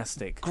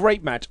 fantastic.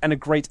 Great match and a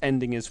great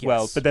ending as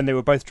well. But then they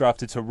were both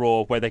drafted to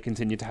Raw, where they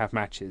continued to have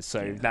matches.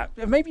 So that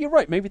maybe you're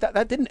right. Maybe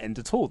that didn't end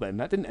at all. Then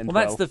that didn't end.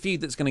 Well, that's the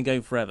feud that's going to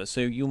go forever. So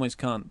you almost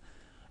can't.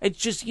 It's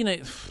just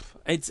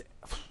it's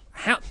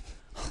how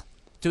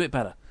do it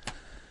better.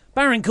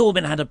 Baron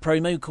Corbin had a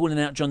promo calling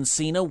out John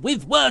Cena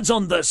with words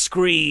on the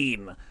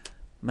screen.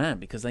 Man,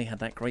 because they had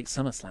that great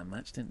SummerSlam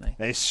match, didn't they?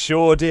 They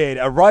sure did.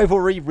 A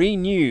rivalry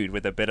renewed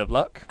with a bit of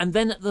luck. And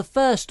then the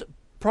first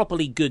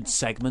properly good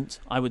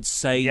segment, I would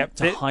say,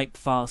 to hype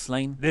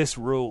Fastlane. This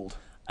ruled.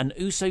 An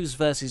Usos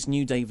versus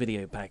New Day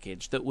video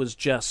package that was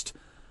just,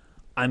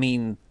 I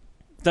mean,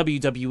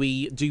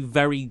 WWE do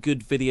very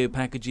good video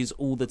packages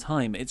all the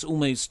time. It's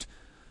almost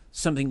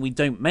something we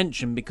don't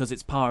mention because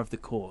it's par of the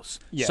course.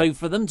 Yeah. So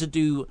for them to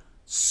do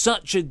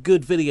such a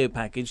good video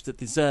package that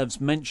deserves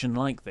mention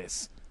like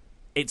this,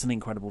 it's an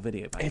incredible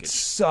video package. It's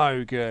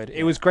so good.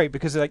 It was great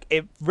because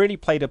it really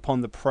played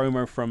upon the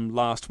promo from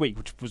last week,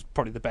 which was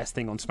probably the best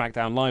thing on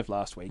SmackDown Live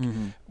last week.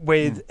 And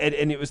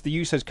it was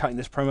the Usos cutting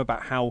this promo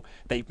about how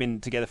they've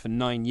been together for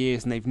 9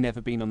 years and they've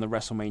never been on the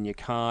WrestleMania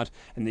card.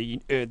 And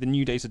the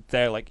New Days are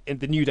there,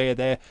 the New Day are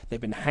there.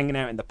 They've been hanging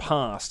out in the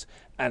past,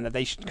 and that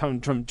they should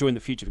come and join the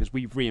future because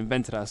we've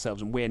reinvented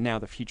ourselves and we're now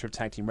the future of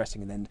tag team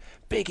wrestling. And then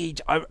Big E,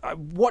 I'm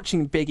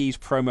watching Big E's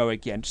promo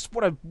again. Just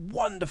what a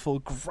wonderful,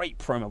 great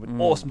promo with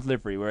awesome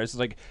delivery. Whereas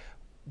it's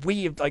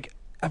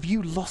have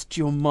you lost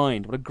your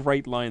mind? What a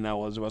great line that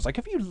was. It was like,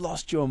 have you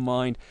lost your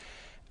mind?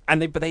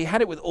 And they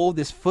had it with all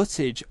this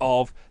footage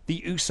of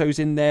the Usos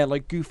in their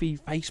goofy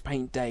face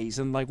paint days,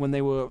 and when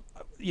they were,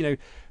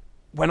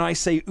 when I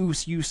say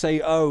Us, you say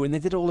oh, and they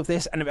did all of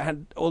this, and it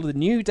had all of the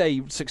New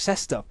Day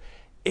success stuff.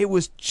 It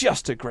was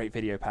just a great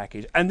video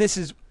package. And this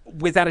is,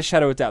 without a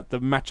shadow of doubt, the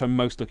match I'm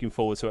most looking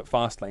forward to at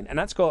Fastlane. And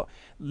that's got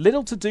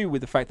little to do with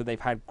the fact that they've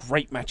had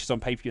great matches on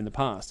pay-per-view in the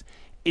past.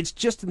 It's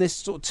just in this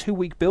sort of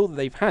 2-week build that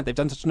they've had. They've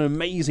done such an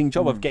amazing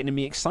job of getting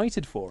me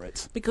excited for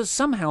it. Because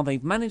somehow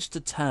they've managed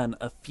to turn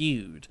a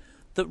feud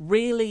that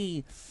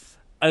really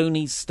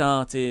only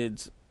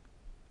started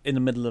in the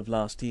middle of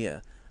last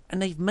year.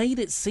 And they've made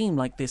it seem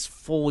like this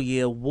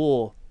 4-year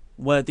war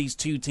where these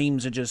two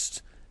teams are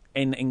just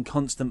in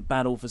constant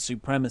battle for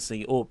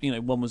supremacy, or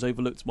one was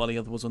overlooked while the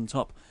other was on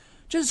top.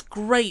 Just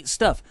great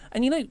stuff.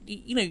 And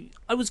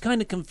I was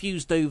kind of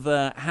confused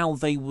over how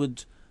they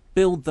would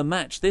build the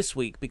match this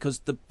week because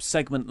the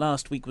segment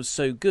last week was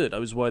so good. I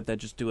was worried they'd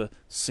just do a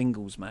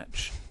singles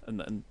match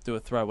and do a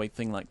throwaway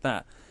thing like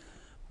that.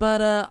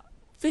 But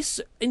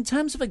this, in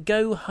terms of a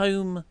go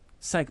home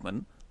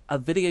segment, a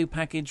video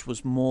package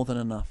was more than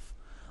enough.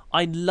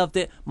 I loved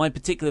it. My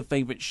particular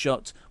favourite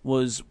shot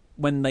was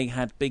when they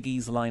had Big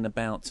E's line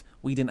about,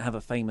 we didn't have a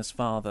famous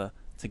father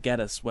to get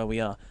us where we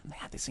are. And they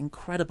had this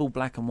incredible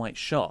black and white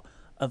shot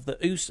of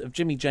of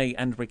Jimmy J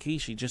and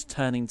Rikishi just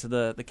turning to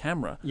the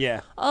camera.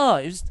 Yeah. Oh,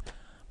 it was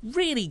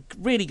really,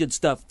 really good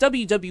stuff.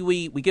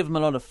 WWE, we give them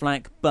a lot of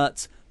flack,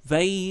 but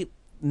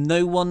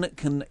no one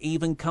can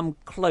even come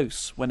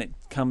close when it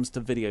comes to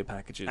video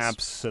packages.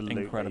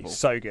 Absolutely. Incredible.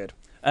 So good.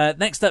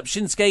 Next up,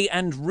 Shinsuke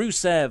and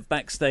Rusev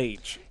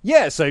backstage.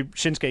 Yeah, so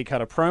Shinsuke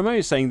cut a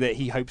promo saying that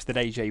he hopes that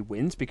AJ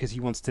wins because he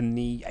wants to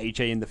knee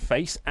AJ in the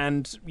face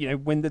and,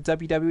 win the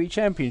WWE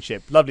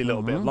Championship. Lovely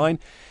little bit of line.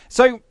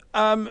 So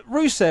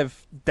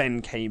Rusev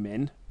then came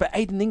in, but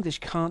Aiden English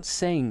can't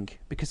sing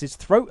because his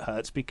throat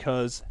hurts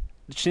because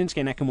Shinsuke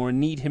and Nakamura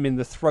need him in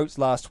the throats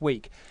last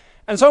week.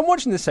 And so I'm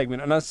watching this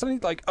segment and I suddenly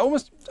I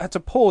almost had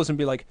to pause and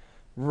be like,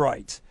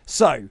 right,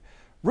 so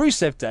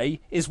Rusev Day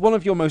is one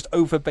of your most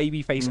over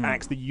babyface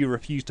acts that you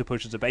refuse to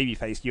push as a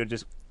babyface. You're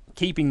just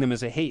keeping them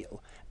as a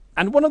heel.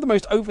 And one of the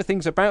most over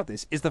things about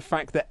this is the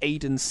fact that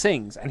Aiden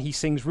sings, and he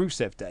sings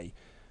Rusev Day.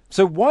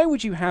 So why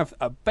would you have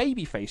a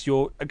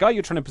babyface, a guy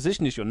you're trying to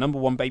position as your number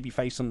one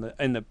babyface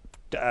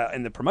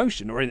in the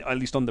promotion, or at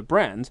least on the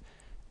brand,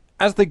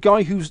 as the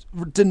guy who's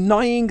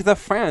denying the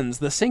fans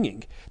the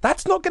singing?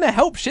 That's not going to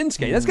help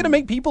Shinsuke. That's going to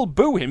make people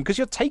boo him because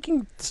you're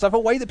taking stuff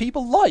away that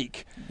people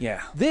like.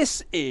 Yeah.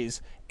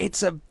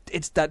 It's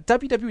that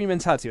WWE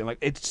mentality. And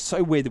it's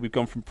so weird that we've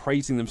gone from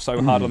praising them so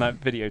hard on that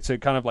video to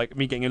kind of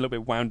me getting a little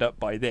bit wound up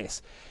by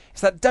this.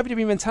 It's that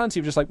WWE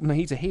mentality of just no,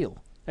 he's a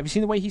heel. Have you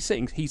seen the way he's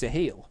sitting? He's a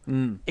heel.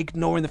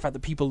 Ignoring the fact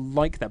that people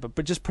like that,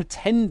 but just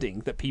pretending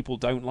that people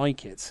don't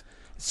like it.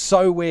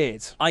 So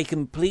weird. I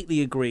completely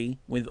agree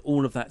with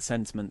all of that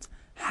sentiment.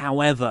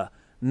 However,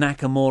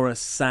 Nakamura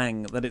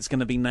sang that it's going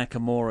to be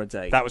Nakamura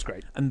Day. That was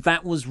great. And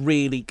that was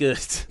really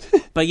good.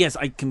 But yes,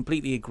 I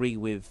completely agree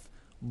with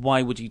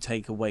why would you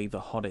take away the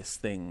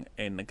hottest thing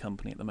in the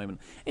company at the moment.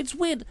 It's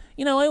weird.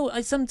 You know, I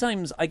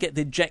sometimes I get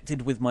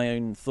dejected with my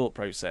own thought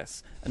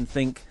process and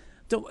think,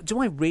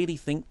 do I really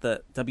think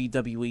that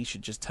WWE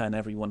should just turn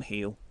everyone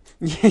heel?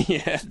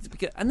 Yeah.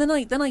 And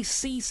then I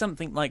see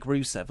something like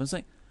Rusev. I was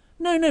like,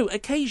 no,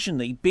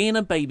 occasionally being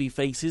a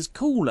babyface is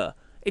cooler.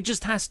 It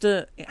just has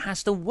to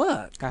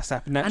work. It has to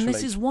happen naturally. And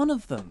this is one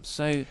of them.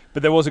 So,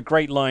 but there was a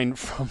great line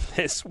from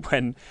this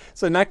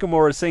so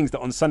Nakamura sings that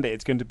on Sunday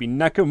it's going to be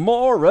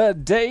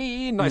Nakamura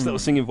Day. Nice little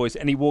singing voice.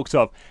 And he walks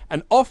off.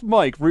 And off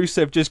mic,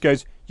 Rusev just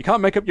goes, "You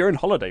can't make up your own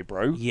holiday,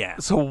 bro." Yeah.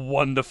 It's a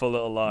wonderful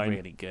little line.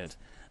 Really good.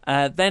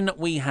 Then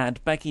we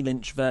had Becky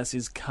Lynch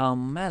versus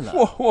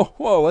Carmella.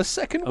 Whoa, a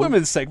second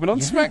women's segment on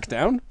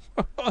SmackDown?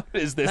 What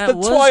is this? That The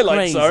was Twilight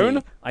crazy.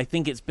 Zone? I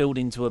think it's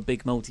building to a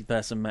big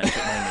multi-person match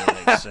at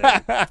Mania,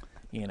 so,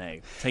 you know,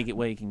 take it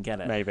where you can get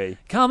it. Maybe.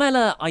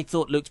 Carmella, I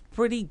thought, looked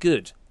pretty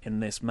good in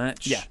this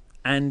match. Yeah.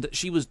 And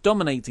she was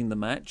dominating the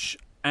match,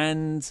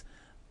 and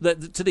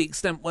to the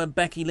extent where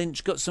Becky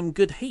Lynch got some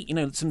good heat, you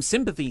know, some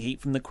sympathy heat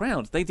from the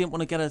crowd. They didn't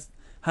want to get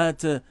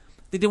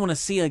they didn't want to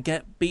see her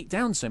get beat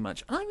down so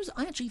much. I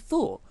actually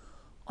thought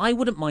I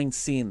wouldn't mind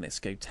seeing this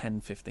go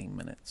 10-15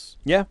 minutes.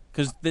 Yeah.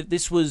 Because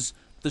this was...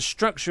 The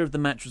structure of the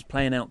match was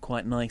playing out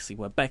quite nicely,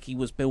 where Becky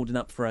was building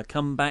up for her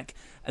comeback,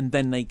 and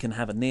then they can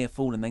have a near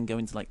fall and then go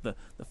into like the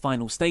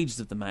final stages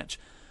of the match.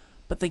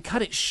 But they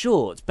cut it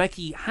short.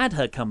 Becky had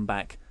her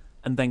comeback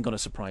and then got a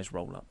surprise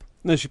roll-up.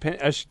 No, she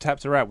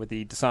tapped her out with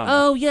the disarm.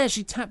 Oh, yeah,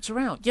 she tapped her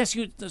out. Yes,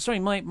 sorry,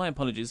 my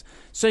apologies.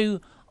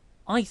 So,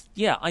 I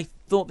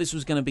thought this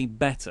was going to be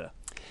better.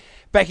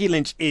 Becky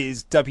Lynch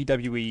is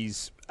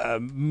WWE's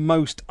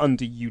most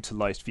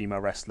underutilized female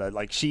wrestler.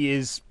 Like, she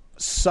is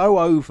so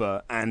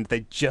over, and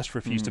they just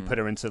refuse to put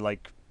her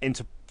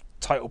into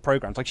title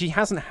programs. Like, she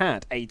hasn't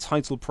had a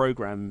title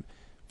program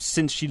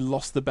since she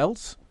lost the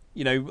belt,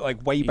 you know,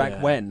 like way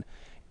back when.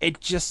 It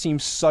just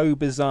seems so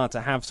bizarre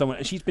to have someone,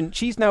 and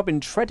she's now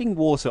been treading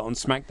water on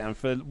SmackDown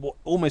for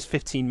almost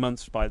 15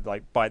 months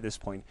by this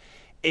point.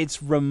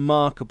 It's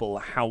remarkable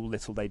how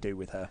little they do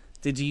with her.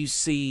 Did you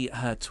see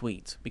her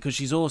tweet? Because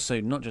she's also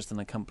not just an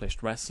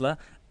accomplished wrestler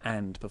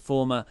and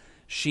performer,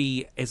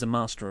 she is a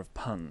master of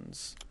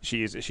puns.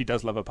 She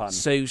does love a pun.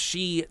 So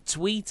she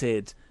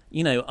tweeted,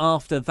 you know,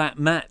 after that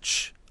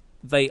match,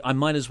 I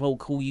might as well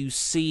call you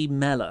C.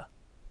 Mella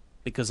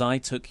because I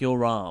took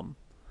your arm.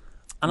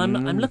 And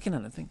I'm looking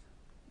at it and think,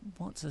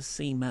 what's a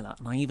C. Mella?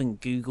 And I even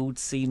Googled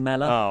C.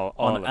 Mella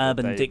on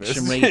Urban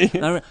Dictionary.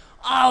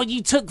 Oh,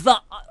 you took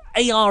the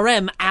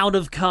ARM out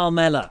of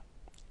Carmella.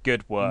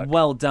 Good work.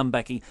 Well done,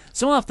 Becky.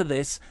 So after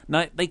this,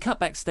 now they cut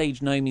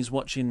backstage. Naomi's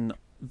watching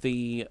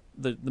the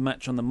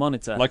match on the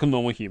monitor. Like a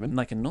normal human.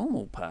 Like a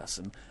normal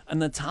person. And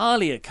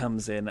Natalya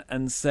comes in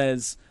and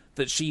says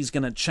that she's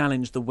going to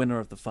challenge the winner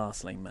of the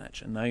Fastlane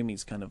match. And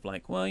Naomi's kind of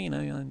like, well, you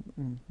know,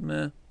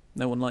 no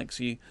one likes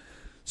you.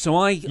 So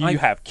I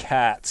have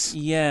cats.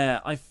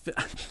 Yeah.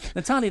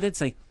 Natalya did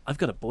say, I've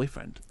got a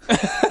boyfriend,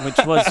 which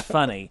was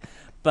funny.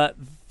 But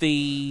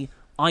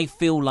I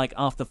feel like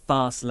after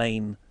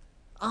Fastlane,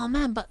 oh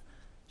man, but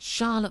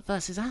Charlotte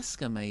versus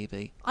Asuka,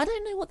 maybe. I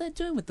don't know what they're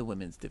doing with the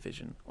women's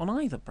division on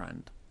either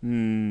brand.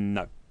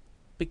 No.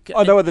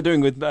 I know what they're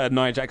doing with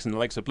Nia Jax and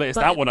Alexa Bliss.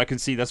 That one I can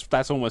see.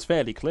 That's almost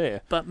fairly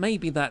clear. But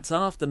maybe that's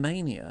after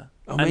Mania.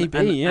 Oh, maybe,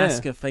 yeah.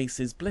 Asuka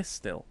faces Bliss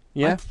still.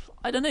 Yeah.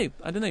 I don't know.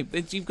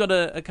 You've got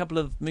a couple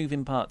of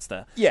moving parts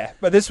there. Yeah,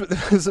 but there's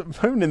a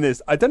moment in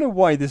this. I don't know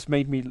why this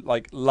made me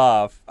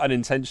laugh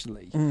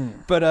unintentionally.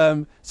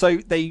 But so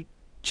they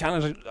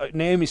challenge.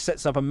 Naomi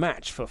sets up a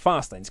match for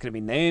Fastlane. It's going to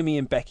be Naomi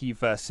and Becky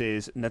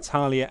versus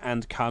Natalya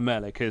and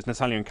Carmella, because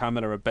Natalya and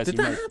Carmella are busy.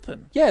 Did that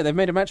happen? Yeah, they've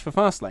made a match for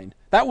Fastlane.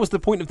 That was the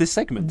point of this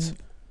segment.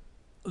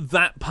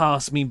 That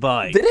passed me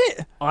by. Did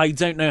it? I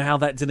don't know how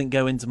that didn't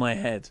go into my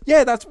head.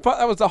 Yeah, that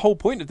was the whole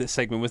point of this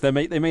segment. Was they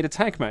made a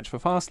tag match for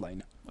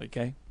Fastlane.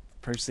 Okay,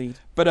 proceed.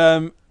 But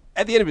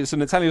at the end of it, so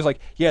Natalya was like,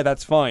 "Yeah,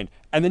 that's fine,"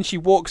 and then she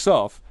walks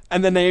off,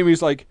 and then Naomi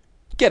was like,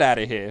 "Get out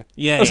of here."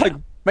 Yeah, I was like,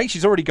 "Mate,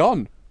 she's already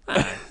gone."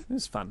 It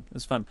was fun.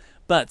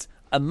 But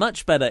a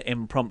much better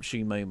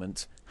impromptu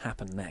moment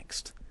happened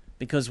next,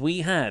 because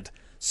we had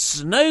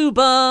Snow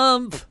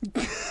Bump.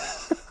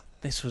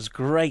 This was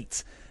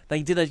great.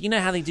 They did you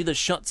know how they do the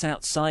shots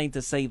outside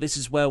to say this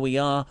is where we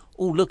are?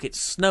 Oh, look, it's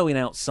snowing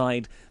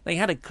outside. They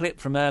had a clip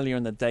from earlier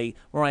in the day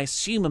where I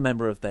assume a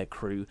member of their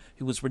crew,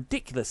 who was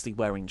ridiculously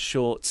wearing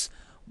shorts,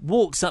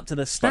 walks up to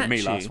the statue. Like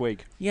me last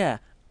week. Yeah,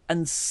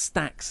 and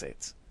stacks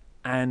it.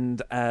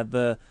 And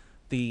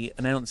the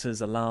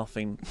announcers are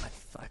laughing.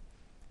 I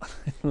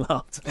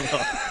laughed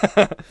a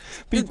lot.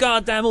 Good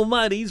goddamn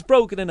almighty, he's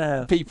broken in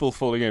half. People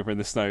falling over in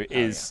the snow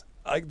is...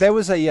 there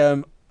was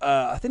a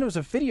I think there was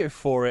a video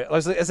for it.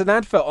 There's an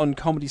advert on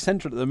Comedy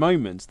Central at the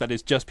moment that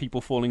is just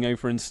people falling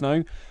over in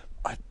snow.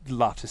 I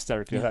laughed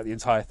hysterically at the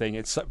entire thing.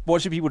 It's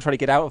watching people try to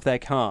get out of their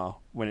car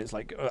when it's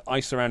like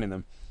ice surrounding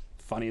them.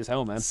 Funny as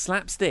hell, man.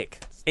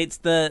 Slapstick. It's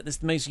the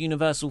most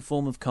universal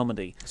form of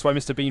comedy. That's why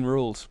Mr. Bean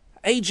rules.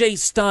 AJ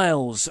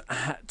Styles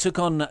took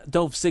on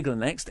Dolph Ziggler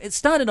next. It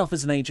started off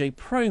as an AJ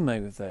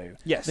promo, though.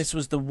 Yes. This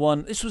was the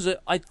one.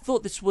 I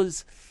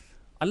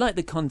liked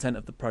the content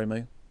of the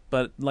promo,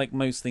 but like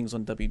most things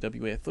on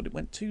WWE, I thought it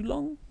went too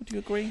long. Would you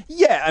agree?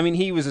 Yeah, I mean,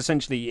 he was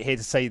essentially here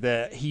to say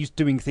that he's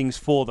doing things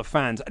for the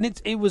fans.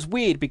 And it was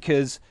weird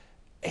because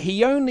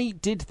he only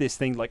did this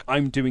thing like,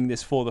 I'm doing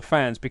this for the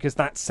fans, because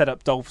that set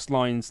up Dolph's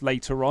lines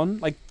later on.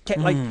 Like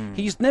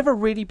he's never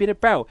really been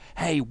about,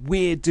 hey,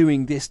 we're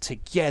doing this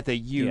together,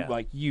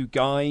 you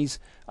guys.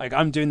 Like,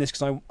 I'm doing this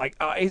because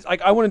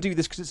I want to do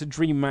this because it's a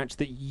dream match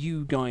that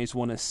you guys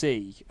want to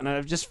see. And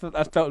I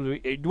felt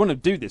you want to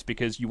do this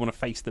because you want to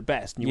face the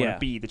best and you want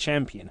to be the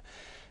champion.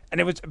 And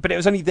it was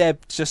only there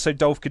just so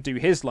Dolph could do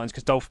his lines,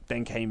 because Dolph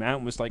then came out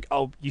and was like,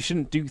 oh, you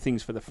shouldn't do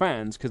things for the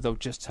fans because they'll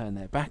just turn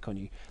their back on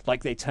you,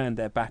 like they turned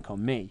their back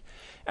on me.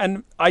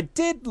 And I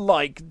did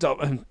like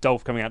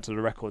Dolph coming out to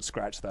the record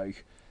scratch, though.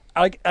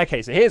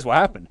 Okay, so here's what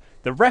happened.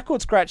 The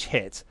record scratch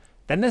hit,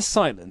 then there's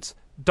silence,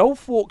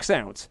 Dolph walks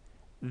out,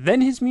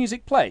 then his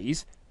music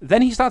plays,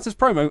 then he starts his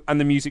promo, and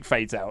the music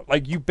fades out.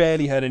 Like, you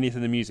barely heard anything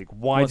of the music.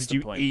 Why did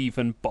you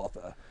even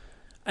bother?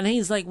 And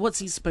he's like, what's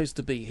he supposed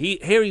to be?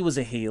 Here he was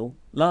a heel.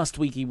 Last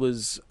week he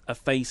was a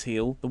face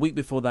heel. The week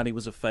before that he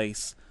was a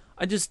face.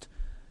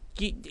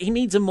 He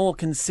needs a more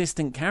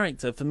consistent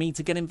character for me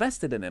to get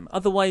invested in him.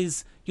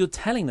 Otherwise, you're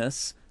telling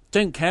us,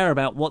 don't care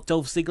about what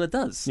Dolph Ziggler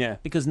does. Yeah.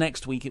 Because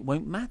next week it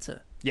won't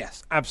matter.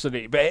 Yes,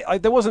 absolutely.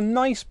 But there was a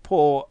nice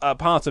part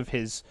of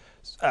his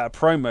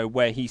promo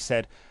where he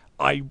said,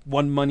 I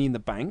won Money in the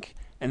Bank,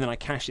 and then I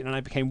cashed it and I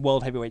became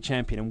World Heavyweight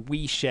Champion, and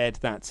we shared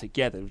that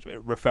together,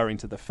 referring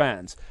to the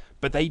fans.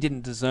 But they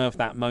didn't deserve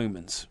that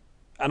moment.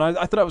 And I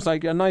thought that was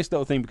like a nice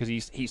little thing, because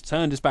he's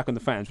turned his back on the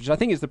fans, which I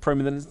think is the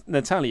promo that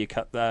Natalia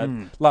cut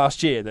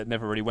last year that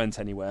never really went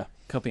anywhere.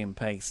 Copy and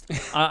paste.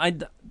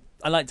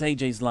 I liked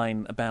AJ's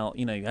line about,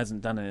 he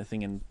hasn't done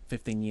anything in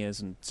 15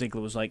 years, and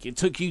Ziggler was like, it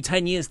took you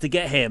 10 years to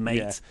get here, mate.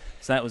 Yeah.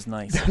 So that was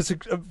nice.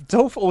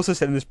 Dolph also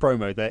said in this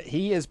promo that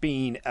he has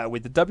been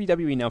with the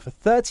WWE now for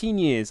 13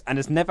 years and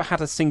has never had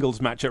a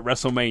singles match at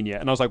WrestleMania.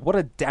 And I was like, what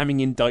a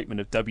damning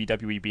indictment of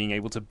WWE being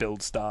able to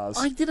build stars.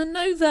 I didn't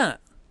know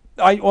that.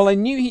 I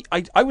knew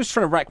I was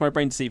trying to rack my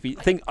brain to see if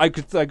I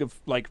could think of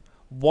like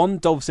one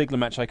Dolph Ziggler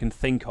match I can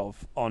think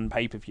of on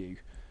pay-per-view.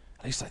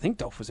 At least I think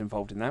Dolph was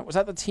involved in that. Was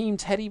that the Team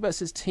Teddy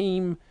versus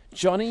Team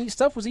Johnny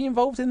stuff? Was he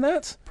involved in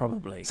that?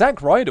 Probably.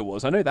 Zack Ryder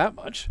was. I know that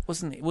much.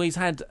 Wasn't he? Well, he's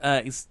had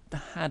a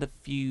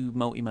few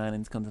multi-man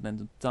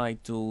intercontinental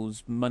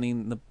titles, Money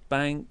in the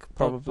Bank,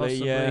 possibly.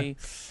 Yeah.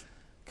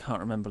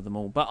 Can't remember them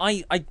all, but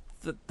I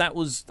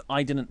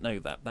didn't know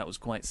that. That was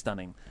quite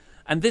stunning.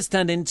 And this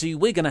turned into,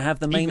 we're going to have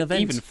the main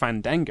event. Even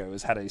Fandango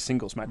has had a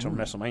singles match on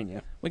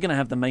WrestleMania. We're going to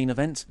have the main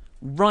event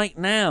right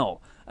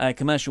now.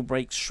 Commercial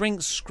break,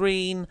 shrink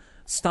screen.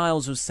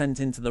 Styles was sent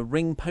into the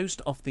ring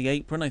post off the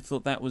apron. I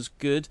thought that was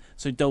good.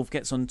 So Dolph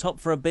gets on top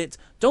for a bit.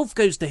 Dolph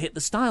goes to hit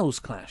the Styles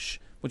Clash,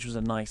 which was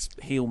a nice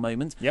heel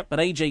moment. Yep. But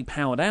AJ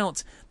powered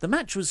out. The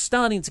match was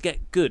starting to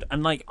get good.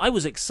 And I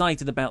was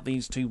excited about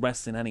these two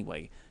wrestling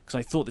anyway, because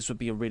I thought this would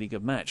be a really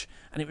good match.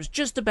 And it was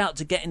just about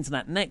to get into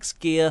that next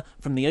gear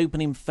from the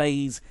opening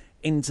phase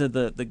into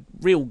the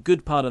real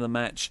good part of the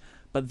match.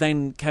 But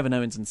then Kevin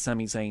Owens and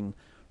Sami Zayn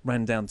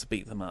ran down to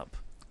beat them up.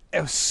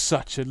 It was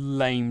such a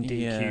lame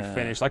DQ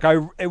finish.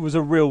 It was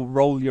a real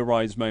roll your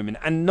eyes moment,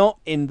 and not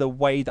in the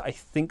way that I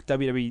think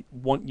WWE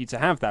want you to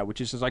have that, which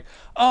is just like,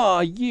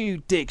 oh, you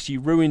dicks, you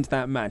ruined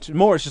that match.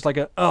 More, it's just like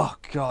oh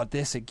god,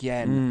 this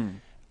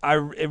again.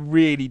 It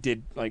really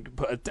did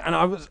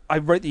I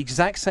wrote the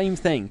exact same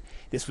thing.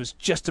 This was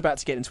just about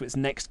to get into its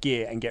next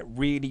gear and get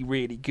really,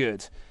 really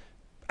good.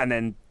 And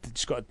then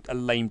just got a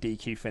lame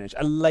DQ finish,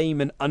 a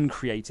lame and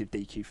uncreative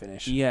DQ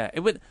finish. Yeah,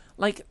 it would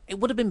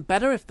have been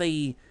better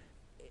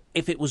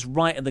if it was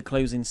right at the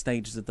closing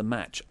stages of the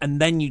match, and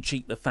then you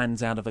cheat the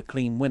fans out of a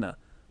clean winner.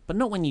 But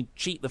not when you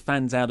cheat the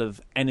fans out of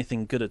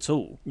anything good at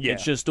all. Yeah.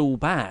 It's just all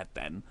bad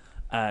then.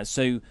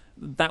 So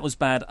that was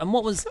bad. And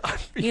what was,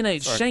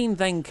 Shane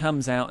then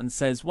comes out and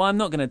says, well, I'm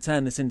not going to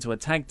turn this into a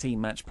tag team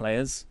match,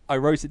 players. I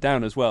wrote it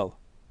down as well.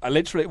 I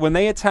literally, when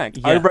they attacked,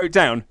 I wrote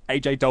down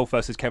AJ Dolph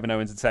versus Kevin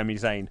Owens and Sami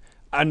Zayn.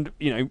 And,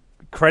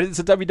 credit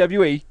to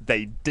WWE,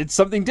 they did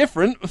something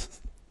different.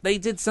 They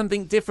did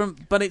something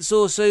different, but it's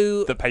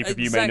also the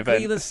pay-per-view main event.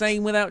 Exactly the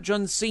same without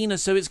John Cena,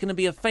 so it's going to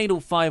be a fatal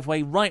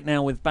five-way right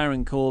now with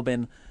Baron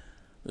Corbin.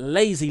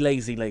 Lazy,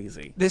 lazy,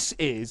 lazy. This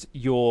is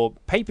your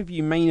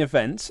pay-per-view main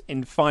event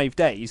in 5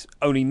 days,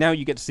 only now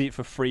you get to see it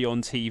for free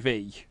on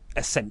TV,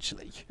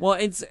 essentially. Well,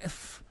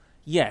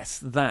 yes,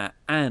 that,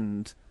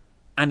 and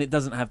it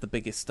doesn't have the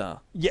biggest star.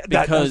 Yeah,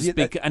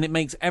 and it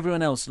makes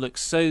everyone else look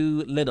so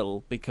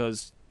little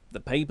because the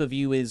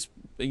pay-per-view is,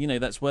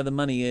 that's where the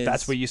money is.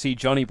 That's where you see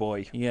Johnny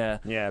Boy. Yeah.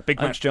 Yeah, Big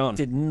Match John. I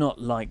did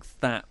not like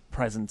that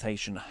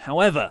presentation.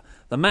 However,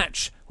 the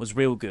match was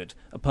real good,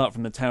 apart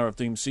from the Tower of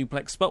Doom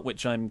suplex spot,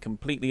 which I'm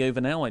completely over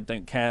now. I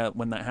don't care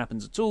when that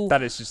happens at all.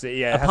 That is just it,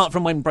 yeah. Apart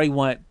from when Bray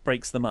Wyatt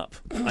breaks them up.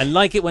 I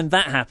like it when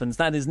that happens.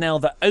 That is now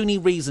the only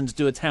reason to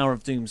do a Tower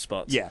of Doom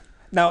spot. Yeah.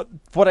 Now,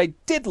 what I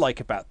did like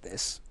about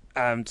this,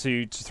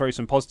 to throw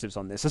some positives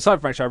on this,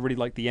 aside from actually I really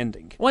liked the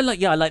ending. Well,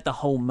 I like the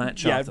whole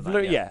match after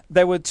that. Yeah.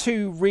 There were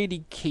two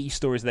really key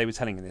stories they were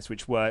telling in this,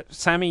 which were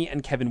Sammy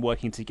and Kevin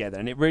working together,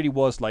 and it really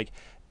was like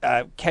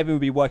Kevin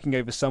would be working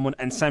over someone,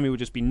 and Sammy would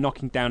just be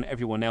knocking down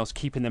everyone else,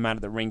 keeping them out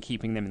of the ring,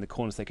 keeping them in the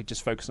corners they could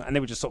just focus on, and they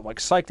were just sort of like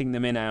cycling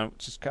them in and out,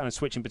 just kind of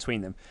switching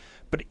between them.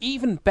 But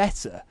even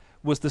better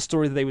was the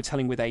story that they were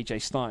telling with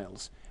AJ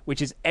Styles,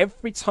 which is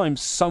every time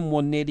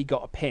someone nearly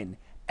got a pin,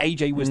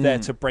 AJ was there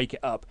to break it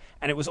up,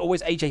 and it was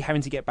always AJ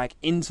having to get back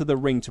into the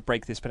ring to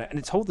break this pin. And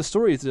it told the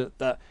story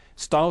that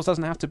Styles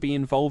doesn't have to be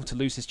involved to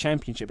lose his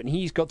championship, and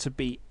he's got to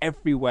be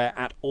everywhere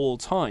at all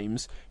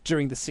times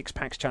during the Six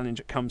Packs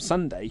Challenge come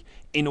Sunday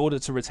in order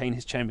to retain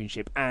his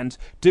championship and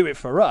do it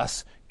for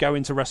us, go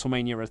into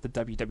WrestleMania as the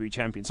WWE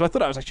champion. So I thought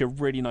that was actually a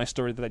really nice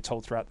story that they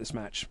told throughout this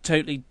match.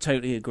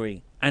 Totally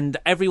agree. And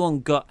everyone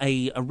got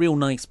a real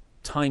nice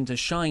time to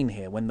shine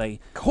here when they...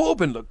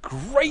 Corbin looked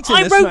great in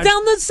this match. I wrote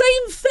down the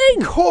same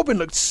thing! Corbin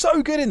looked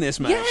so good in this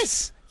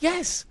match.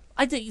 Yes.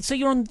 I did. So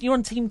you're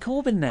on Team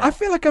Corbin now? I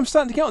feel like I'm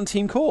starting to get on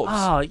Team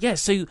Corbs. Yeah.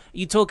 So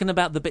you're talking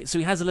about the bit... So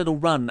he has a little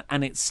run,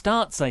 and it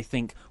starts, I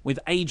think, with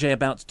AJ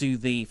about to do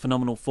the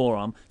phenomenal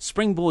forearm,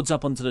 springboards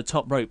up onto the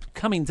top rope,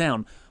 coming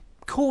down.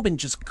 Corbin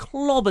just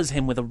clobbers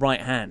him with a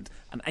right hand,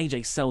 and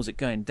AJ sells it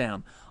going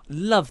down.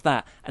 Love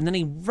that. And then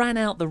he ran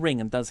out the ring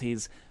and does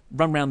his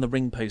run round the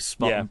ring post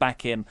spot and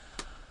back in.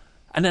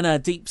 And then a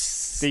deep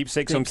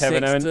six on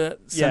Kevin Owens.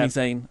 Sami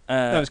Zayn.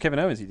 No, it was Kevin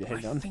Owens he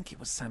hit on. I think it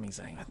was Sami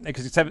Zayn.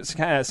 Because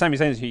Sami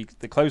Zayn he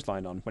the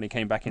clothesline on when he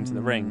came back into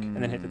the ring, and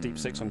then hit the deep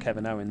six on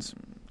Kevin Owens.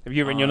 Have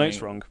you written your notes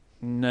wrong?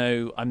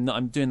 No, I'm not.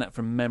 I'm doing that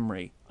from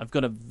memory. I've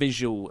got a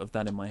visual of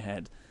that in my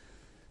head.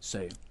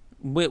 So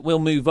we'll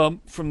move on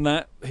from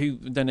that.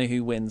 Don't know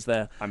who wins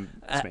there.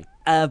 It's me.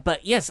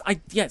 But yes,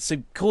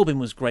 So Corbin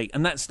was great,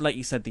 and that's like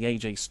you said. The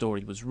AJ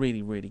story was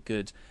really, really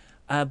good.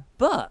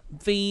 But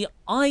the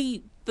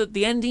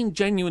ending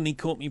genuinely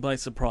caught me by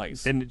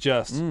surprise. Didn't it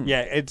just?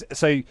 Yeah.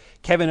 So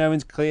Kevin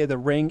Owens clear the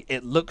ring.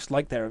 It looks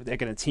like they're going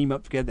to team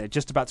up together. They're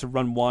just about to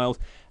run wild.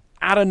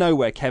 Out of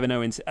nowhere,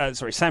 Sami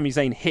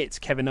Zayn hits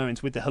Kevin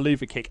Owens with the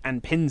haluva kick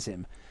and pins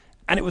him.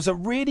 And it was a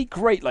really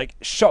great,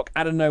 shock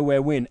out of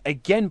nowhere win.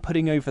 Again,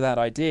 putting over that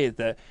idea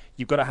that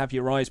you've got to have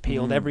your eyes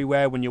peeled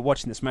everywhere when you're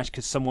watching this match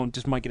because someone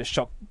just might get a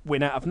shock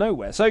win out of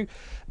nowhere. So,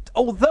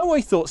 although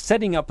I thought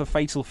setting up a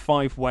fatal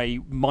five-way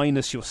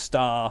minus your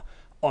star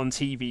on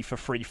TV for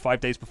free 5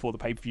 days before the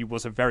pay-per-view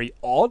was a very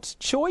odd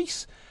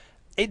choice,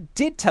 it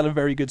did tell a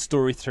very good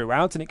story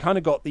throughout, and it kind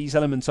of got these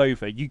elements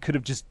over. You could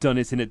have just done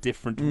it in a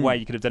different way.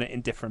 You could have done it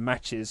in different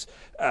matches,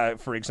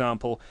 for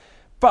example.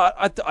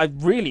 But I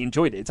really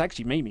enjoyed it. It's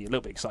actually made me a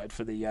little bit excited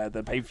for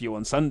the pay-per-view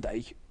on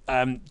Sunday.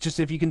 Just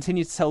if you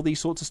continue to tell these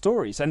sorts of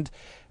stories. And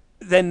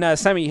then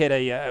Sammy cut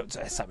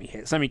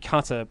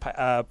a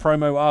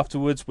promo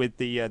afterwards with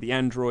the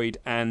android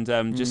and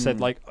just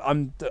said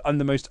I'm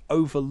the most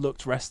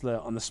overlooked wrestler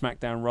on the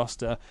SmackDown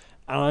roster,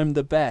 and I'm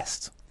the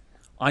best.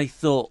 I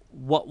thought,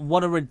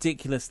 what a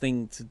ridiculous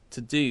thing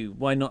to do.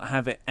 Why not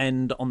have it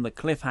end on the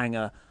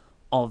cliffhanger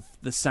of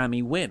the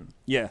Sammy win?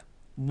 Yeah.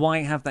 Why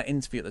have that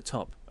interview at the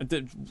top?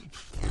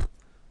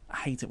 I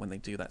hate it when they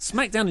do that.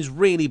 SmackDown is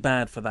really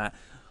bad for that.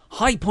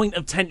 High point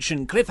of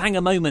tension,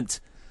 cliffhanger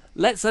moment.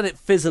 Let's let it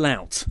fizzle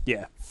out.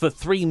 Yeah. For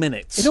 3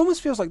 minutes. It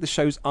almost feels like the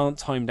shows aren't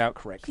timed out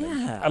correctly.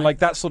 Yeah. And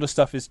that sort of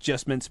stuff is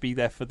just meant to be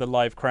there for the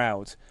live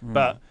crowd.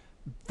 But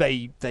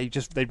they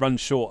run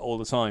short all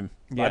the time.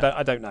 Yeah.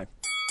 I don't know.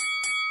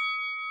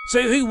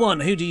 So who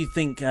won? Who do you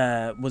think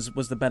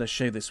was the better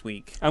show this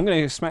week? I'm going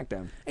to go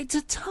SmackDown. It's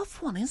a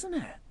tough one, isn't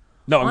it?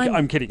 No,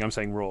 I'm kidding. I'm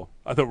saying Raw.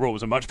 I thought Raw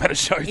was a much better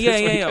show this week.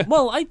 Yeah.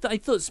 Well, I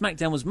thought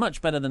SmackDown was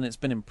much better than it's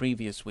been in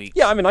previous weeks.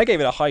 Yeah, I mean, I gave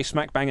it a high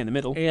smack bang in the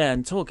middle. Yeah,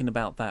 and talking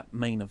about that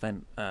main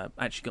event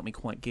actually got me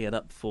quite geared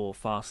up for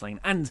Fastlane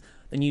and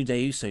the New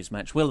Day Usos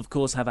match. We'll, of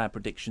course, have our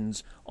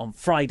predictions on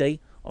Friday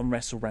on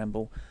Wrestle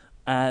Ramble.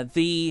 Raw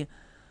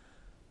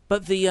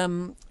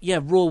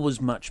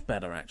was much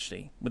better,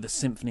 actually, with the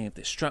Symphony of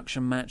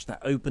Destruction match, that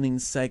opening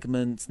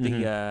segment,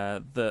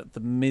 the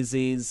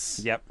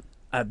Miz's... Yep.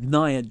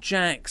 Nia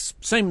Jax,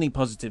 so many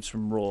positives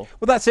from Raw.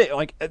 Well, that's it.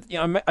 I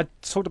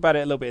talked about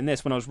it a little bit in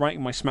this when I was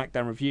writing my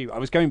SmackDown review. I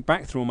was going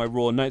back through all my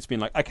Raw notes,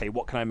 being like, okay,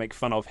 what can I make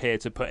fun of here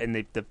to put in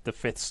the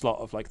fifth slot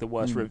of the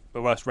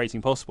worst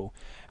rating possible?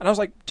 And I was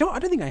like, I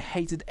don't think I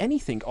hated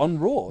anything on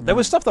Raw. There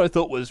was stuff that I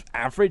thought was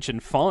average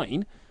and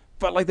fine,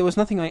 but there was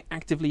nothing I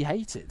actively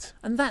hated.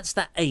 And that's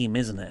the aim,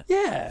 isn't it?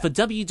 Yeah. For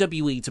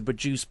WWE to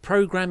produce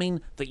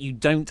programming that you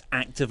don't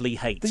actively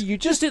hate. That you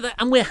just do that,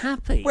 and we're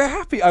happy. We're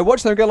happy. I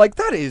watch them and go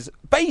that is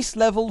base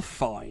level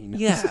fine.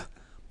 Yeah.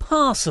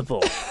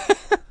 Passable.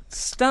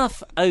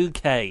 Stuff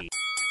okay.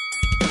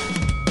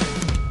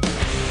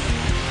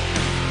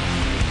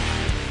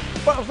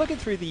 Well, I was looking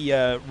through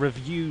the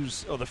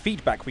reviews or the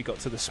feedback we got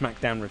to the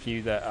SmackDown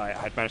review that I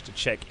had managed to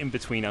check in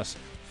between us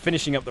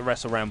finishing up the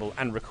Wrestle Ramble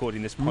and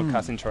recording this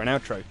podcast intro and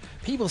outro.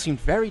 People seemed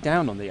very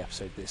down on the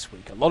episode this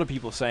week. A lot of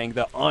people saying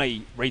that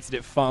I rated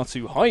it far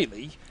too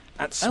highly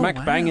at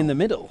smack bang in the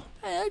middle.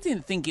 I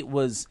didn't think it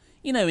was,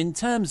 in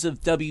terms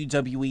of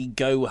WWE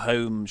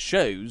go-home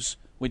shows,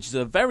 which is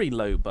a very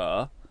low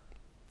bar,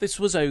 this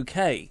was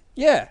okay.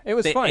 Yeah, it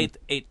was fine.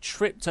 It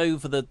tripped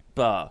over the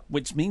bar,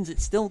 which means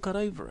it still got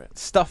over it.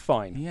 Stuff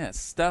fine. Yeah,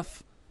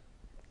 stuff...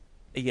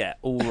 Yeah,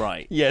 all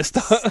right. Yeah,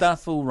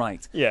 stuff all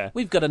right. Yeah.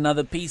 We've got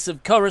another piece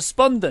of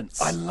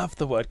correspondence. I love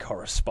the word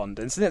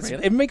correspondence. Really?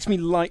 Really? It makes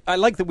me I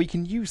like that we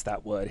can use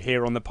that word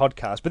here on the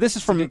podcast. But this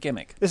is from a good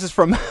gimmick. This is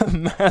from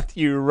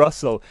Matthew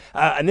Russell,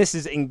 and this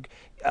is in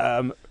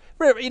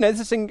this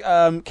is in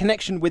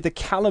connection with the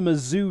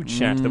Kalamazoo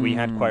chat that we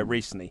had quite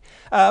recently.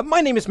 My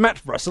name is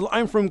Matt Russell.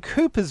 I'm from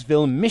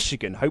Coopersville,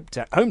 Michigan,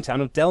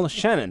 hometown of Del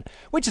Shannon,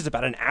 which is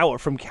about an hour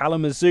from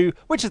Kalamazoo,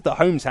 which is the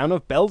hometown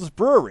of Bell's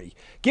Brewery,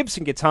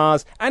 Gibson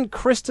Guitars, and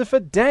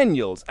Christopher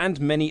Daniels, and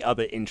many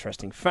other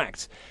interesting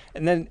facts.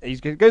 And then he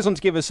goes on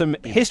to give us some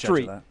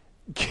history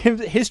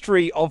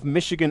of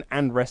Michigan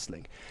and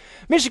wrestling.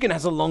 Michigan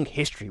has a long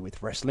history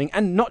with wrestling,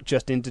 and not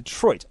just in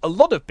Detroit. A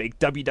lot of big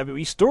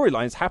WWE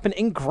storylines happen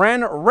in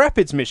Grand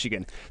Rapids,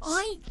 Michigan.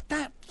 I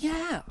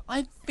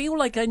feel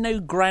like I know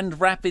Grand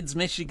Rapids,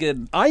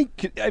 Michigan. Now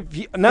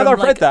that I've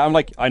read that, I'm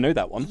like, I know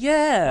that one.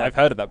 Yeah. I've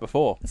heard of that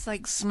before. It's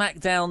like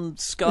SmackDown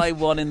Sky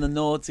One in the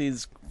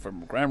noughties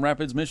from Grand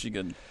Rapids,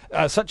 Michigan.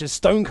 Such as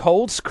Stone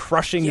Cold's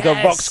crushing The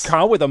Rock's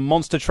car with a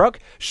monster truck,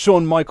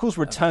 Shawn Michaels'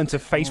 return to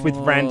face with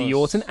Randy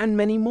Orton, and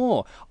many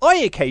more. I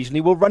occasionally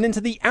will run into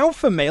the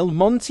alpha male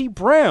Monty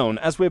Brown,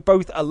 as we're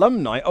both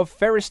alumni of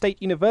Ferris State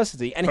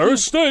University,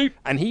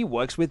 and he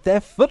works with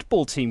their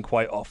football team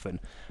quite often.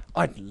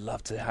 I'd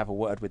love to have a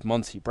word with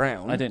Monty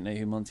Brown. I don't know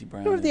who Monty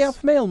Brown Remember is. the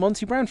alpha male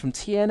Monty Brown from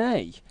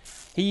TNA?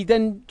 He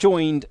then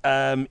joined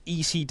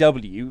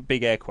ECW,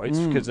 big air quotes,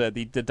 because the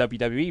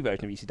WWE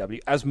version of ECW,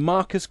 as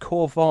Marcus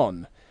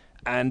Corvon.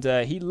 And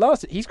he's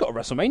got a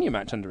WrestleMania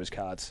match under his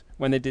cards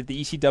when they did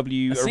the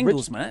ECW... A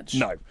singles match?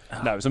 No,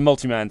 it was a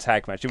multi-man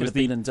tag match. It was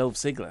the Dolph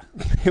Ziggler.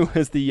 It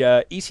was the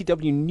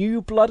ECW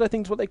New Blood, I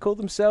think is what they call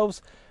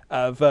themselves,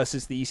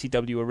 versus the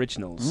ECW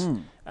Originals.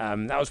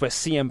 That was where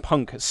CM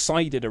Punk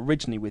sided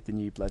originally with the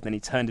New Blood, then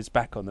he turned his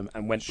back on them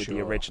and went with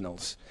the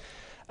Originals.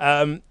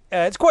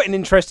 It's quite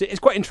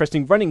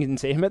interesting running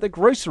into him at the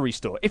grocery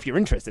store. If you're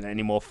interested in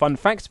any more fun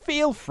facts,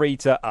 feel free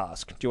to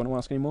ask. Do you want to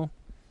ask any more?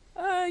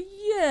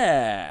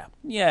 Yeah.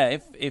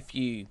 If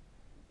you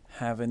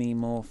have any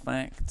more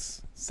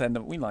facts, send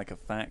them. We like a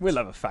fact. We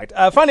love a fact.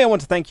 Finally, I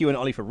want to thank you and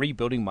Ollie for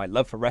rebuilding my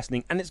love for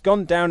wrestling, and it's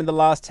gone down in the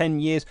last 10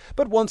 years,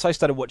 but once I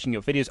started watching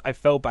your videos, I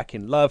fell back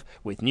in love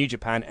with New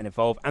Japan and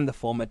Evolve and the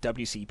former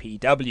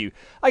WCPW.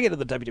 I get all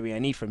the WWE I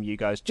need from you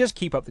guys. Just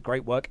keep up the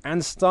great work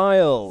and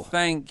style.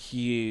 Thank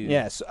you.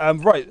 Yes.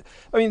 Right.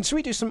 I mean, should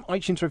we do some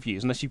iTunes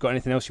reviews, unless you've got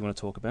anything else you want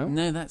to talk about?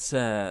 No, that's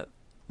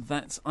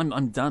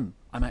I'm done.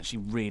 I'm actually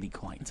really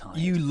quite tired.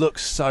 You look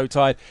so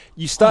tired.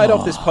 You started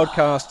off this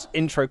podcast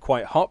intro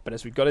quite hot, but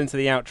as we got into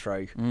the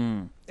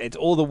outro, it's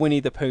all the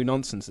Winnie the Pooh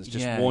nonsense that's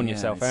just worn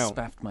yourself out. I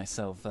spaffed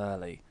myself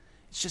early.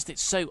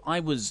 I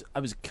was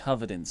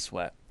covered in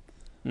sweat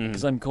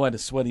because I'm quite a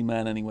sweaty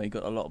man anyway.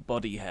 Got a lot of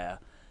body hair,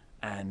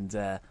 and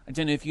I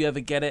don't know if you ever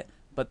get it,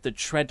 but the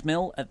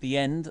treadmill at the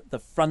end,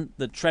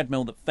 the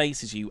treadmill that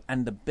faces you,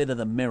 and a bit of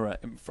the mirror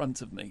in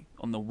front of me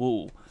on the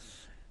wall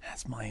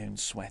has my own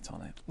sweat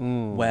on it.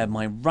 Where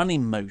my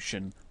running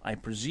motion, I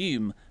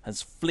presume,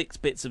 has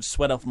flicked bits of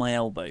sweat off my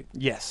elbow.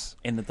 Yes.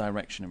 In the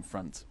direction in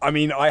front. I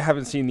mean, I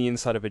haven't seen the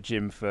inside of a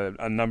gym for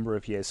a number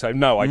of years, so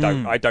no, I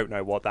don't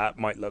know what that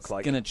might look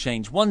like. It's going to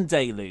change. One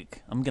day,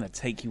 Luke, I'm going to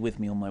take you with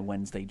me on my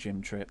Wednesday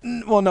gym trip.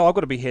 Well, no, I've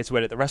got to be here to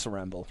edit the Wrestle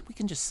Ramble. We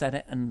can just set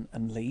it and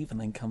leave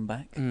and then come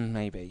back.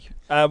 Maybe.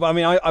 But I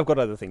mean, I've got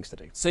other things to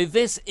do. So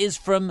this is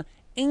from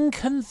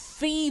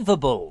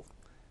Inconceivable.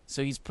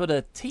 So he's put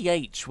a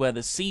TH where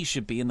the C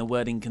should be in the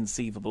word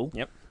inconceivable.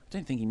 Yep. I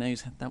don't think he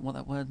knows what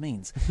that word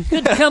means.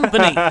 Good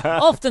company.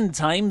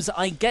 Oftentimes,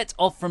 I get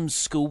off from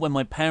school when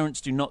my parents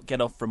do not get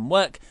off from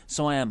work,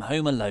 so I am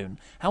home alone.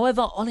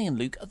 However, Ollie and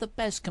Luke are the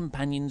best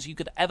companions you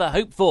could ever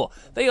hope for.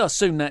 They are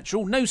so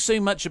natural, know so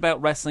much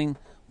about wrestling.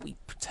 We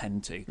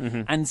pretend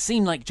to, and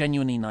seem like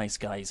genuinely nice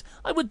guys.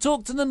 I would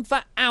talk to them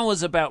for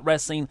hours about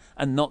wrestling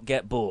and not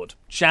get bored.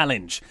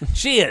 Challenge.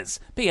 Cheers.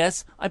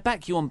 P.S. I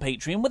back you on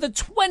Patreon with a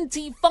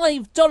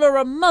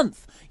 $25 a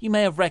month. You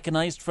may have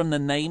recognised from the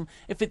name.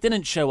 If it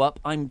didn't show up,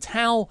 I'm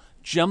Tao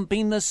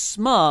Jumping the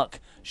Smark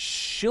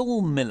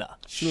Schulmiller.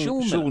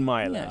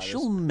 Schulmeiler. Yeah,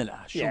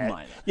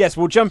 Schulmiller. Yes,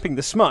 well, Jumping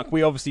the Smark,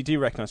 we obviously do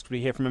recognise because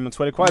we hear from him on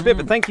Twitter quite a bit,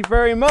 but thank you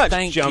very much.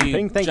 Thank you,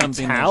 Thank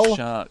Jumping you, Tao. the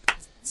Shark.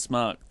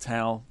 Smark,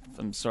 Tao.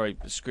 I'm sorry,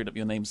 I screwed up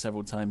your name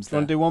several times there.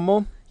 Want to do one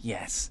more?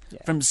 Yes.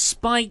 Yeah. From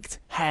Spiked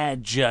Hair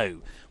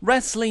Joe.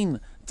 Wrestling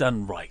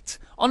done right.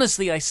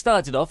 Honestly, I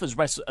started off as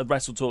a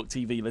Wrestle Talk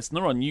TV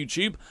listener on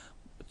YouTube.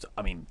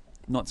 I mean,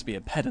 not to be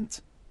a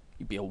pedant.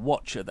 You'd be a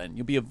watcher then.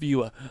 You'd be a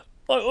viewer.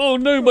 Oh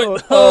no, my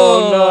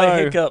no.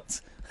 I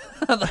hiccuped.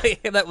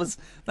 that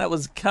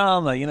was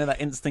karma. You know, that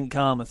instant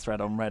karma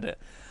thread on Reddit.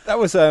 That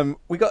was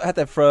we had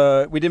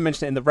that we didn't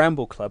mention it in the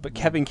Ramble Club, but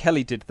Kevin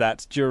Kelly did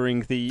that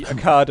during the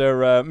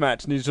Okada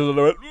match, and he's just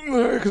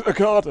like,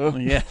 Okada.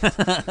 Yeah.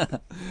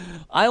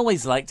 I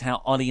always liked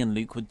how Ollie and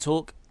Luke would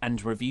talk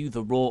and review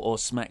the Raw or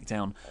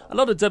SmackDown. A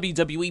lot of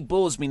WWE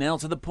bores me now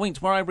to the point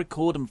where I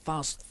record and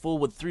fast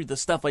forward through the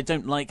stuff I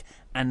don't like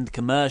and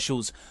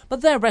commercials,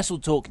 but their Wrestle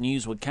Talk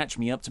news would catch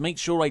me up to make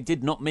sure I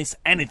did not miss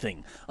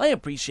anything. I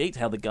appreciate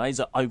how the guys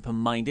are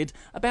open-minded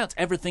about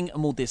everything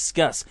and will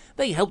discuss.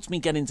 They helped me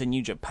get into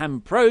New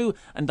Japan Pro,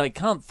 and I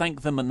can't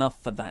thank them enough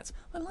for that.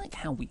 I like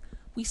how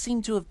we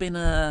seem to have been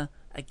a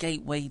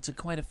gateway to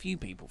quite a few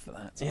people for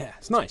that. Yeah,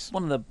 it's nice.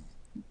 One of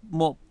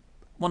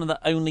the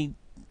only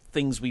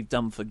things we've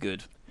done for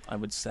good, I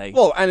would say.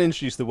 Well, and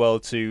introduce the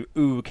world to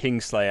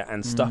Kingslayer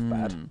and Stuff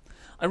Bad.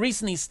 I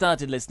recently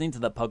started listening to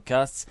the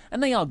podcasts,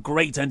 and they are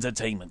great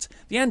entertainment.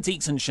 The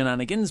antiques and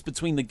shenanigans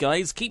between the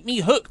guys keep me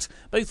hooked.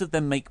 Both of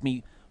them make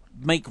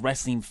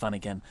wrestling fun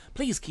again.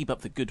 Please keep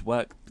up the good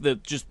work.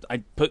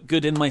 I put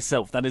good in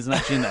myself. That isn't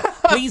actually in there.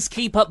 Please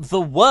keep up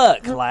the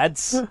work,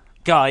 lads.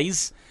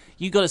 Guys,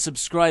 you got a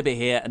subscriber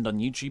here and on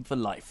YouTube for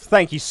life.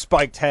 Thank you,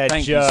 Spiked Hair Joe.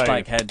 Thank you,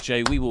 Spike Hair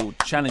Joe. We will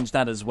challenge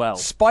that as well.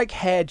 Spike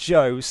Hair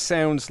Joe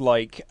sounds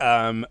like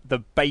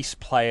the bass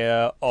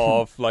player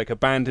of like a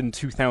band in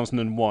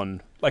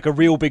 2001, like a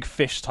Real Big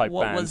Fish type band.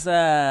 What was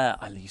I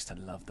used to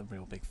love the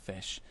Real Big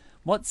Fish.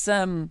 What's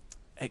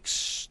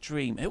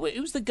Extreme?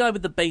 Who's the guy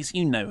with the bass?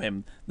 You know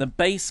him, the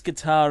bass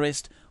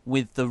guitarist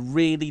with the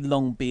really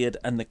long beard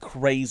and the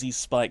crazy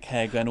spike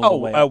hair going all the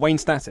way up. Wayne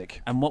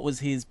Static. And what was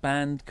his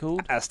band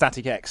called?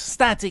 Static X.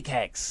 Static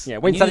X. Yeah,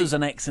 Wayne Static. There was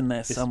an X in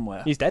there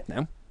somewhere. He's dead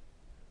now.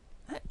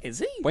 Is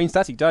he? Wayne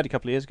Static died a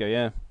couple of years ago,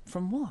 yeah.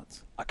 From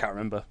what? I can't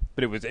remember,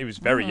 but it was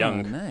very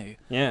young. No.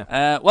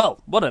 Yeah.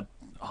 Well, what a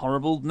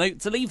horrible note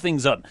to leave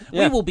things on.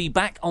 Yeah. We will be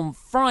back on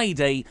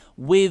Friday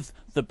with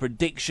the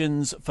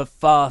predictions for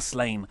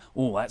Fastlane.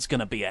 Oh, that's going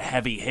to be a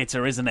heavy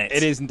hitter, isn't it?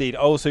 It is indeed. I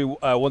also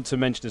want to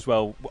mention as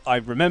well, I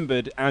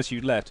remembered as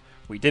you left,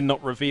 we did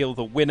not reveal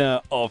the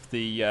winner of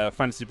the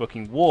Fantasy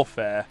Booking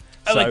Warfare.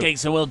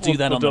 So we'll do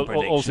that on the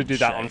prediction We'll also do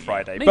that show. on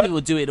Friday. Maybe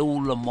we'll do it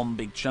all on one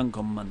big chunk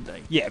on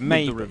Monday. Yeah,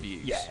 maybe. With the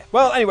reviews. Yeah.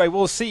 Well, anyway,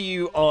 we'll see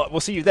you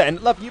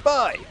then. Love you.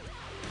 Bye.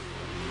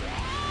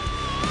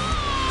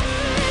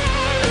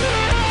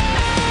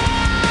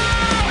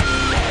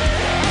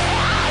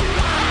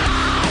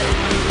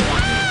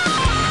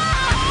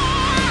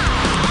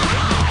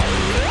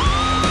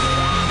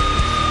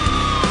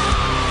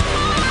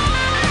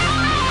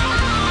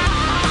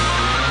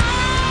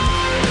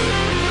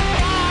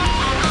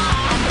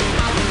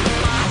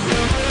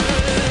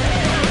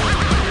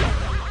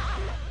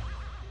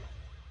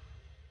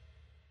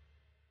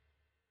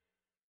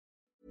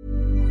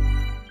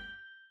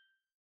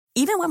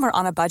 Even when we're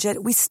on a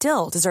budget, we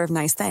still deserve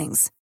nice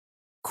things.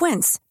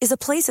 Quince is a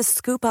place to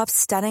scoop up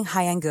stunning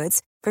high-end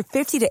goods for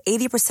 50 to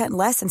 80%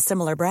 less than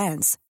similar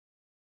brands.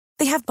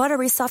 They have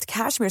buttery soft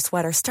cashmere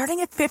sweaters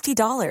starting at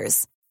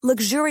 $50,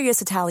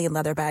 luxurious Italian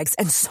leather bags,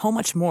 and so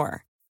much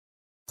more.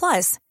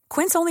 Plus,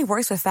 Quince only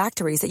works with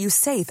factories that use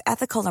safe,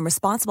 ethical, and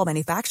responsible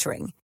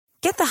manufacturing.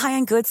 Get the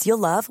high-end goods you'll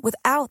love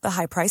without the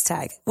high price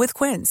tag with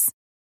Quince.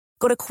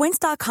 Go to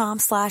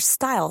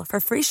quince.com/style for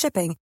free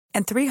shipping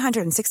and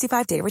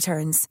 365-day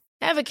returns.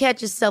 Ever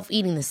catch yourself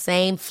eating the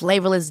same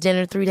flavorless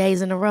dinner 3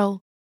 days in a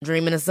row?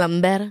 Dreaming of something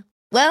better?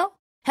 Well,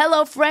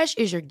 HelloFresh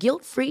is your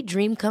guilt-free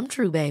dream come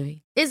true,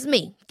 baby. It's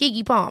me,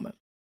 Keke Palmer.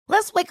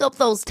 Let's wake up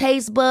those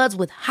taste buds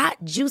with hot,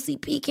 juicy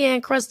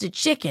pecan-crusted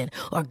chicken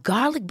or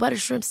garlic butter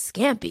shrimp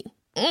scampi.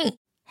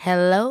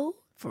 Hello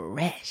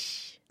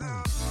Fresh.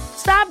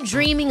 Stop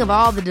dreaming of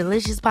all the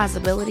delicious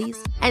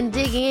possibilities and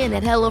dig in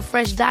at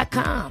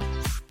HelloFresh.com.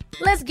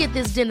 Let's get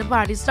this dinner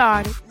party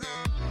started.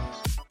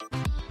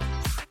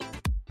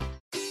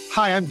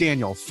 Hi, I'm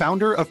Daniel,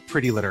 founder of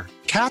Pretty Litter.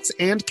 Cats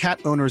and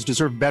cat owners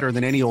deserve better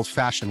than any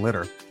old-fashioned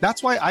litter.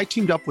 That's why I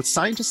teamed up with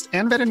scientists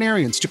and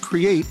veterinarians to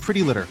create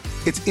Pretty Litter.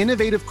 Its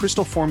innovative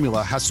crystal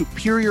formula has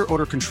superior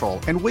odor control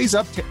and weighs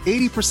up to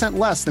 80%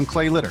 less than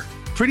clay litter.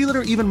 Pretty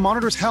Litter even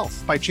monitors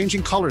health by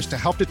changing colors to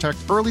help detect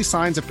early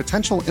signs of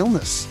potential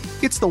illness.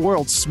 It's the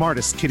world's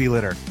smartest kitty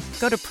litter.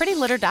 Go to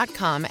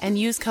prettylitter.com and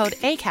use code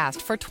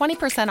ACAST for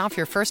 20% off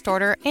your first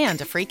order and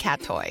a free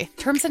cat toy.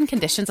 Terms and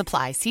conditions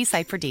apply. See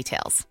site for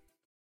details.